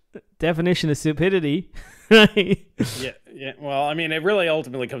 Definition of stupidity. Yeah. Well, I mean, it really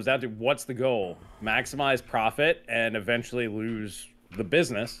ultimately comes down to what's the goal: maximize profit and eventually lose the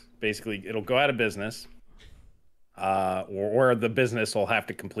business. Basically, it'll go out of business. Or the business will have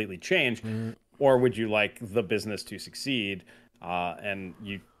to completely change, or would you like the business to succeed, and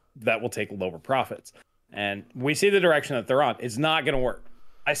that will take lower profits? And we see the direction that they're on. It's not going to work.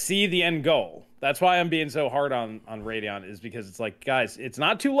 I see the end goal. That's why I'm being so hard on Radeon, is because it's like, guys, it's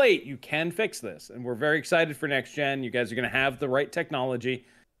not too late. You can fix this, and we're very excited for next gen. You guys are going to have the right technology,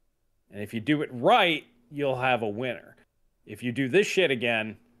 and if you do it right, you'll have a winner. If you do this shit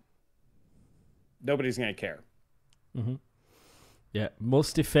again, nobody's going to care. Mm-hmm. Yeah,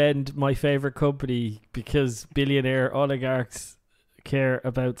 must defend my favorite company because billionaire oligarchs care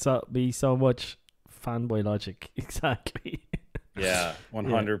about me so much. Fanboy logic, exactly. Yeah,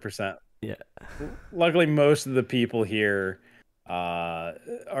 100%. Yeah. Luckily, most of the people here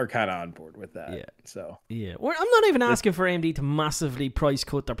are kind of on board with that. Yeah. So yeah, I'm not even asking for AMD to massively price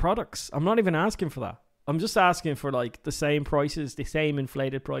cut their products. I'm not even asking for that. I'm just asking for like the same prices, the same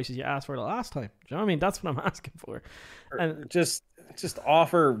inflated prices you asked for the last time. Do you know what I mean? That's what I'm asking for. And just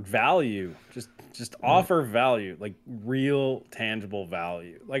offer value. Just offer value, like real tangible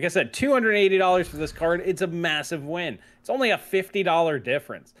value. Like I said, $280 for this card, it's a massive win. It's only a $50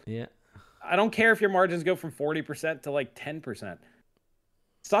 difference. Yeah. I don't care if your margins go from 40% to like 10%.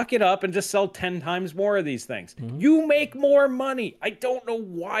 Suck it up and just sell 10 times more of these things. Mm-hmm. You make more money. I don't know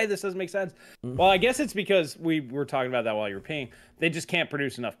why this doesn't make sense. Mm-hmm. Well, I guess it's because we were talking about that while you were paying. They just can't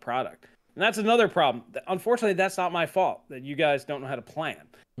produce enough product. And that's another problem. Unfortunately, that's not my fault that you guys don't know how to plan.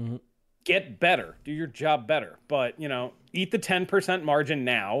 Mm-hmm. Get better. Do your job better. But, eat the 10% margin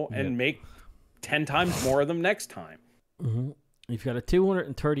now and make 10 times more of them next time. Mm-hmm. If you've got a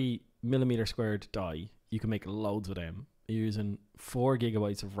 230 millimeter squared die, you can make loads of them. You're using 4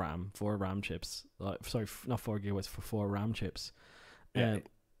 gigabytes of RAM, 4 RAM chips. Sorry, not 4 gigabytes, for 4 RAM chips. Yeah.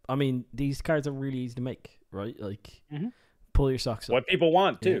 I mean, these cards are really easy to make, right? Like, pull your socks up. What people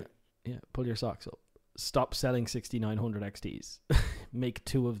want, too. Yeah, pull your socks up. Stop selling 6900 XTs. Make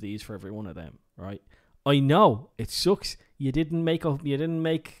 2 of these for every one of them, right? I know, it sucks. You didn't make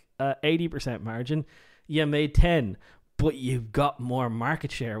 80% margin. You made 10. But you've got more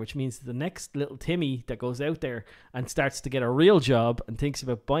market share, which means the next little Timmy that goes out there and starts to get a real job and thinks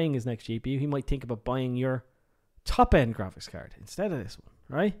about buying his next GPU, he might think about buying your top-end graphics card instead of this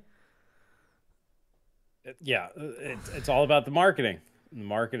one, right? Yeah, it's all about the marketing. The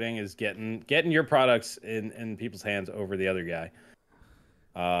marketing is getting your products in people's hands over the other guy.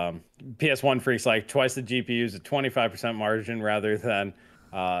 PS1 freaks like twice the GPUs at 25% margin rather than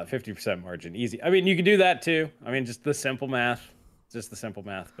 50% margin. Easy. I mean, you can do that too. I mean, just the simple math.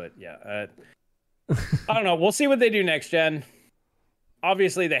 But yeah, I don't know. We'll see what they do next gen.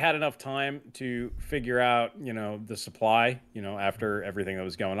 Obviously, they had enough time to figure out, the supply, after everything that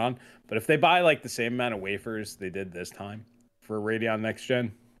was going on. But if they buy like the same amount of wafers they did this time for Radeon next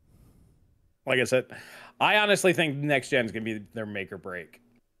gen, like I said, I honestly think next gen is going to be their make or break.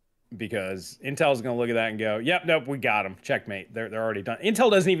 Because Intel's going to look at that and go, yep, nope, we got them. Checkmate. They're already done.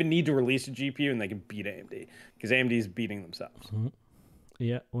 Intel doesn't even need to release a GPU and they can beat AMD because AMD is beating themselves. Mm-hmm.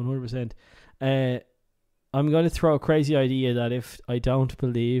 Yeah, 100%. I'm going to throw a crazy idea that if I don't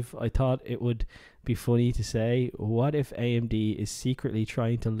believe, I thought it would be funny to say, what if AMD is secretly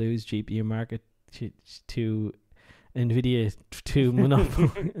trying to lose GPU market to NVIDIA to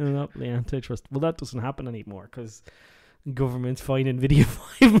monopoly antitrust? Well, that doesn't happen anymore because governments fine NVIDIA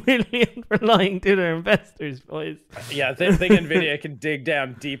 $5 million for lying to their investors, boys. Yeah, they think NVIDIA can dig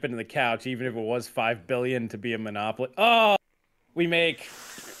down deep into the couch, even if it was $5 billion to be a monopoly. Oh, we make,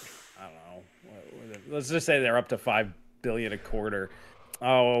 I don't know. Let's just say they're up to $5 billion a quarter.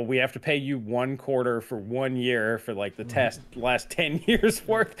 Oh, we have to pay you 1 quarter for 1 year for like the last 10 years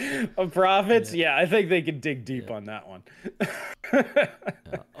worth of profits. Yeah, I think they can dig deep on that one.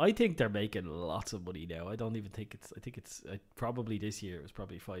 I think they're making lots of money now. I don't even think I think it's probably this year it was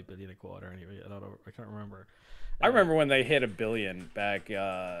probably $5 billion a quarter anyway. I can't remember. I remember when they hit $1 billion back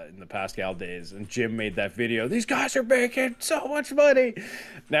in the Pascal days, and Jim made that video. These guys are making so much money.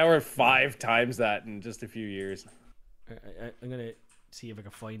 Now we're 5 times that in just a few years. I'm gonna see if I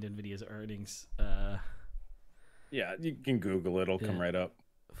can find NVIDIA's earnings. Yeah, you can Google it. It'll come right up.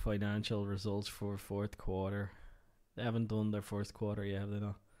 Financial results for fourth quarter. They haven't done their first quarter yet, have they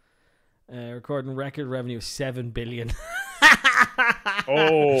not? Recording record revenue of $7 billion. Up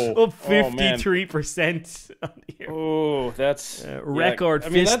 53% on here. Oh, that's record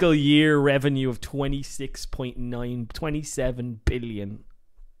fiscal year revenue of 27 billion.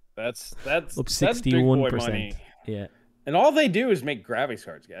 That's up 61%. Money. Yeah. And all they do is make graphics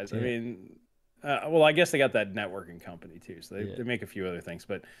cards, guys. Yeah. I mean, well, I guess they got that networking company too, so they make a few other things,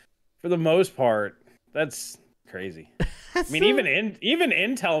 but for the most part, that's crazy. I mean, even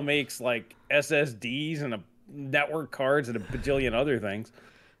Intel makes like SSDs and network cards and a bajillion other things.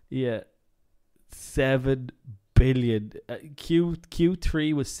 Yeah, 7 billion.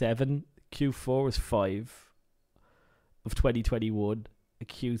 Q3 was 7. Q4 was 5 of 2021.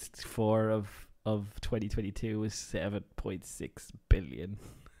 Q4 of 2022 was 7.6 billion.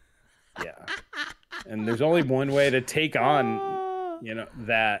 Yeah, and there's only one way to take on,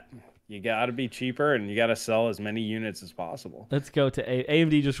 that. You got to be cheaper, and you got to sell as many units as possible. Let's go to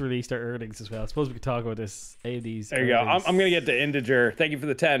AMD. Just released their earnings as well. I suppose we could talk about this. AMD's. There you earnings. Go. I'm going to get to Integer. Thank you for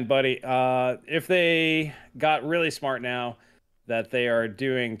the 10, buddy. If they got really smart now that they are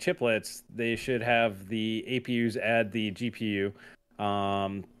doing chiplets, they should have the APUs add the GPU.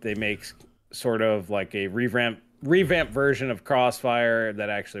 They make sort of like a revamped version of Crossfire that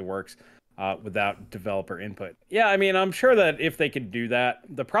actually works. Without developer input. Yeah, I mean, I'm sure that if they could do that,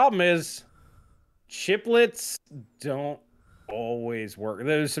 the problem is chiplets don't always work.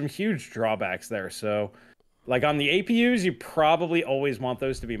 There's some huge drawbacks there. So, like on the APUs, you probably always want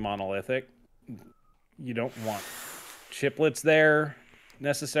those to be monolithic. You don't want chiplets there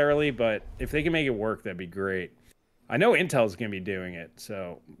necessarily, but if they can make it work, that'd be great. I know Intel's going to be doing it,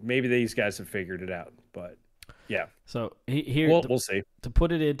 so maybe these guys have figured it out, but yeah. So here, we'll see. To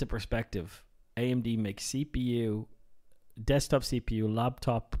put it into perspective, AMD makes CPU, desktop CPU,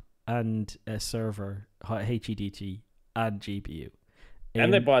 laptop, and a server, HEDT, and GPU.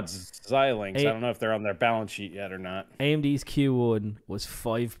 And they bought Xilinx. I don't know if they're on their balance sheet yet or not. AMD's Q1 was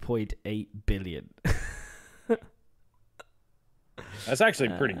 5.8 billion. That's actually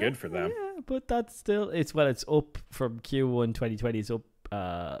pretty good for them. Yeah, but that's still it's up from Q1 2020. It's up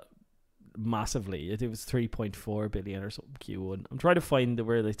massively. It was 3.4 billion or something Q1. I'm trying to find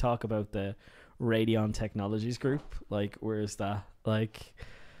where they talk about the Radeon Technologies Group. Like, where is that? Like,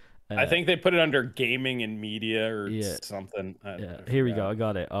 I think they put it under gaming and media or something. Here we go. I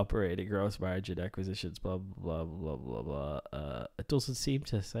got it. Operating gross margin, acquisitions, blah blah blah blah blah. It doesn't seem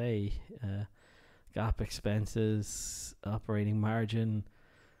to say GAAP expenses, operating margin,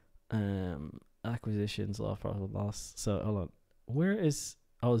 acquisitions, loss. So hold on. Where is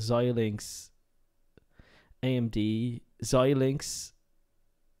Xilinx, AMD, Xilinx?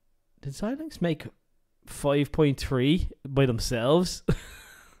 Did Xilinx make 5.3 by themselves?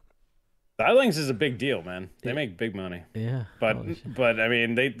 Xilinx is a big deal, man. They make big money. Yeah. But I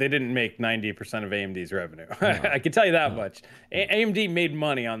mean, they didn't make 90% of AMD's revenue. No. I can tell you that much. AMD made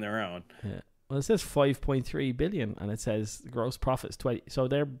money on their own. Yeah. Well, it says 5.3 billion, and it says gross profit is 20. So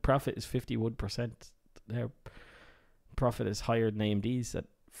their profit is 51%. Their profit is higher than AMD's at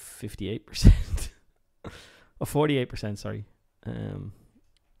 58%. Or 48%, sorry.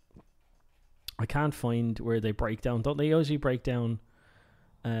 I can't find where they break down. Don't they usually break down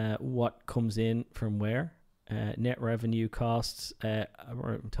what comes in from where? Net revenue, costs,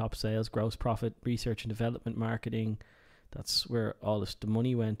 top sales, gross profit, research and development, marketing. That's where all the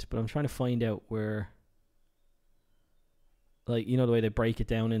money went. But I'm trying to find out where, like, the way they break it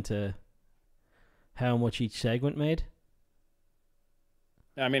down into how much each segment made.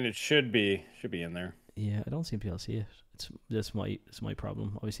 I mean, it should be in there. Yeah, I don't seem to be able to see it. It's my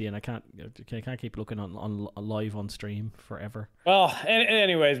problem, obviously, and I can't keep looking on live on stream forever. Well,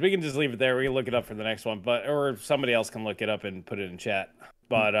 anyways, we can just leave it there. We can look it up for the next one, or somebody else can look it up and put it in chat.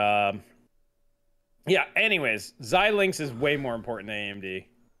 But yeah. Anyways, Xilinx is way more important to AMD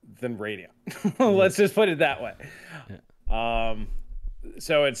than Radeon. Let's just put it that way. Yeah.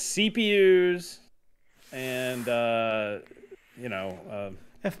 So it's CPUs and FPGAs.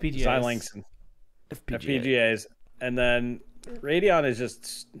 Xilinx and FPGAs. And then Radeon is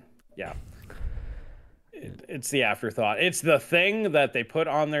just, it's the afterthought. It's the thing that they put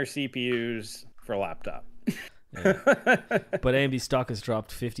on their CPUs for laptop. Yeah. But AMD stock has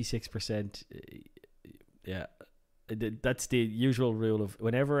dropped 56%. Yeah. That's the usual rule of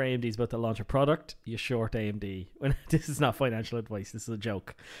whenever AMD is about to launch a product, you short AMD. This is not financial advice. This is a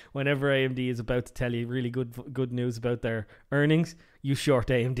joke. Whenever AMD is about to tell you really good news about their earnings, you short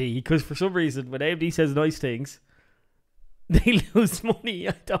AMD. Because for some reason, when AMD says nice things, they lose money.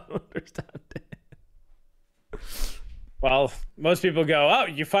 I don't understand it. Well, most people go, oh,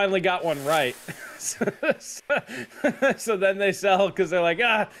 you finally got one right. So then they sell because they're like,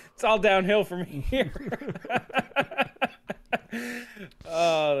 it's all downhill from here.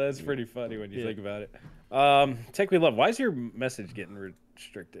 Oh, that's pretty funny when you think about it. Tech We Love, why is your message getting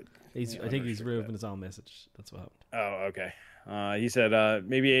restricted? I think he's removing his own message. That's what happened. Oh, okay. He said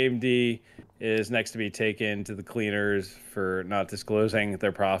maybe AMD is next to be taken to the cleaners for not disclosing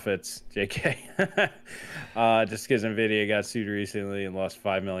their profits. JK. Just because NVIDIA got sued recently and lost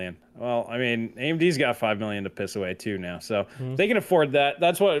 $5 million. Well, I mean, AMD's got $5 million to piss away too now, so they can afford that.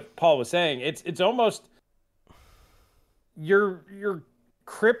 That's what Paul was saying. It's almost you're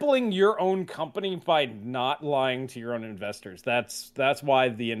crippling your own company by not lying to your own investors. That's why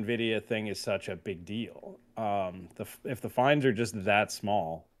the NVIDIA thing is such a big deal. If the fines are just that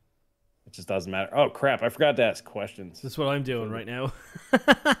small, it just doesn't matter. Oh crap, I forgot to ask questions. That's what I'm doing right now.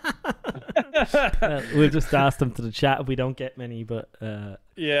 We'll just ask them to the chat if we don't get many, but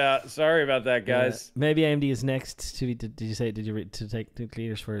yeah, sorry about that, guys. Maybe AMD is next to. Did you take the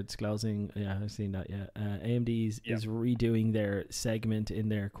cleaners for disclosing? Yeah, I've seen that. Yeah, AMD is redoing their segment in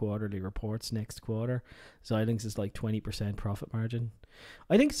their quarterly reports next quarter. Xilinx is like 20% profit margin.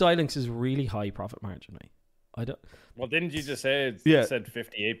 I think Xilinx is really high profit margin. Right? I don't. Well, didn't you just say it said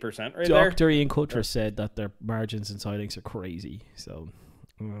 58% right there? Dr. Ian Cutler said that their margins in Xilinx are crazy. So.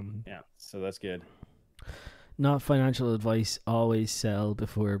 Yeah, so that's good. Not financial advice. Always sell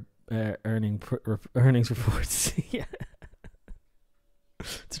before earnings reports. Yeah,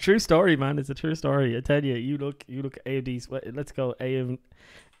 it's a true story, man. It's a true story. I tell you. You look AMD's. Let's go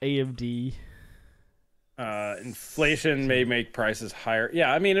AMD. Inflation may make prices higher.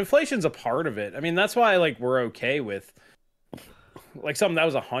 Yeah, I mean, inflation's a part of it. I mean, that's why we're okay with something that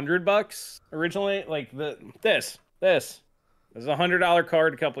was $100 originally. Like this. This is a $100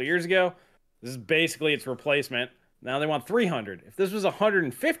 card a couple of years ago. This is basically its replacement. Now they want $300. If this was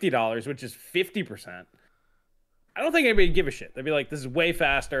 $150, which is 50%, I don't think anybody would give a shit. They'd be like, "This is way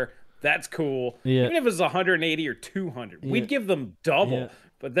faster. That's cool." Yeah. Even if it was 180 or 200, we'd give them double. Yeah.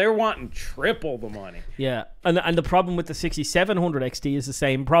 But they're wanting triple the money. Yeah, and the problem with the 6700 XT is the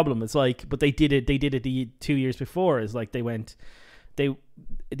same problem. It's like, but they did it the 2 years before. Is like the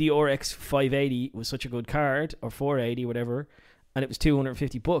RX 580 was such a good card, or 480, whatever, and it was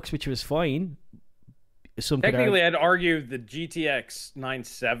 $250, which was fine. Technically, I'd argue the GTX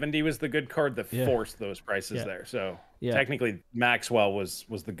 970 was the good card that forced those prices there. So technically, Maxwell was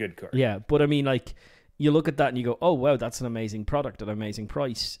the good card. Yeah, but I mean, you look at that and you go, "Oh wow, that's an amazing product at an amazing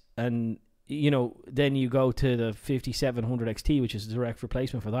price." And then you go to the 5700 XT, which is a direct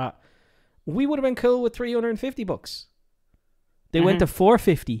replacement for that. We would have been cool with $350. They went to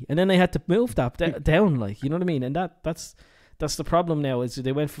 450, and then they had to move that down, you know what I mean? And that's the problem now, is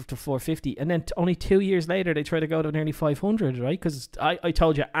they went to 450, and then only 2 years later they try to go to nearly 500, right? Because I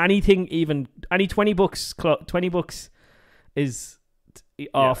told you, any $20 is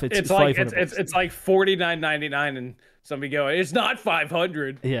off. It's like it's like $49.99, and somebody go, "It's not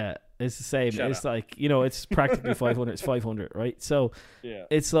 500." Yeah, it's the same. It's like it's practically 500. It's 500, right? So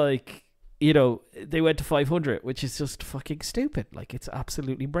it's like. They went to 500, which is just fucking stupid. It's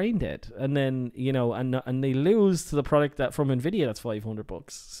absolutely brain dead. And then, and they lose to the product that from NVIDIA that's $500.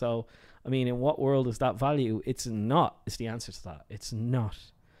 So, I mean, in what world is that value? It's not. It's the answer to that. It's not.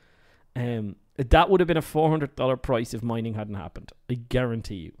 That would have been a $400 price if mining hadn't happened. I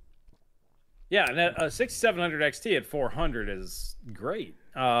guarantee you. Yeah, and a 6700 XT at 400 is great.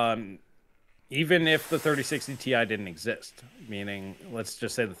 Even if the 3060 Ti didn't exist, meaning let's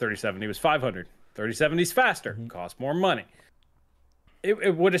just say the 3070 was 500. 3070 is faster, costs more money.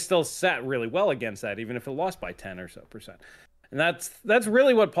 It would have still sat really well against that, even if it lost by 10 or so %. And that's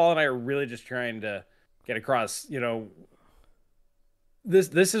really what Paul and I are really just trying to get across.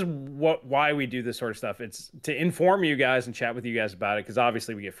 This is why we do this sort of stuff. It's to inform you guys and chat with you guys about it, because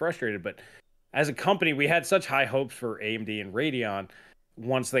obviously we get frustrated. But as a company, we had such high hopes for AMD and Radeon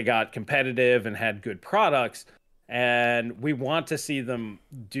once they got competitive and had good products, and we want to see them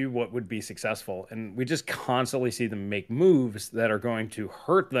do what would be successful. And we just constantly see them make moves that are going to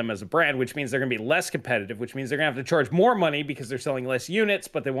hurt them as a brand, which means they're going to be less competitive, which means they're going to have to charge more money because they're selling less units,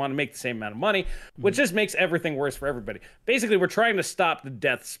 but they want to make the same amount of money, which just makes everything worse for everybody. Basically, we're trying to stop the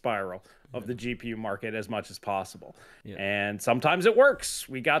death spiral of the GPU market as much as possible. Yeah. And sometimes it works.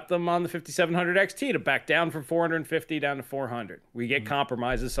 We got them on the 5700 XT to back down from 450 down to 400. We get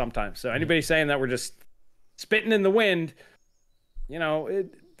compromises sometimes. So anybody saying that we're just spitting in the wind, the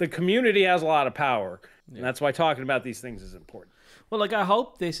community has a lot of power. Yeah. And that's why talking about these things is important. Well, I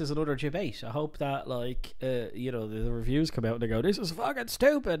hope this is another debate. I hope that, the reviews come out and they go, "This is fucking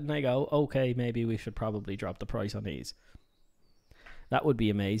stupid." And I go, "Okay, maybe we should probably drop the price on these." That would be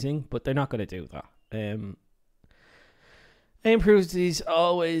amazing, but they're not going to do that. Improvements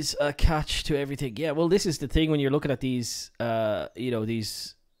always a catch to everything. Yeah, well, this is the thing when you're looking at these,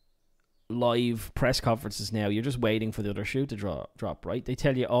 these live press conferences now. You're just waiting for the other shoe to drop, right? They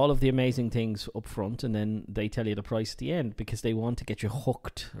tell you all of the amazing things up front, and then they tell you the price at the end because they want to get you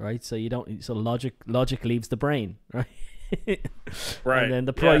hooked, right? So you don't. So logic leaves the brain, right? Right. And then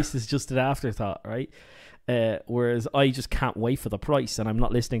the price is just an afterthought, right? Whereas I just can't wait for the price, and I'm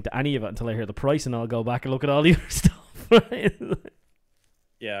not listening to any of it until I hear the price, and I'll go back and look at all the other stuff.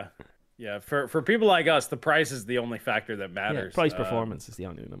 Yeah. For people like us, the price is the only factor that matters. Price performance is the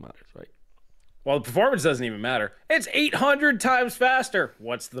only thing that matters, right? Well, the performance doesn't even matter. It's 800 times faster.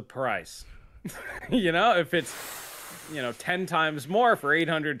 What's the price? If it's 10 times more for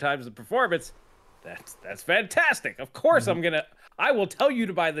 800 times the performance, that's fantastic. Of course, I will tell you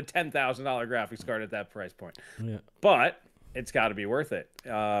to buy the $10,000 graphics card at that price point. Yeah. But it's got to be worth it.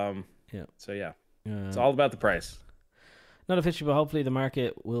 So it's all about the price. Not officially, but hopefully the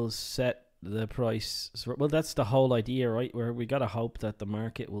market will set the price. Well, that's the whole idea, right? Where we got to hope that the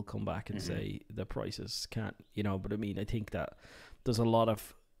market will come back and say the prices can't, but I mean, I think that there's a lot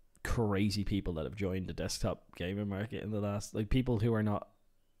of crazy people that have joined the desktop gaming market in the last, like people who are not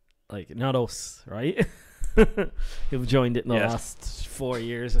us, right? Who've joined it in the last 4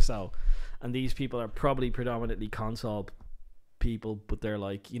 years or so. And these people are probably predominantly console people, but they're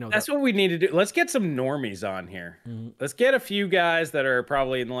like, that's what we need to do. Let's get some normies on here. Let's get a few guys that are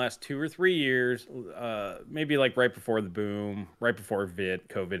probably in the last 2 or 3 years, maybe like right before the boom, right before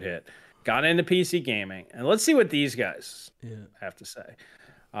COVID hit, got into PC gaming, and let's see what these guys have to say,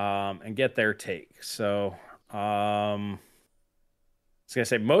 and get their take. So I was gonna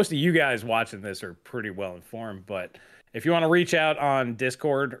say most of you guys watching this are pretty well informed, but if you want to reach out on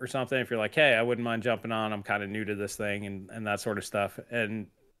Discord or something, if you're like, hey, I wouldn't mind jumping on, I'm kind of new to this thing and that sort of stuff, and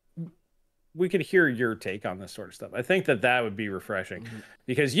we could hear your take on this sort of stuff. I think that would be refreshing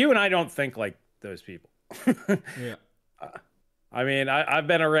because you and I don't think like those people. Yeah. I mean, I've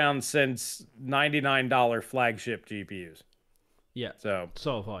been around since $99 flagship GPUs. Yeah. So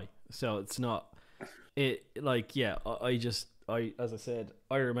have I. So it's not it like, yeah, as I said,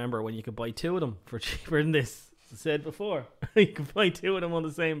 I remember when you could buy 2 of them for cheaper than this. I said before, you could buy 2 of them on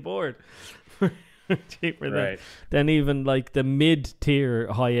the same board for cheaper than even like the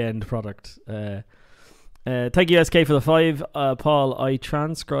mid-tier high-end product. Thank you, SK, for the 5. Paul, I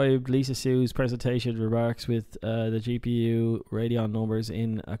transcribed Lisa Sue's presentation remarks with the GPU Radeon numbers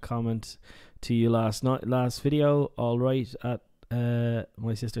in a comment to you last video. All right, at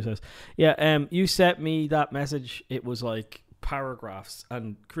my sister's house. Yeah, you sent me that message. It was like paragraphs,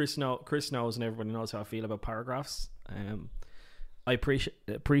 and Chris knows, and everybody knows how I feel about paragraphs. I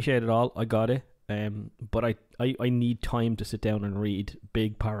appreciate it all. I got it. But I need time to sit down and read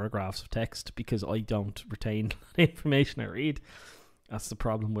big paragraphs of text because I don't retain the information I read. That's the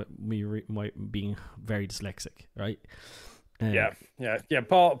problem with me being very dyslexic, right? Yeah.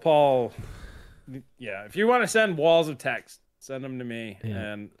 Paul. Yeah, if you want to send walls of text, send them to me,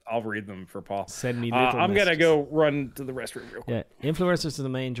 and I'll read them for Paul. Send me little I'm going to go run to the restroom real quick. Yeah, influencers to the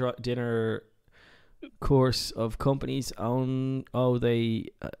main dinner course of companies they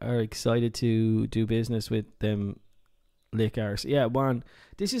are excited to do business with them lick arse. Yeah, man,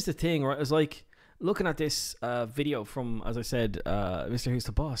 this is the thing, right? It's like looking at this video from, as I said, Mr. Who's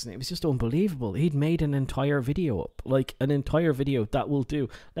the Boss, and it was just unbelievable. He'd made an entire video up, like an entire video that will do.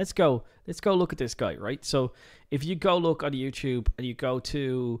 Let's go look at this guy, right? So if you go look on YouTube and you go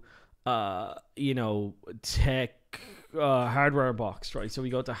to tech hardware unboxed, right? So we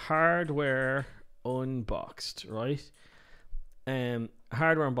go to hardware unboxed, right?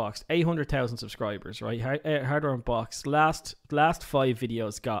 Hardware unboxed, 800,000 subscribers, right? Hardware unboxed, last 5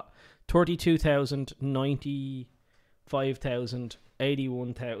 videos got 32,000, 95,000,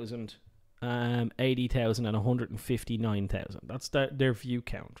 81,000, 80,000, and 159,000. That's their view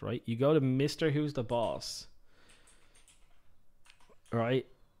count, right? You go to Mr. Who's the Boss, right?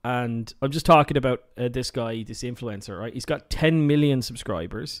 And I'm just talking about this guy, this influencer, right? He's got 10 million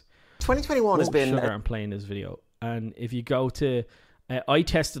subscribers. 2021 has been... I'm playing this video. And if you go to... I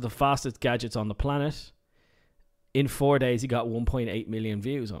tested the fastest gadgets on the planet. In 4 days, he got 1.8 million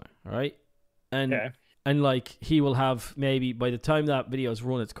views on it, all right? And like, he will have maybe, by the time that video's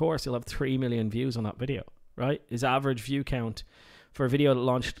run its course, he'll have 3 million views on that video, right? His average view count for a video that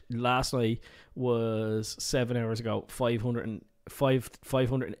launched last night was 7 hours ago,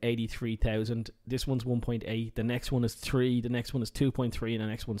 583,000. This one's 1.8. The next one is 3. The next one is 2.3, and the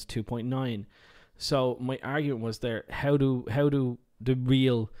next one's 2.9. So my argument was there: how do the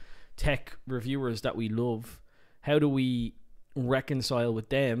real tech reviewers that we love, how do we reconcile with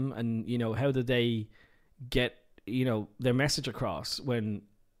them? And how do they get their message across when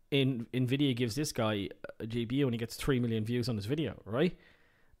NVIDIA gives this guy a GPU and he gets 3 million views on his video, right?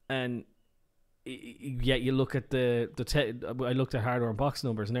 And yet you look at I looked at Hardware Unboxed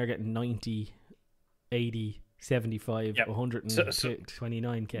numbers and they're getting 90, 80, 75,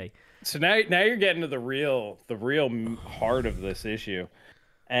 129K. So now you're getting to the real heart of this issue.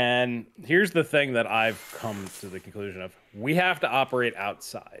 And here's the thing that I've come to the conclusion of. We have to operate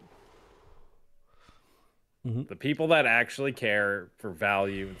outside. Mm-hmm. The people that actually care for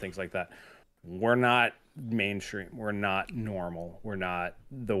value and things like that, we're not mainstream. We're not normal. We're not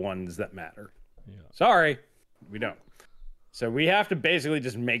the ones that matter. Yeah. Sorry, we don't. So we have to basically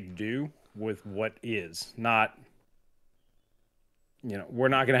just make do with what is. Not, we're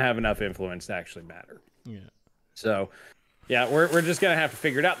not going to have enough influence to actually matter. Yeah. So, yeah, we're just going to have to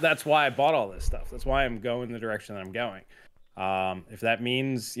figure it out. That's why I bought all this stuff. That's why I'm going the direction that I'm going. If that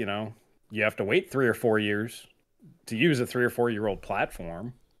means, you have to wait 3 or 4 years to use a 3 or 4 year old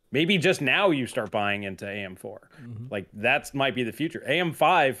platform. Maybe just now you start buying into AM4. Mm-hmm. Like that might be the future.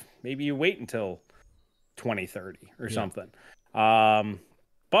 AM5, maybe you wait until 2030 or something.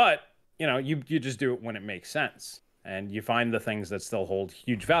 But you just do it when it makes sense. And you find the things that still hold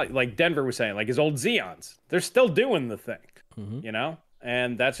huge value. Like Denver was saying, like his old Xeons, they're still doing the thing,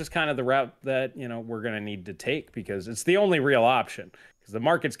 and that's just kind of the route that, we're going to need to take because it's the only real option. Because the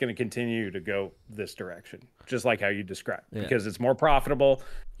market's going to continue to go this direction, just like how you described. Yeah. Because it's more profitable,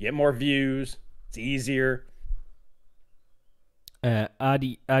 you get more views, it's easier.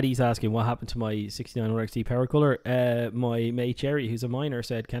 Addy's asking what happened to my 6900 XT power cooler. My mate Jerry, who's a miner,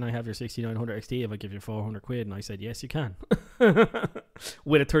 said, "Can I have your 6900 XT if I give you 400 quid?" And I said, "Yes, you can."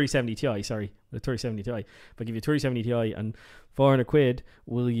 With a 3070 Ti, sorry, with a 3070 Ti. If I give you 3070 Ti and 400 quid,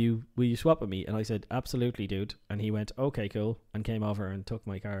 will you swap with me? And I said, "Absolutely, dude." And he went, "Okay, cool," and came over and took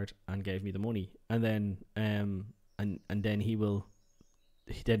my card and gave me the money. And then and then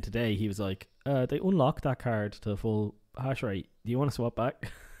then today he was like, "They unlocked that card to full hash rate. Do you want to swap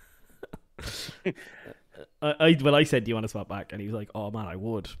back?" I said, "Do you want to swap back?" And he was like, "Oh man, I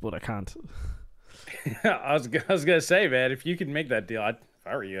would, but I can't." I was gonna say, man, if you could make that deal, if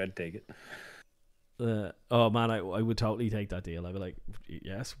I were you, I'd take it. Oh man, I would totally take that deal. I'd be like,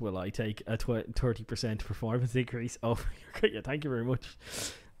 "Yes, will I take a 30% performance increase?" Oh, yeah, thank you very much.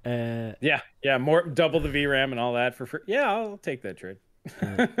 Yeah, more double the VRAM and all that for free. Yeah, I'll take that trade.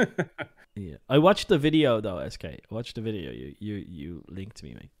 Yeah, I watched the video though, SK. I watched the video you linked to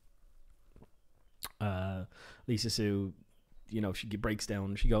me, mate. Lisa Sue, she breaks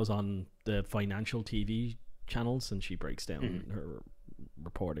down. She goes on the financial TV channels and she breaks down her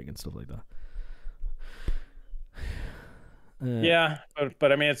reporting and stuff like that. Yeah,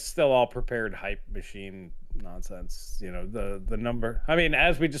 but I mean, it's still all prepared hype machine nonsense. The number. I mean,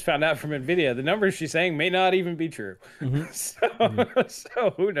 as we just found out from NVIDIA, the numbers she's saying may not even be true. Mm-hmm.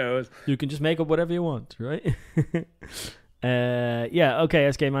 So who knows? You can just make up whatever you want, right? Yeah.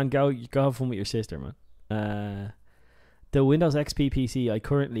 Okay, SK man, go have fun with your sister, man. The Windows XP PC I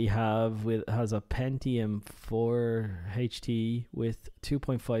currently have has a Pentium 4 HT with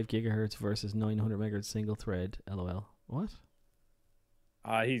 2.5 gigahertz versus 900 megahertz single thread. LOL. What?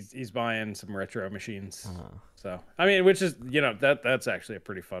 He's buying some retro machines. So I mean, which is that's actually a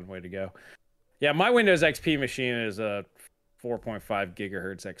pretty fun way to go. Yeah, my Windows XP machine is a 4.5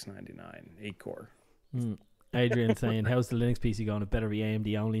 gigahertz X99 8-core. Adrian saying, "How's the Linux PC going? It better be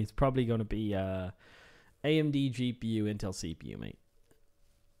AMD only." It's probably going to be AMD GPU, Intel CPU, mate.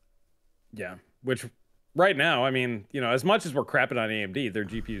 Yeah, which right now, I mean, as much as we're crapping on AMD, their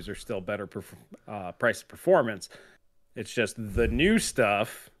GPUs are still better price performance. It's just the new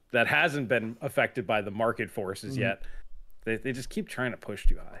stuff that hasn't been affected by the market forces yet. They just keep trying to push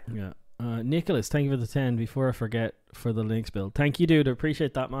too high. Yeah. Nicholas, thank you for the 10. Before I forget, for the Linux build. Thank you, dude. I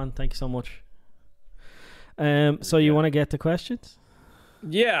appreciate that, man. Thank you so much. So you want to get to questions?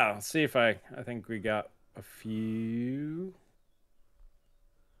 Yeah. Let's see if I think we got a few.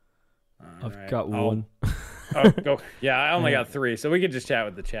 I've got one. Go. Yeah, I only got 3, so we can just chat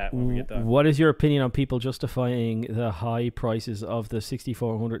with the chat when we get done. What is your opinion on people justifying the high prices of the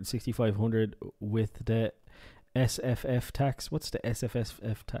 6400 and 6500 with the SFF tax? What's the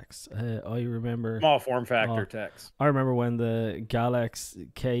SFF tax? I remember small form factor tax. I remember when the Galax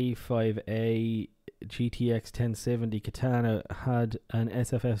K5A GTX 1070 Katana had an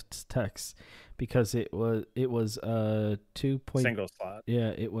SFF tax because it was 2. Single slot.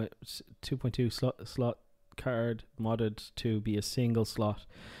 Yeah, it went 2.2 slot card modded to be a single slot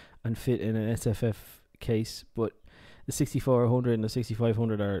and fit in an SFF case, but the 6400 and the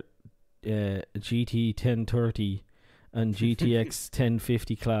 6500 are GT 1030 and GTX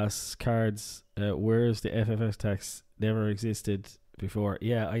 1050 class cards. Where's the FFS tax? Never existed before.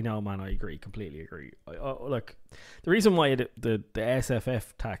 Yeah, I know, man. I agree. Completely agree. Look, the reason why the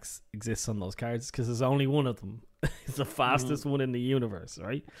SFF tax exists on those cards is because there's only one of them. It's the fastest one in the universe,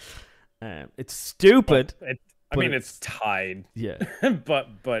 right? It's stupid. I mean, it's tied. Yeah.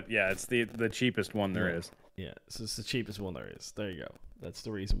 but yeah, it's the cheapest one there is. Yeah, so it's the cheapest one there is. There you go. That's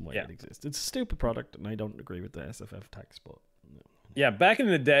the reason why it exists. It's a stupid product, and I don't agree with the SFF tax, but... Yeah, back in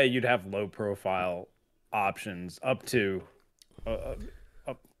the day, you'd have low-profile options up to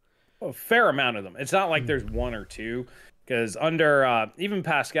a fair amount of them. It's not like there's one or two, because under even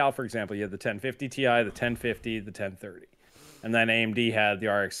Pascal, for example, you had the 1050 Ti, the 1050, the 1030. And then AMD had the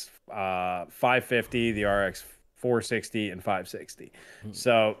RX 550, the RX 460, and 560.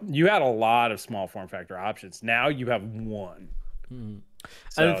 So you had a lot of small form factor options. Now you have one.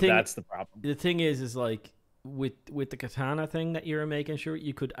 So that's the problem. The thing is like with the Katana thing that you're making, sure,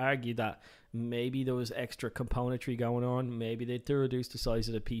 you could argue that maybe there was extra componentry going on. Maybe they reduced the size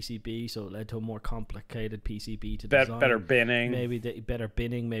of the PCB, so it led to a more complicated PCB to design. Better binning. Better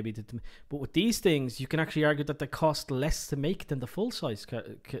binning. But with these things, you can actually argue that they cost less to make than the full size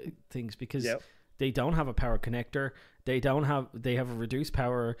things, because they don't have a power connector. They have a reduced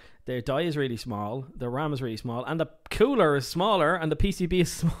power. Their die is really small. Their RAM is really small, and the cooler is smaller, and the PCB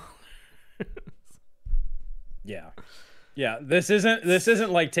is smaller. Yeah. This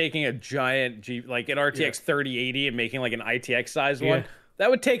isn't like taking a giant like an RTX 3080 and making like an ITX size one. That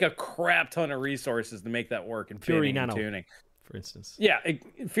would take a crap ton of resources to make that work in Fury Nano tuning, for instance. Yeah,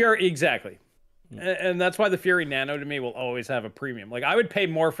 Fury, exactly. And that's why the Fury Nano to me will always have a premium. Like, I would pay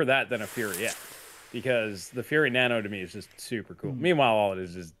more for that than a Fury X, because the Fury Nano to me is just super cool. Meanwhile, all it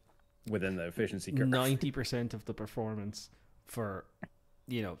is within the efficiency curve. 90% of the performance for,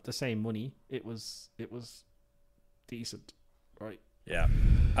 the same money. It was decent, right? Yeah.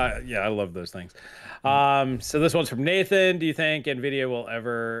 I love those things. So this one's from Nathan. Do you think NVIDIA will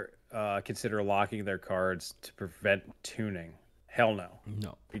ever consider locking their cards to prevent tuning? Hell no.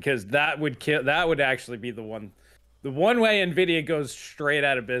 No. Because that would actually be the one way NVIDIA goes straight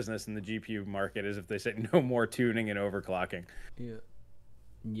out of business in the GPU market is if they say no more tuning and overclocking.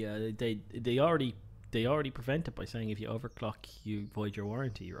 Yeah, they already prevent it by saying if you overclock, you void your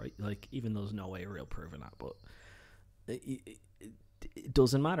warranty, right? Like, even though there's no way of real proving that, but it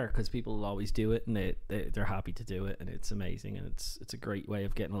doesn't matter, because people will always do it, and they're happy to do it, and it's amazing, and it's a great way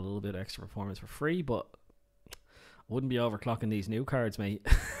of getting a little bit extra performance for free. But I wouldn't be overclocking these new cards, mate.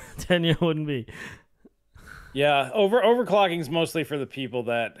 Then you wouldn't be. Yeah, overclocking is mostly for the people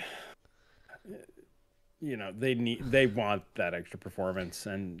that they want that extra performance,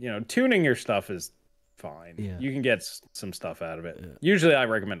 and tuning your stuff is fine. Yeah. You can get some stuff out of it. Yeah. Usually I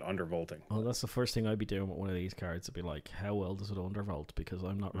recommend undervolting. Well, that's the first thing I'd be doing with one of these cards, to be like, how well does it undervolt? Because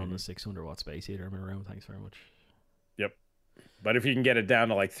I'm not running a 600 watt space heater in my room, thanks very much. Yep. But if you can get it down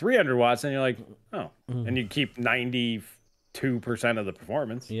to like 300 watts, then you're like, oh. And you keep 92% of the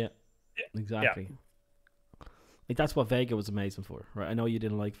performance. Yeah. Exactly. Yeah. Like, that's what Vega was amazing for, right? I know you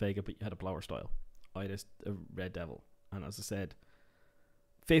didn't like Vega, but you had a blower style. I had a Red Devil. And as I said,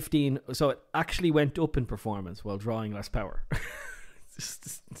 15, so it actually went up in performance while drawing less power.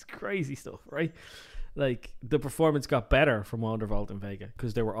 It's crazy stuff, right? Like, the performance got better from undervolt in Vega,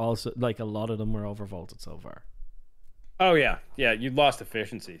 because they were also, like, a lot of them were overvolted so far. Oh yeah, you lost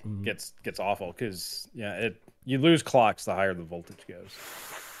efficiency. Gets awful, because you lose clocks the higher the voltage goes.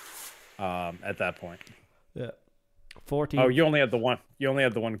 At that point. Yeah. 14. Oh, you only had the one. You only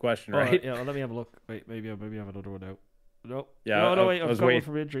had the one question, right? Yeah. Well, let me have a look. Wait, maybe I have another one out. No. Yeah. No. Wait. I'm coming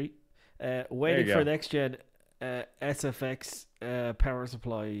from injury. Waiting for next gen SFX power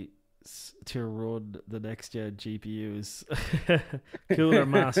supply to run the next gen GPUs. Cooler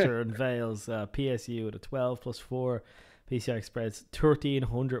Master unveils PSU with a 12 plus 4 PCI Express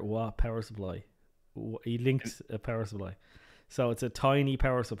 1300 watt power supply. He links a power supply. So it's a tiny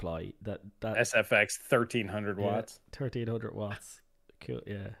power supply that SFX 1300 watts. 1300 watts. Cool.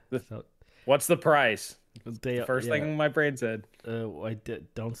 Yeah. What's the price? The first thing my brain said. I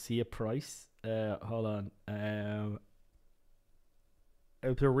don't see a price. Hold on.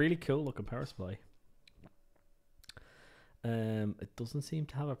 It's a really cool looking power supply. It doesn't seem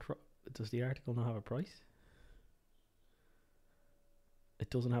to have a does the article not have a price? It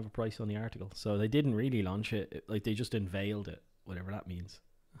doesn't have a price on the article, so they didn't really launch it. Like, they just unveiled it, whatever that means.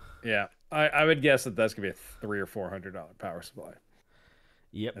 Yeah, I would guess that's gonna be a $300 or $400 power supply.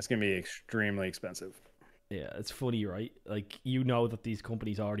 Yep, that's gonna be extremely expensive. Yeah, it's funny, right? Like, that these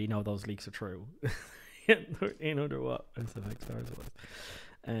companies already know those leaks are true. 1300 watt SFX power supplies.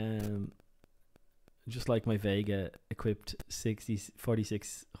 just like my Vega equipped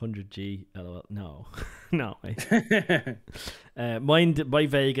 4600G. LOL. No, no. My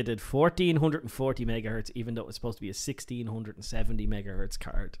Vega did 1440 megahertz, even though it was supposed to be a 1670 megahertz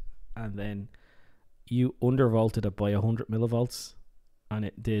card, and then you undervolted it by 100 millivolts, and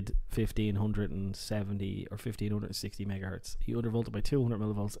it did 1570 or 1560 megahertz. You undervolted by 200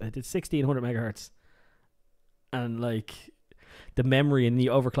 millivolts, and it did 1600 megahertz, and like the memory, and you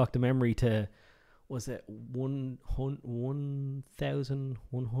overclocked the memory to, was it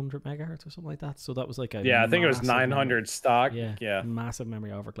 1100 megahertz or something like that? So that was like a I think it was 900 stock. Yeah, massive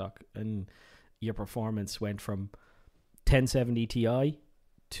memory overclock, and your performance went from 1070 Ti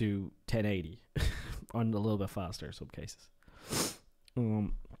to 1080 on a little bit faster in some cases.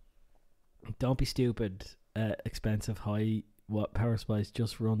 Don't be stupid. Expensive high watt power supplies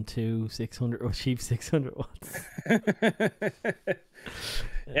just run to 600 or cheap 600 watts.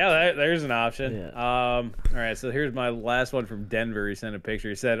 There's an option. Yeah. All right, so here's my last one from Denver. He sent a picture.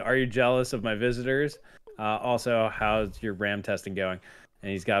 He said, "Are you jealous of my visitors? Also, how's your RAM testing going?"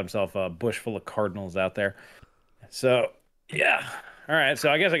 And he's got himself a bush full of cardinals out there. So yeah. All right, so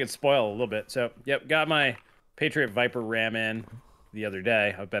I guess I could spoil a little bit. So yep, got my Patriot Viper RAM in the other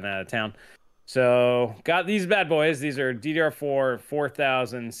day. I've been out of town. So got these bad boys. These are DDR4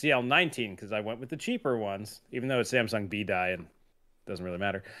 4000 CL19 because I went with the cheaper ones, even though it's Samsung B die and doesn't really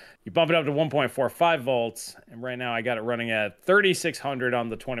matter. You bump it up to 1.45 volts, and right now I got it running at 3600 on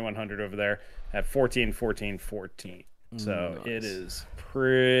the 2100 over there at 14. So nice. It is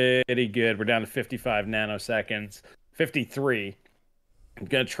pretty good. We're down to 55 nanoseconds, 53. I'm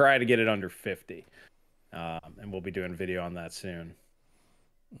going to try to get it under 50, and we'll be doing video on that soon.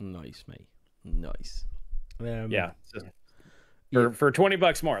 Nice, mate. Nice. For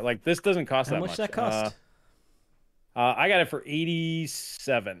 $20 more. Like, this doesn't cost that much. How much that cost? I got it for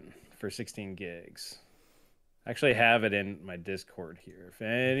 $87 for 16 gigs. I actually have it in my Discord here. If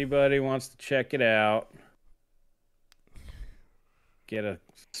anybody wants to check it out, get a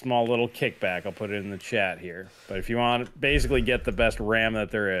small little kickback. I'll put it in the chat here. But if you want to basically get the best RAM that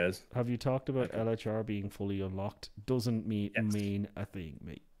there is. Have you talked about LHR being fully unlocked? Doesn't mean a thing,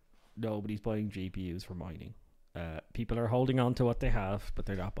 mate. Nobody's buying GPUs for mining. People are holding on to what they have, but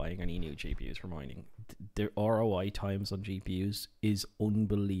they're not buying any new GPUs for mining. The ROI times on GPUs is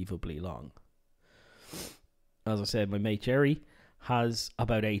unbelievably long. As I said, my mate Jerry has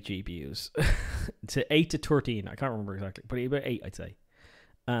about 8 GPUs. To 8 to 13, I can't remember exactly, but about 8, I'd say.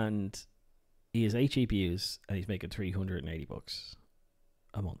 And he has 8 GPUs, and he's making $380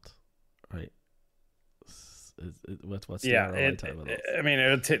 a month, right? What's the ROI time of those? I mean,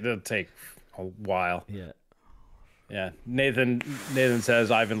 it'll take a while. Yeah. Nathan says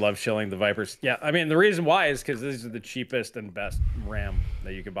Ivan loves shilling the Vipers. Yeah, I mean, the reason why is because these are the cheapest and best RAM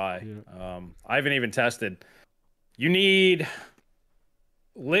that you could buy. I haven't even tested. You need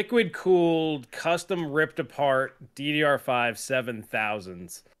liquid cooled, custom ripped apart DDR5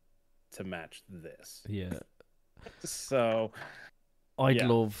 7000s to match this. Yeah. So I'd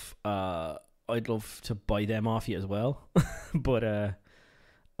love to buy them off you as well. But I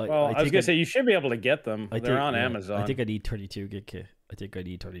was gonna say you should be able to get them. They're on Amazon. I think I need 32 gig. I think I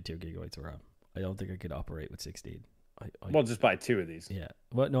need 32 gigabytes of RAM. I don't think I could operate with 16. Well, just buy 2 of these. Yeah.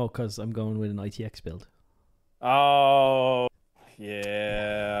 Well, no, because I'm going with an ITX build. Oh,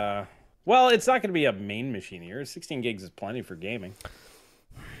 yeah. Well, it's not going to be a main machine here. 16 gigs is plenty for gaming.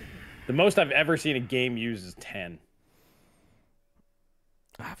 The most I've ever seen a game use is 10.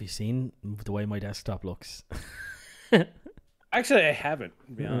 Have you seen the way my desktop looks? Actually, I haven't,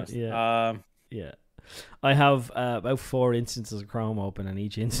 to be honest. Yeah. I have about 4 instances of Chrome open, and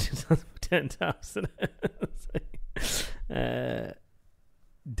each instance has 10 tabs in it.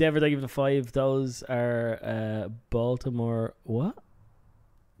 Denver, they give it a 5. Those are Baltimore. What?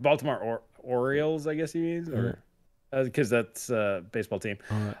 Baltimore Orioles, I guess he means, or because that's a baseball team.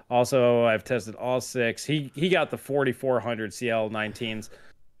 Right. Also, I've tested all 6. He got the 4400 CL19s.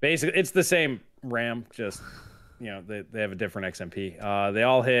 Basically, it's the same RAM, just they have a different XMP. They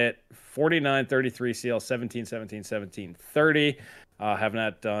all hit 49, 33 CL, 17, 17, 17, 30. Have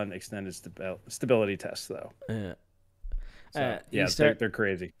not done extended stability tests though. Yeah. So, they're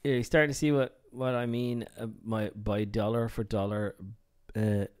crazy. Yeah, you're starting to see what I mean. By dollar for dollar,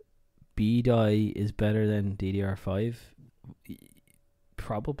 B die is better than DDR5.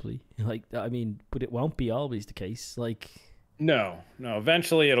 Probably, but it won't be always the case. No.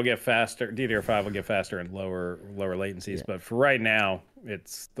 Eventually, it'll get faster. DDR5 will get faster and lower latencies. Yeah. But for right now,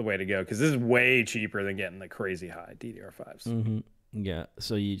 it's the way to go because this is way cheaper than getting the crazy high DDR5s. Mm-hmm. Yeah.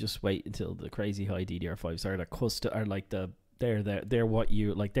 So you just wait until the crazy high DDR5s are the they're what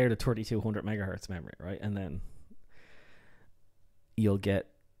you like. They're the 3200 megahertz memory, right? And then you'll get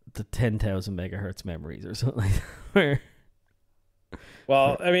the 10,000 megahertz memories or something like that.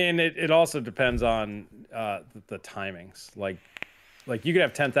 Well, I mean, it also depends on the timings. Like you could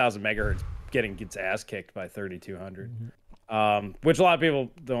have 10,000 megahertz getting its ass kicked by 3200, which a lot of people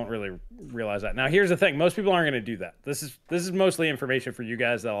don't really realize that. Now, here's the thing: most people aren't going to do that. This is mostly information for you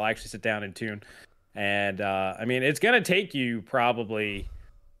guys that'll actually sit down and tune. And I mean, it's going to take you probably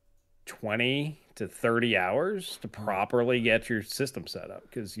 20 to 30 hours to properly get your system set up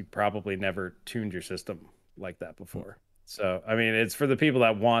because you probably never tuned your system like that before. So, I mean, it's for the people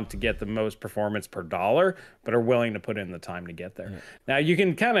that want to get the most performance per dollar, but are willing to put in the time to get there. Yeah. Now, you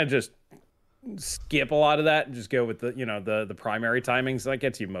can kind of just skip a lot of that and just go with the primary timings. That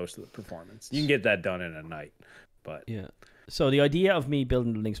gets you most of the performance. You can get that done in a night. But yeah. So the idea of me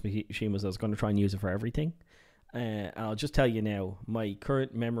building the Lynx machine was I was going to try and use it for everything. And I'll just tell you now, my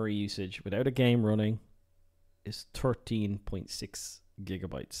current memory usage without a game running is 13.6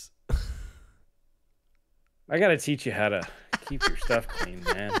 gigabytes. I gotta teach you how to keep your stuff clean,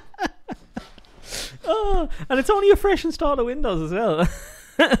 man. Oh, and it's only a fresh install of Windows as well.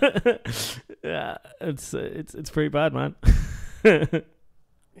 Yeah, it's pretty bad, man.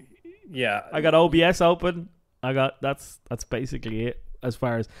 Yeah, I got OBS open. That's basically it as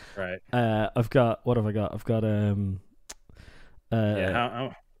far as right. I've got what have I got? I've got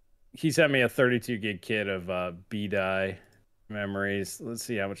he sent me a 32 gig kit of BDI memories. Let's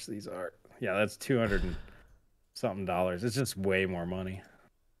see how much these are. Yeah, that's $200 and something. It's just way more money.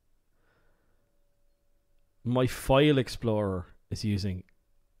 My file explorer is using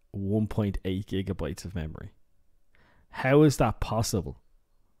 1.8 gigabytes of memory. How is that possible?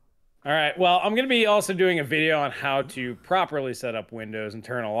 All right. Well, I'm going to be also doing a video on how to properly set up Windows and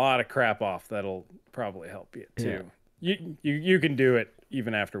turn a lot of crap off. That'll probably help you too. Yeah. You can do it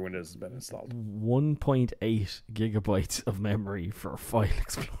even after Windows has been installed. 1.8 gigabytes of memory for a file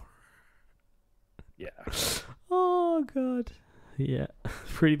explorer. Yeah. Oh God. Yeah.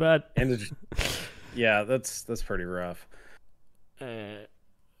 Pretty bad. And yeah, that's pretty rough.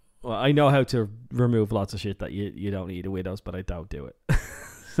 Well, I know how to remove lots of shit that you don't need in Windows, but I don't do it.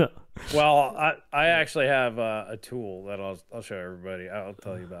 Well, I actually have a tool that I'll show everybody. I'll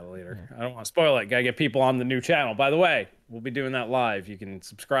tell you about it later. I don't want to spoil it. Gotta get people on the new channel. By the way, we'll be doing that live. You can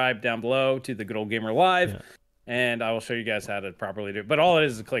subscribe down below to the Good Old Gamer Live, and I will show you guys how to properly do it. But all it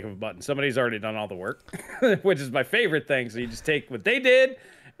is a click of a button. Somebody's already done all the work, which is my favorite thing. So you just take what they did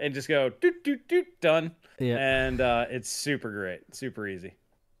and just go doot doot doot done. Yeah, and it's super great, super easy.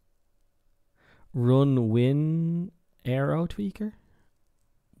 Run Win Arrow Tweaker.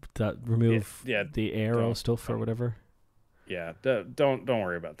 That remove the arrow stuff or whatever. Yeah, don't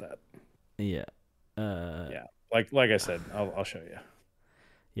worry about that. Yeah. Yeah. Like I said, I'll show you.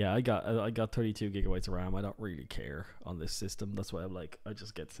 Yeah, I got 32 gigabytes of RAM. I don't really care on this system. That's why I'm like, I'll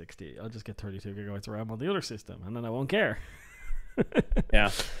just get 32 gigabytes of RAM on the other system, and then I won't care.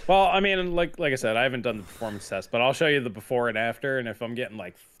 Yeah. Well, I mean, like I said, I haven't done the performance test, but I'll show you the before and after, and if I'm getting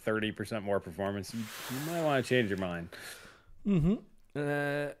like 30% more performance, you might want to change your mind. Mm-hmm.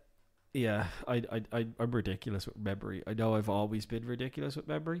 Yeah, I'm ridiculous with memory. I know I've always been ridiculous with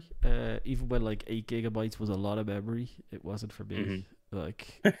memory. Even when like 8 gigabytes was a lot of memory, it wasn't for me. Mm-hmm.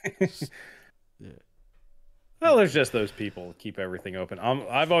 Like, yeah. Well, there's just those people who keep everything open.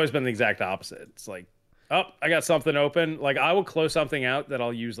 I've always been the exact opposite. It's like, oh, I got something open. Like I will close something out that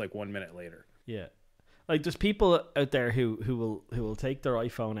I'll use like 1 minute later. Yeah. Like there's people out there who will take their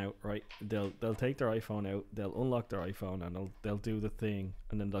iPhone out, right? They'll take their iPhone out, they'll unlock their iPhone, and they'll do the thing,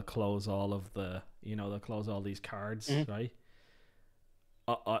 and then they'll close all of the, they'll close all these cards, right?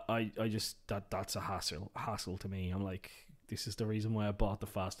 I just that's a hassle to me. I'm like, this is the reason why I bought the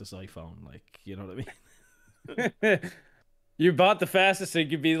fastest iPhone. Like, you know what I mean? You bought the fastest, so you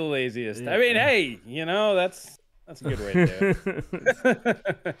could be the laziest. Yeah. I mean, hey, that's a good way to do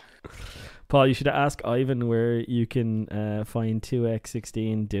it. Paul, you should ask Ivan where you can find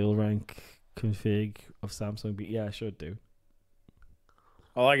 2x16 dual rank config of Samsung. Yeah, I should do.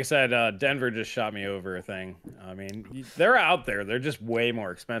 Well, like I said, Denver just shot me over a thing. I mean, they're out there. They're just way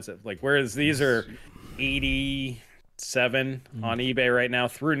more expensive. Like, whereas these are 87 on eBay right now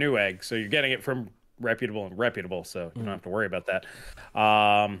through Newegg. So you're getting it from reputable, so you don't have to worry about that.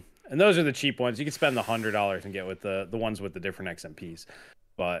 And those are the cheap ones. You can spend the $100 and get with the ones with the different XMPs.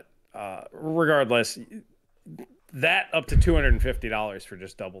 But regardless, that up to $250 for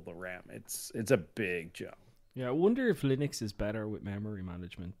just double the RAM. It's a big jump. Yeah, I wonder if Linux is better with memory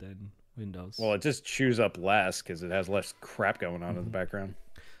management than Windows. Well, it just chews up less because it has less crap going on in the background.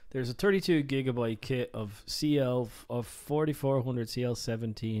 There's a 32 gigabyte kit of 4400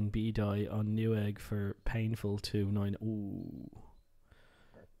 CL17 B die on Newegg for painful 2.9. Ooh.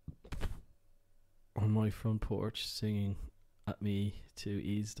 On my front porch singing at me to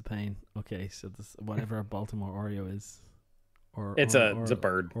ease the pain. Okay, so this whatever a Baltimore Oreo is, it's a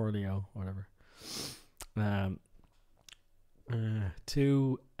bird. Oreo, whatever.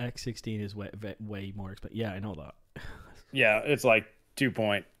 2x16 is way more expensive. Yeah, I know that. Yeah, it's like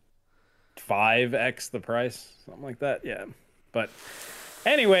 2.5x the price, something like that. Yeah, but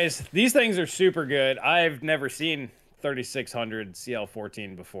anyways, these things are super good. I've never seen 3600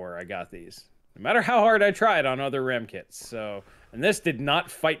 CL14 before I got these. No matter how hard I tried on other RAM kits. So, and this did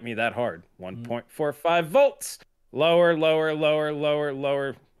not fight me that hard. 1.45 volts. Lower.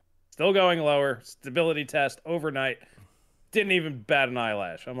 Still going lower. Stability test overnight. Didn't even bat an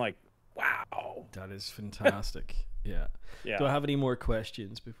eyelash. I'm like, wow. That is fantastic. Yeah. Do I have any more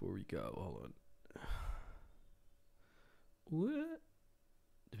questions before we go? Hold on. What?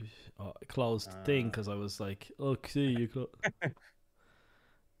 Oh, closed thing because I was like, okay, you close.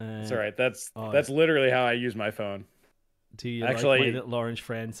 It's all right. That's literally how I use my phone. Do you actually like my little orange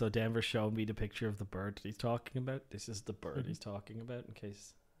friend? So Denver showed me the picture of the bird that he's talking about. This is the bird he's talking about. In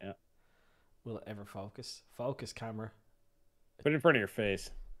case, will it ever focus? Focus camera. Put it in front of your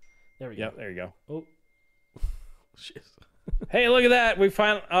face. There we go. Yep, there you go. Oh, shit. Hey, look at that! We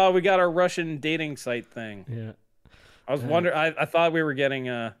got our Russian dating site thing. Yeah. I was wondering. I thought we were getting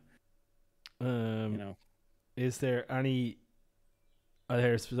Is there any?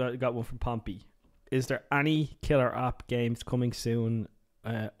 I got one from Pompey. Is there any killer app games coming soon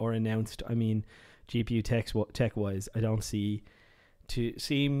or announced? I mean, GPU tech wise, I don't seem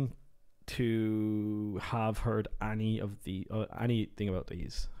to have heard anything about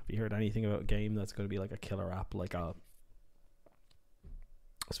these. Have you heard anything about a game that's going to be like a killer app, like I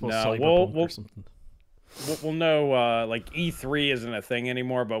suppose Cyberpunk or something? We'll know. Like E3 isn't a thing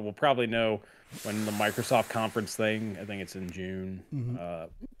anymore, but we'll probably know when the Microsoft conference thing. I think it's in June. Mm-hmm.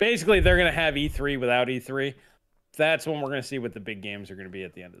 Basically, they're going to have E3 without E3. That's when we're going to see what the big games are going to be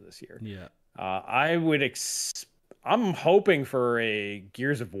at the end of this year. Yeah. I'm hoping for a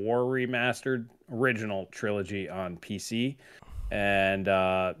Gears of War remastered original trilogy on PC. And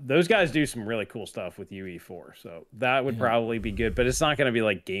those guys do some really cool stuff with UE4. So that would probably be good, but it's not going to be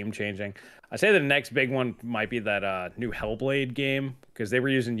like game changing. I say the next big one might be that new Hellblade game, because they were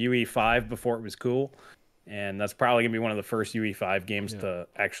using UE5 before it was cool. And that's probably going to be one of the first UE5 games to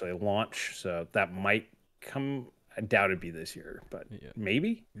actually launch. So that might come. I doubt it'd be this year, but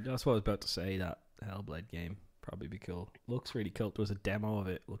maybe. That's what I was about to say. That Hellblade game probably be cool. Looks really cool. There was a demo of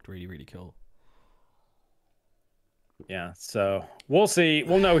it. Looked really, really cool. Yeah, so we'll see.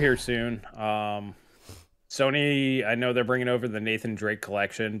 We'll know here soon. Sony, I know they're bringing over the Nathan Drake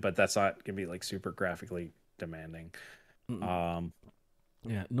collection, but that's not going to be like super graphically demanding. Yeah,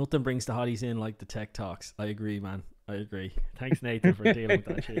 nothing brings the hotties in like the tech talks. I agree, man. I agree. Thanks, Nathan, for dealing with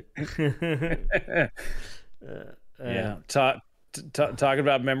that shit. Talking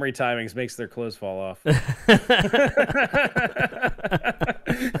about memory timings makes their clothes fall off.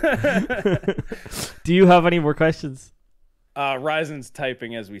 Do you have any more questions? Ryzen's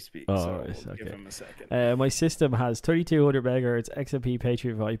typing as we speak. So right, okay. Give him a second. My system has 3200 megahertz XMP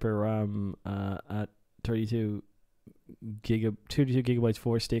Patriot Viper RAM at 22 gigabytes,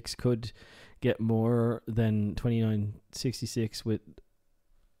 4 sticks. Could get more than 2966 with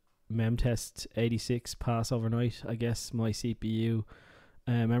memtest 86 pass overnight. I guess my CPU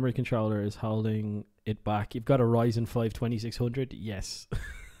memory controller is holding it back. You've got a Ryzen 5 2600. Yes.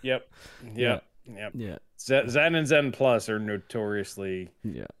 Yep. Yeah. Zen and Zen Plus are notoriously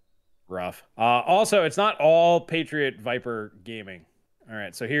rough. Also, it's not all Patriot Viper gaming. All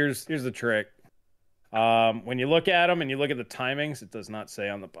right, so here's the trick. When you look at them and you look at the timings, it does not say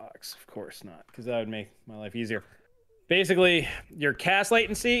on the box. Of course not, because that would make my life easier. Basically, your cast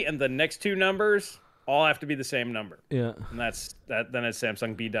latency and the next two numbers all have to be the same number. Yeah. And that's that. Then it's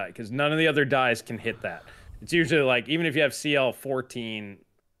Samsung B die, because none of the other dies can hit that. It's usually like, even if you have CL14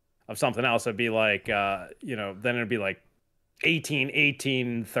 of something else, it'd be like, then it'd be like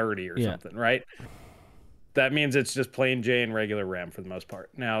 1830 or something, right? That means it's just plain Jane regular RAM for the most part.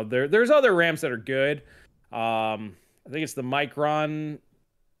 Now, there's other RAMs that are good. I think it's the Micron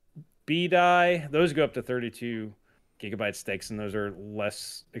B die. Those go up to 32 gigabyte sticks, and those are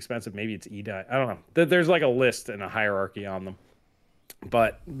less expensive. Maybe it's E die. I don't know. There's like a list and a hierarchy on them.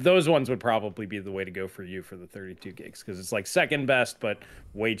 But those ones would probably be the way to go for you for the 32 gigs, because it's like second best, but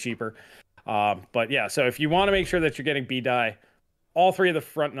way cheaper. But yeah, so if you want to make sure that you're getting B die, all three of the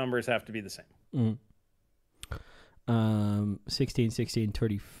front numbers have to be the same. 16, 16,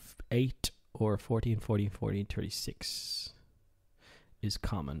 38, or 14, 14, 14, 36 is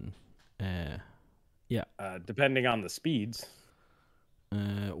common. Depending on the speeds.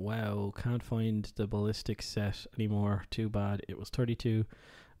 Wow, can't find the ballistic set anymore. Too bad. It was 32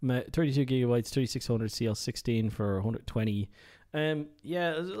 gigabytes, 3600 CL16 for 120.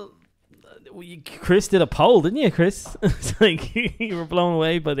 Chris did a poll, didn't you, Chris? It's like you were blown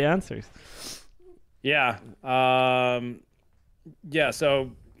away by the answers. Yeah. So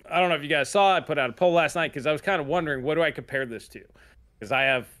I don't know if you guys saw, I put out a poll last night because I was kind of wondering, what do I compare this to? Because I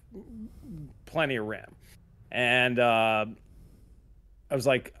have plenty of RAM. And I was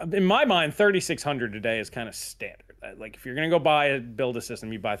like, in my mind, 3600 today is kind of standard. Like, if you're going to go build a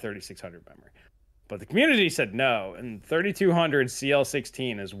system, you buy 3600 memory. But the community said no, and 3200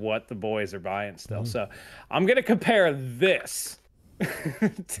 CL16 is what the boys are buying still. So I'm going to compare this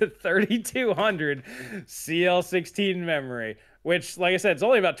to 3200 CL16 memory, which, like I said, it's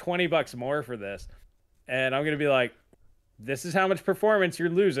only about $20 more for this. And I'm going to be like, this is how much performance you're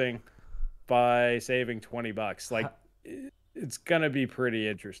losing by saving $20. Like, it's going to be pretty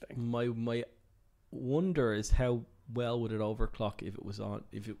interesting. My wonder is how well would it overclock if it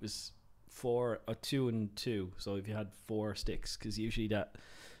was 2 and 2. So if you had 4 sticks, because usually that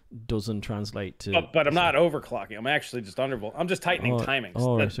doesn't translate to. But I'm not overclocking. I'm actually just undervolt. I'm just tightening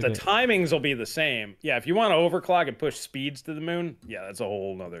timings. The timings will be the same. Yeah, if you want to overclock and push speeds to the moon, yeah, that's a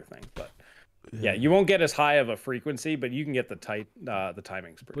whole other thing. But yeah, you won't get as high of a frequency, but you can get the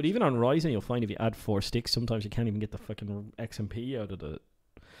timings. But even on Ryzen, you'll find if you add 4 sticks, sometimes you can't even get the fucking XMP out of the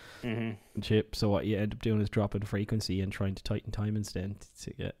chip. So what you end up doing is dropping frequency and trying to tighten time instead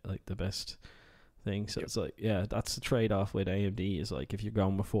to get like the best thing. So it's like, yeah, that's the trade-off with AMD, is like if you're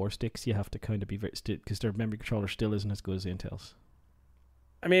going with 4 sticks, you have to kind of be very because their memory controller still isn't as good as Intel's.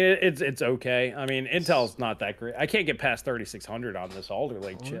 I mean, it's okay. I mean, Intel's not that great. I can't get past 3600 on this Alder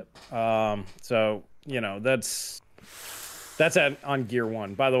Lake chip. So you know, that's on Gear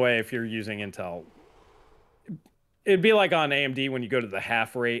 1. By the way, if you're using Intel, it'd be like on AMD when you go to the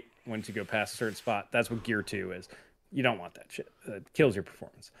half rate. Once you go past a certain spot, that's what Gear 2 is. You don't want that shit. It kills your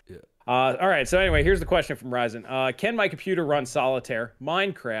performance. Yeah. All right. So anyway, here's the question from Ryzen. Can my computer run Solitaire,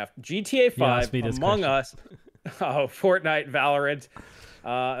 Minecraft, GTA 5, Among Us, Fortnite, Valorant,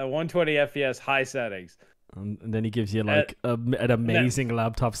 at 120 FPS, high settings? And then he gives you like an amazing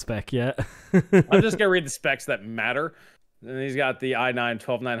laptop spec. Yeah. I'm just going to read the specs that matter. And he's got the i9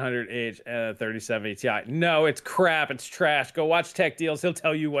 12900H and 3070 Ti. No, it's crap. It's trash. Go watch Tech Deals. He'll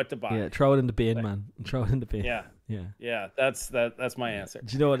tell you what to buy. Yeah, throw it in the bin, man. Throw it in the bin. Yeah. That's my answer.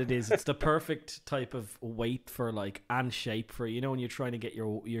 Do you know what it is? It's the perfect type of weight for like and shape for, you know, when you're trying to get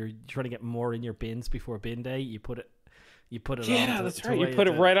you're trying to get more in your bins before bin day. You put it. Yeah, that's right. You put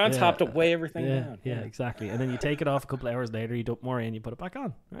it right on top to weigh everything down. Yeah, exactly. And then you take it off a couple of hours later. You dump more in. You put it back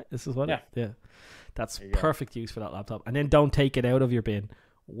on. Right. This is what. Yeah. That's perfect use for that laptop. And then don't take it out of your bin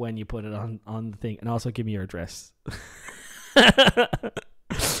when you put it on the thing. And also give me your address. We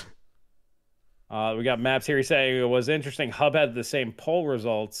got Maps here saying it was interesting. Hub had the same poll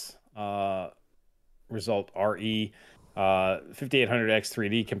results. Result RE 5800X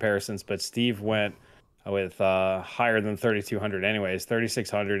 3D comparisons, but Steve went with higher than 3200 anyways.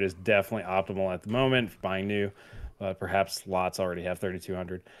 3600 is definitely optimal at the moment for buying new, but perhaps lots already have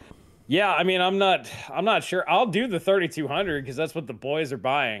 3200. Yeah, I mean, I'm not sure. I'll do the 3200 because that's what the boys are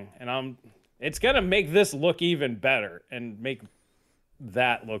buying, and it's gonna make this look even better and make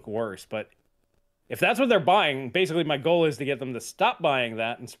that look worse. But if that's what they're buying, basically my goal is to get them to stop buying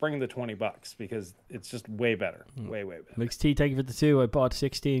that and spring the $20 because it's just way better, way better. Mix T, thank you for the 2. I bought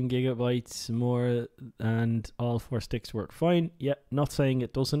 16 gigabytes more, and all 4 sticks work fine. Yeah, not saying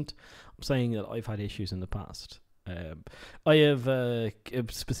it doesn't. I'm saying that I've had issues in the past. I have a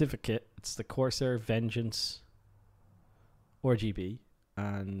specific kit. It's the Corsair Vengeance RGB,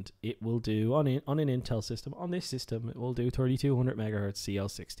 and it will do on an Intel system. On this system, it will do 3200 megahertz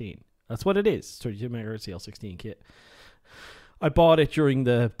CL16. That's what it is. 32 megahertz CL16 kit. I bought it during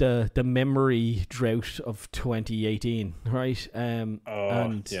the memory drought of 2018, right?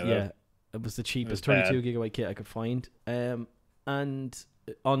 It was the cheapest 32 gigabyte kit I could find. And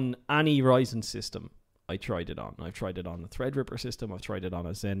on any Ryzen system, I tried it on. I've tried it on a Threadripper system. I've tried it on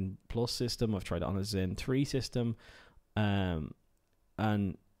a Zen Plus system. I've tried it on a Zen 3 system. And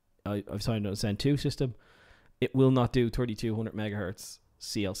I've tried it on a Zen 2 system. It will not do 3200 megahertz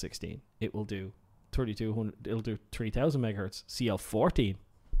CL16. It will do 3200. It'll do 3000 megahertz CL14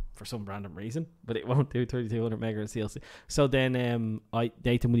 for some random reason, but it won't do 3200 megahertz CL16. So then,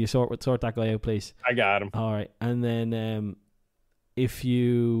 Nathan, will you sort that guy out, please? I got him. All right, and then if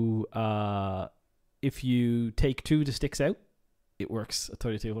you if you take 2 of the sticks out, it works at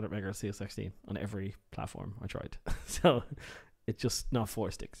 3200 megahertz CS16 on every platform I tried. So it's just not 4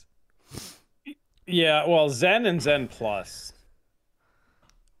 sticks. Yeah, well, Zen and Zen Plus,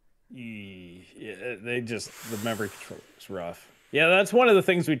 they just, the memory control is rough. Yeah, that's one of the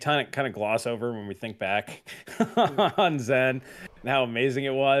things we kind of gloss over when we think back on Zen and how amazing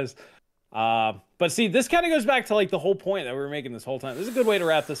it was. But see, this kind of goes back to like the whole point that we were making this whole time. This is a good way to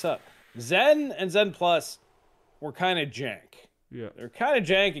wrap this up. Zen and Zen Plus were kind of jank. Yeah, they're kind of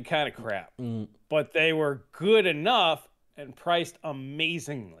jank and kind of crap, but they were good enough and priced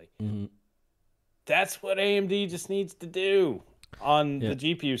amazingly. That's what AMD just needs to do on the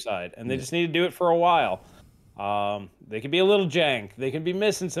GPU side, and they just need to do it for a while. They can be a little jank. They can be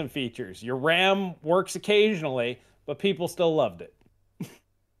missing some features. Your RAM works occasionally, but people still loved it.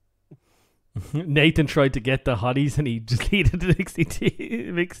 Nathan tried to get the hotties and he deleted the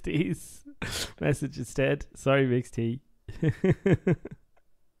MixT's message instead. Sorry, MixT.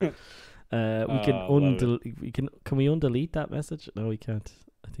 Can we undelete that message? No, we can't.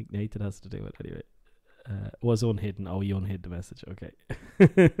 I think Nathan has to do it anyway. Was unhidden. Oh, you unhid the message. Okay.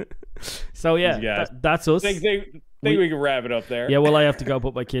 So yeah, that's us. Think we can wrap it up there. Yeah, well, I have to go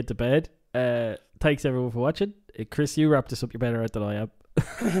put my kid to bed. Thanks everyone for watching. Chris, you wrap this up. You're better at than I am.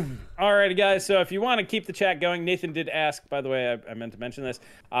 Alrighty, guys. So if you want to keep the chat going, Nathan did ask, by the way, I meant to mention this.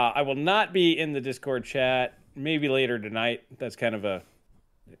 I will not be in the Discord chat. Maybe later tonight. That's kind of a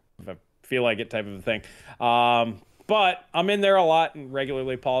if I feel like it type of a thing. But I'm in there a lot and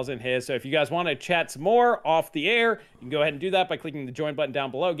regularly. Paul's in his. So if you guys want to chat some more off the air, you can go ahead and do that by clicking the join button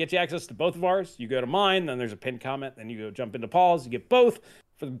down below. Get you access to both of ours. You go to mine, then there's a pinned comment, then you go jump into Paul's. You get both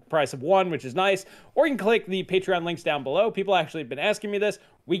for the price of one, which is nice. Or you can click the Patreon links down below. People actually have been asking me this.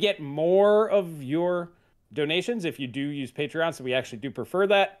 We get more of your donations if you do use Patreon, so we actually do prefer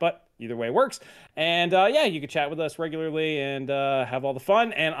that, but either way works. And yeah, you can chat with us regularly and have all the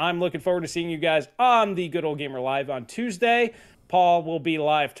fun, and I'm looking forward to seeing you guys on the Good Old Gamer Live on Tuesday. Paul will be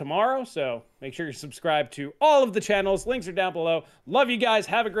live tomorrow, so make sure you subscribe to all of the channels. Links are down below. Love you guys.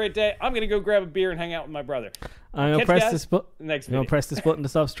 Have a great day. I'm going to go grab a beer and hang out with my brother. I'm going to press this button to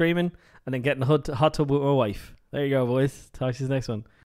stop streaming and then get in the hot tub with my wife. There you go, boys. Talk to you next one.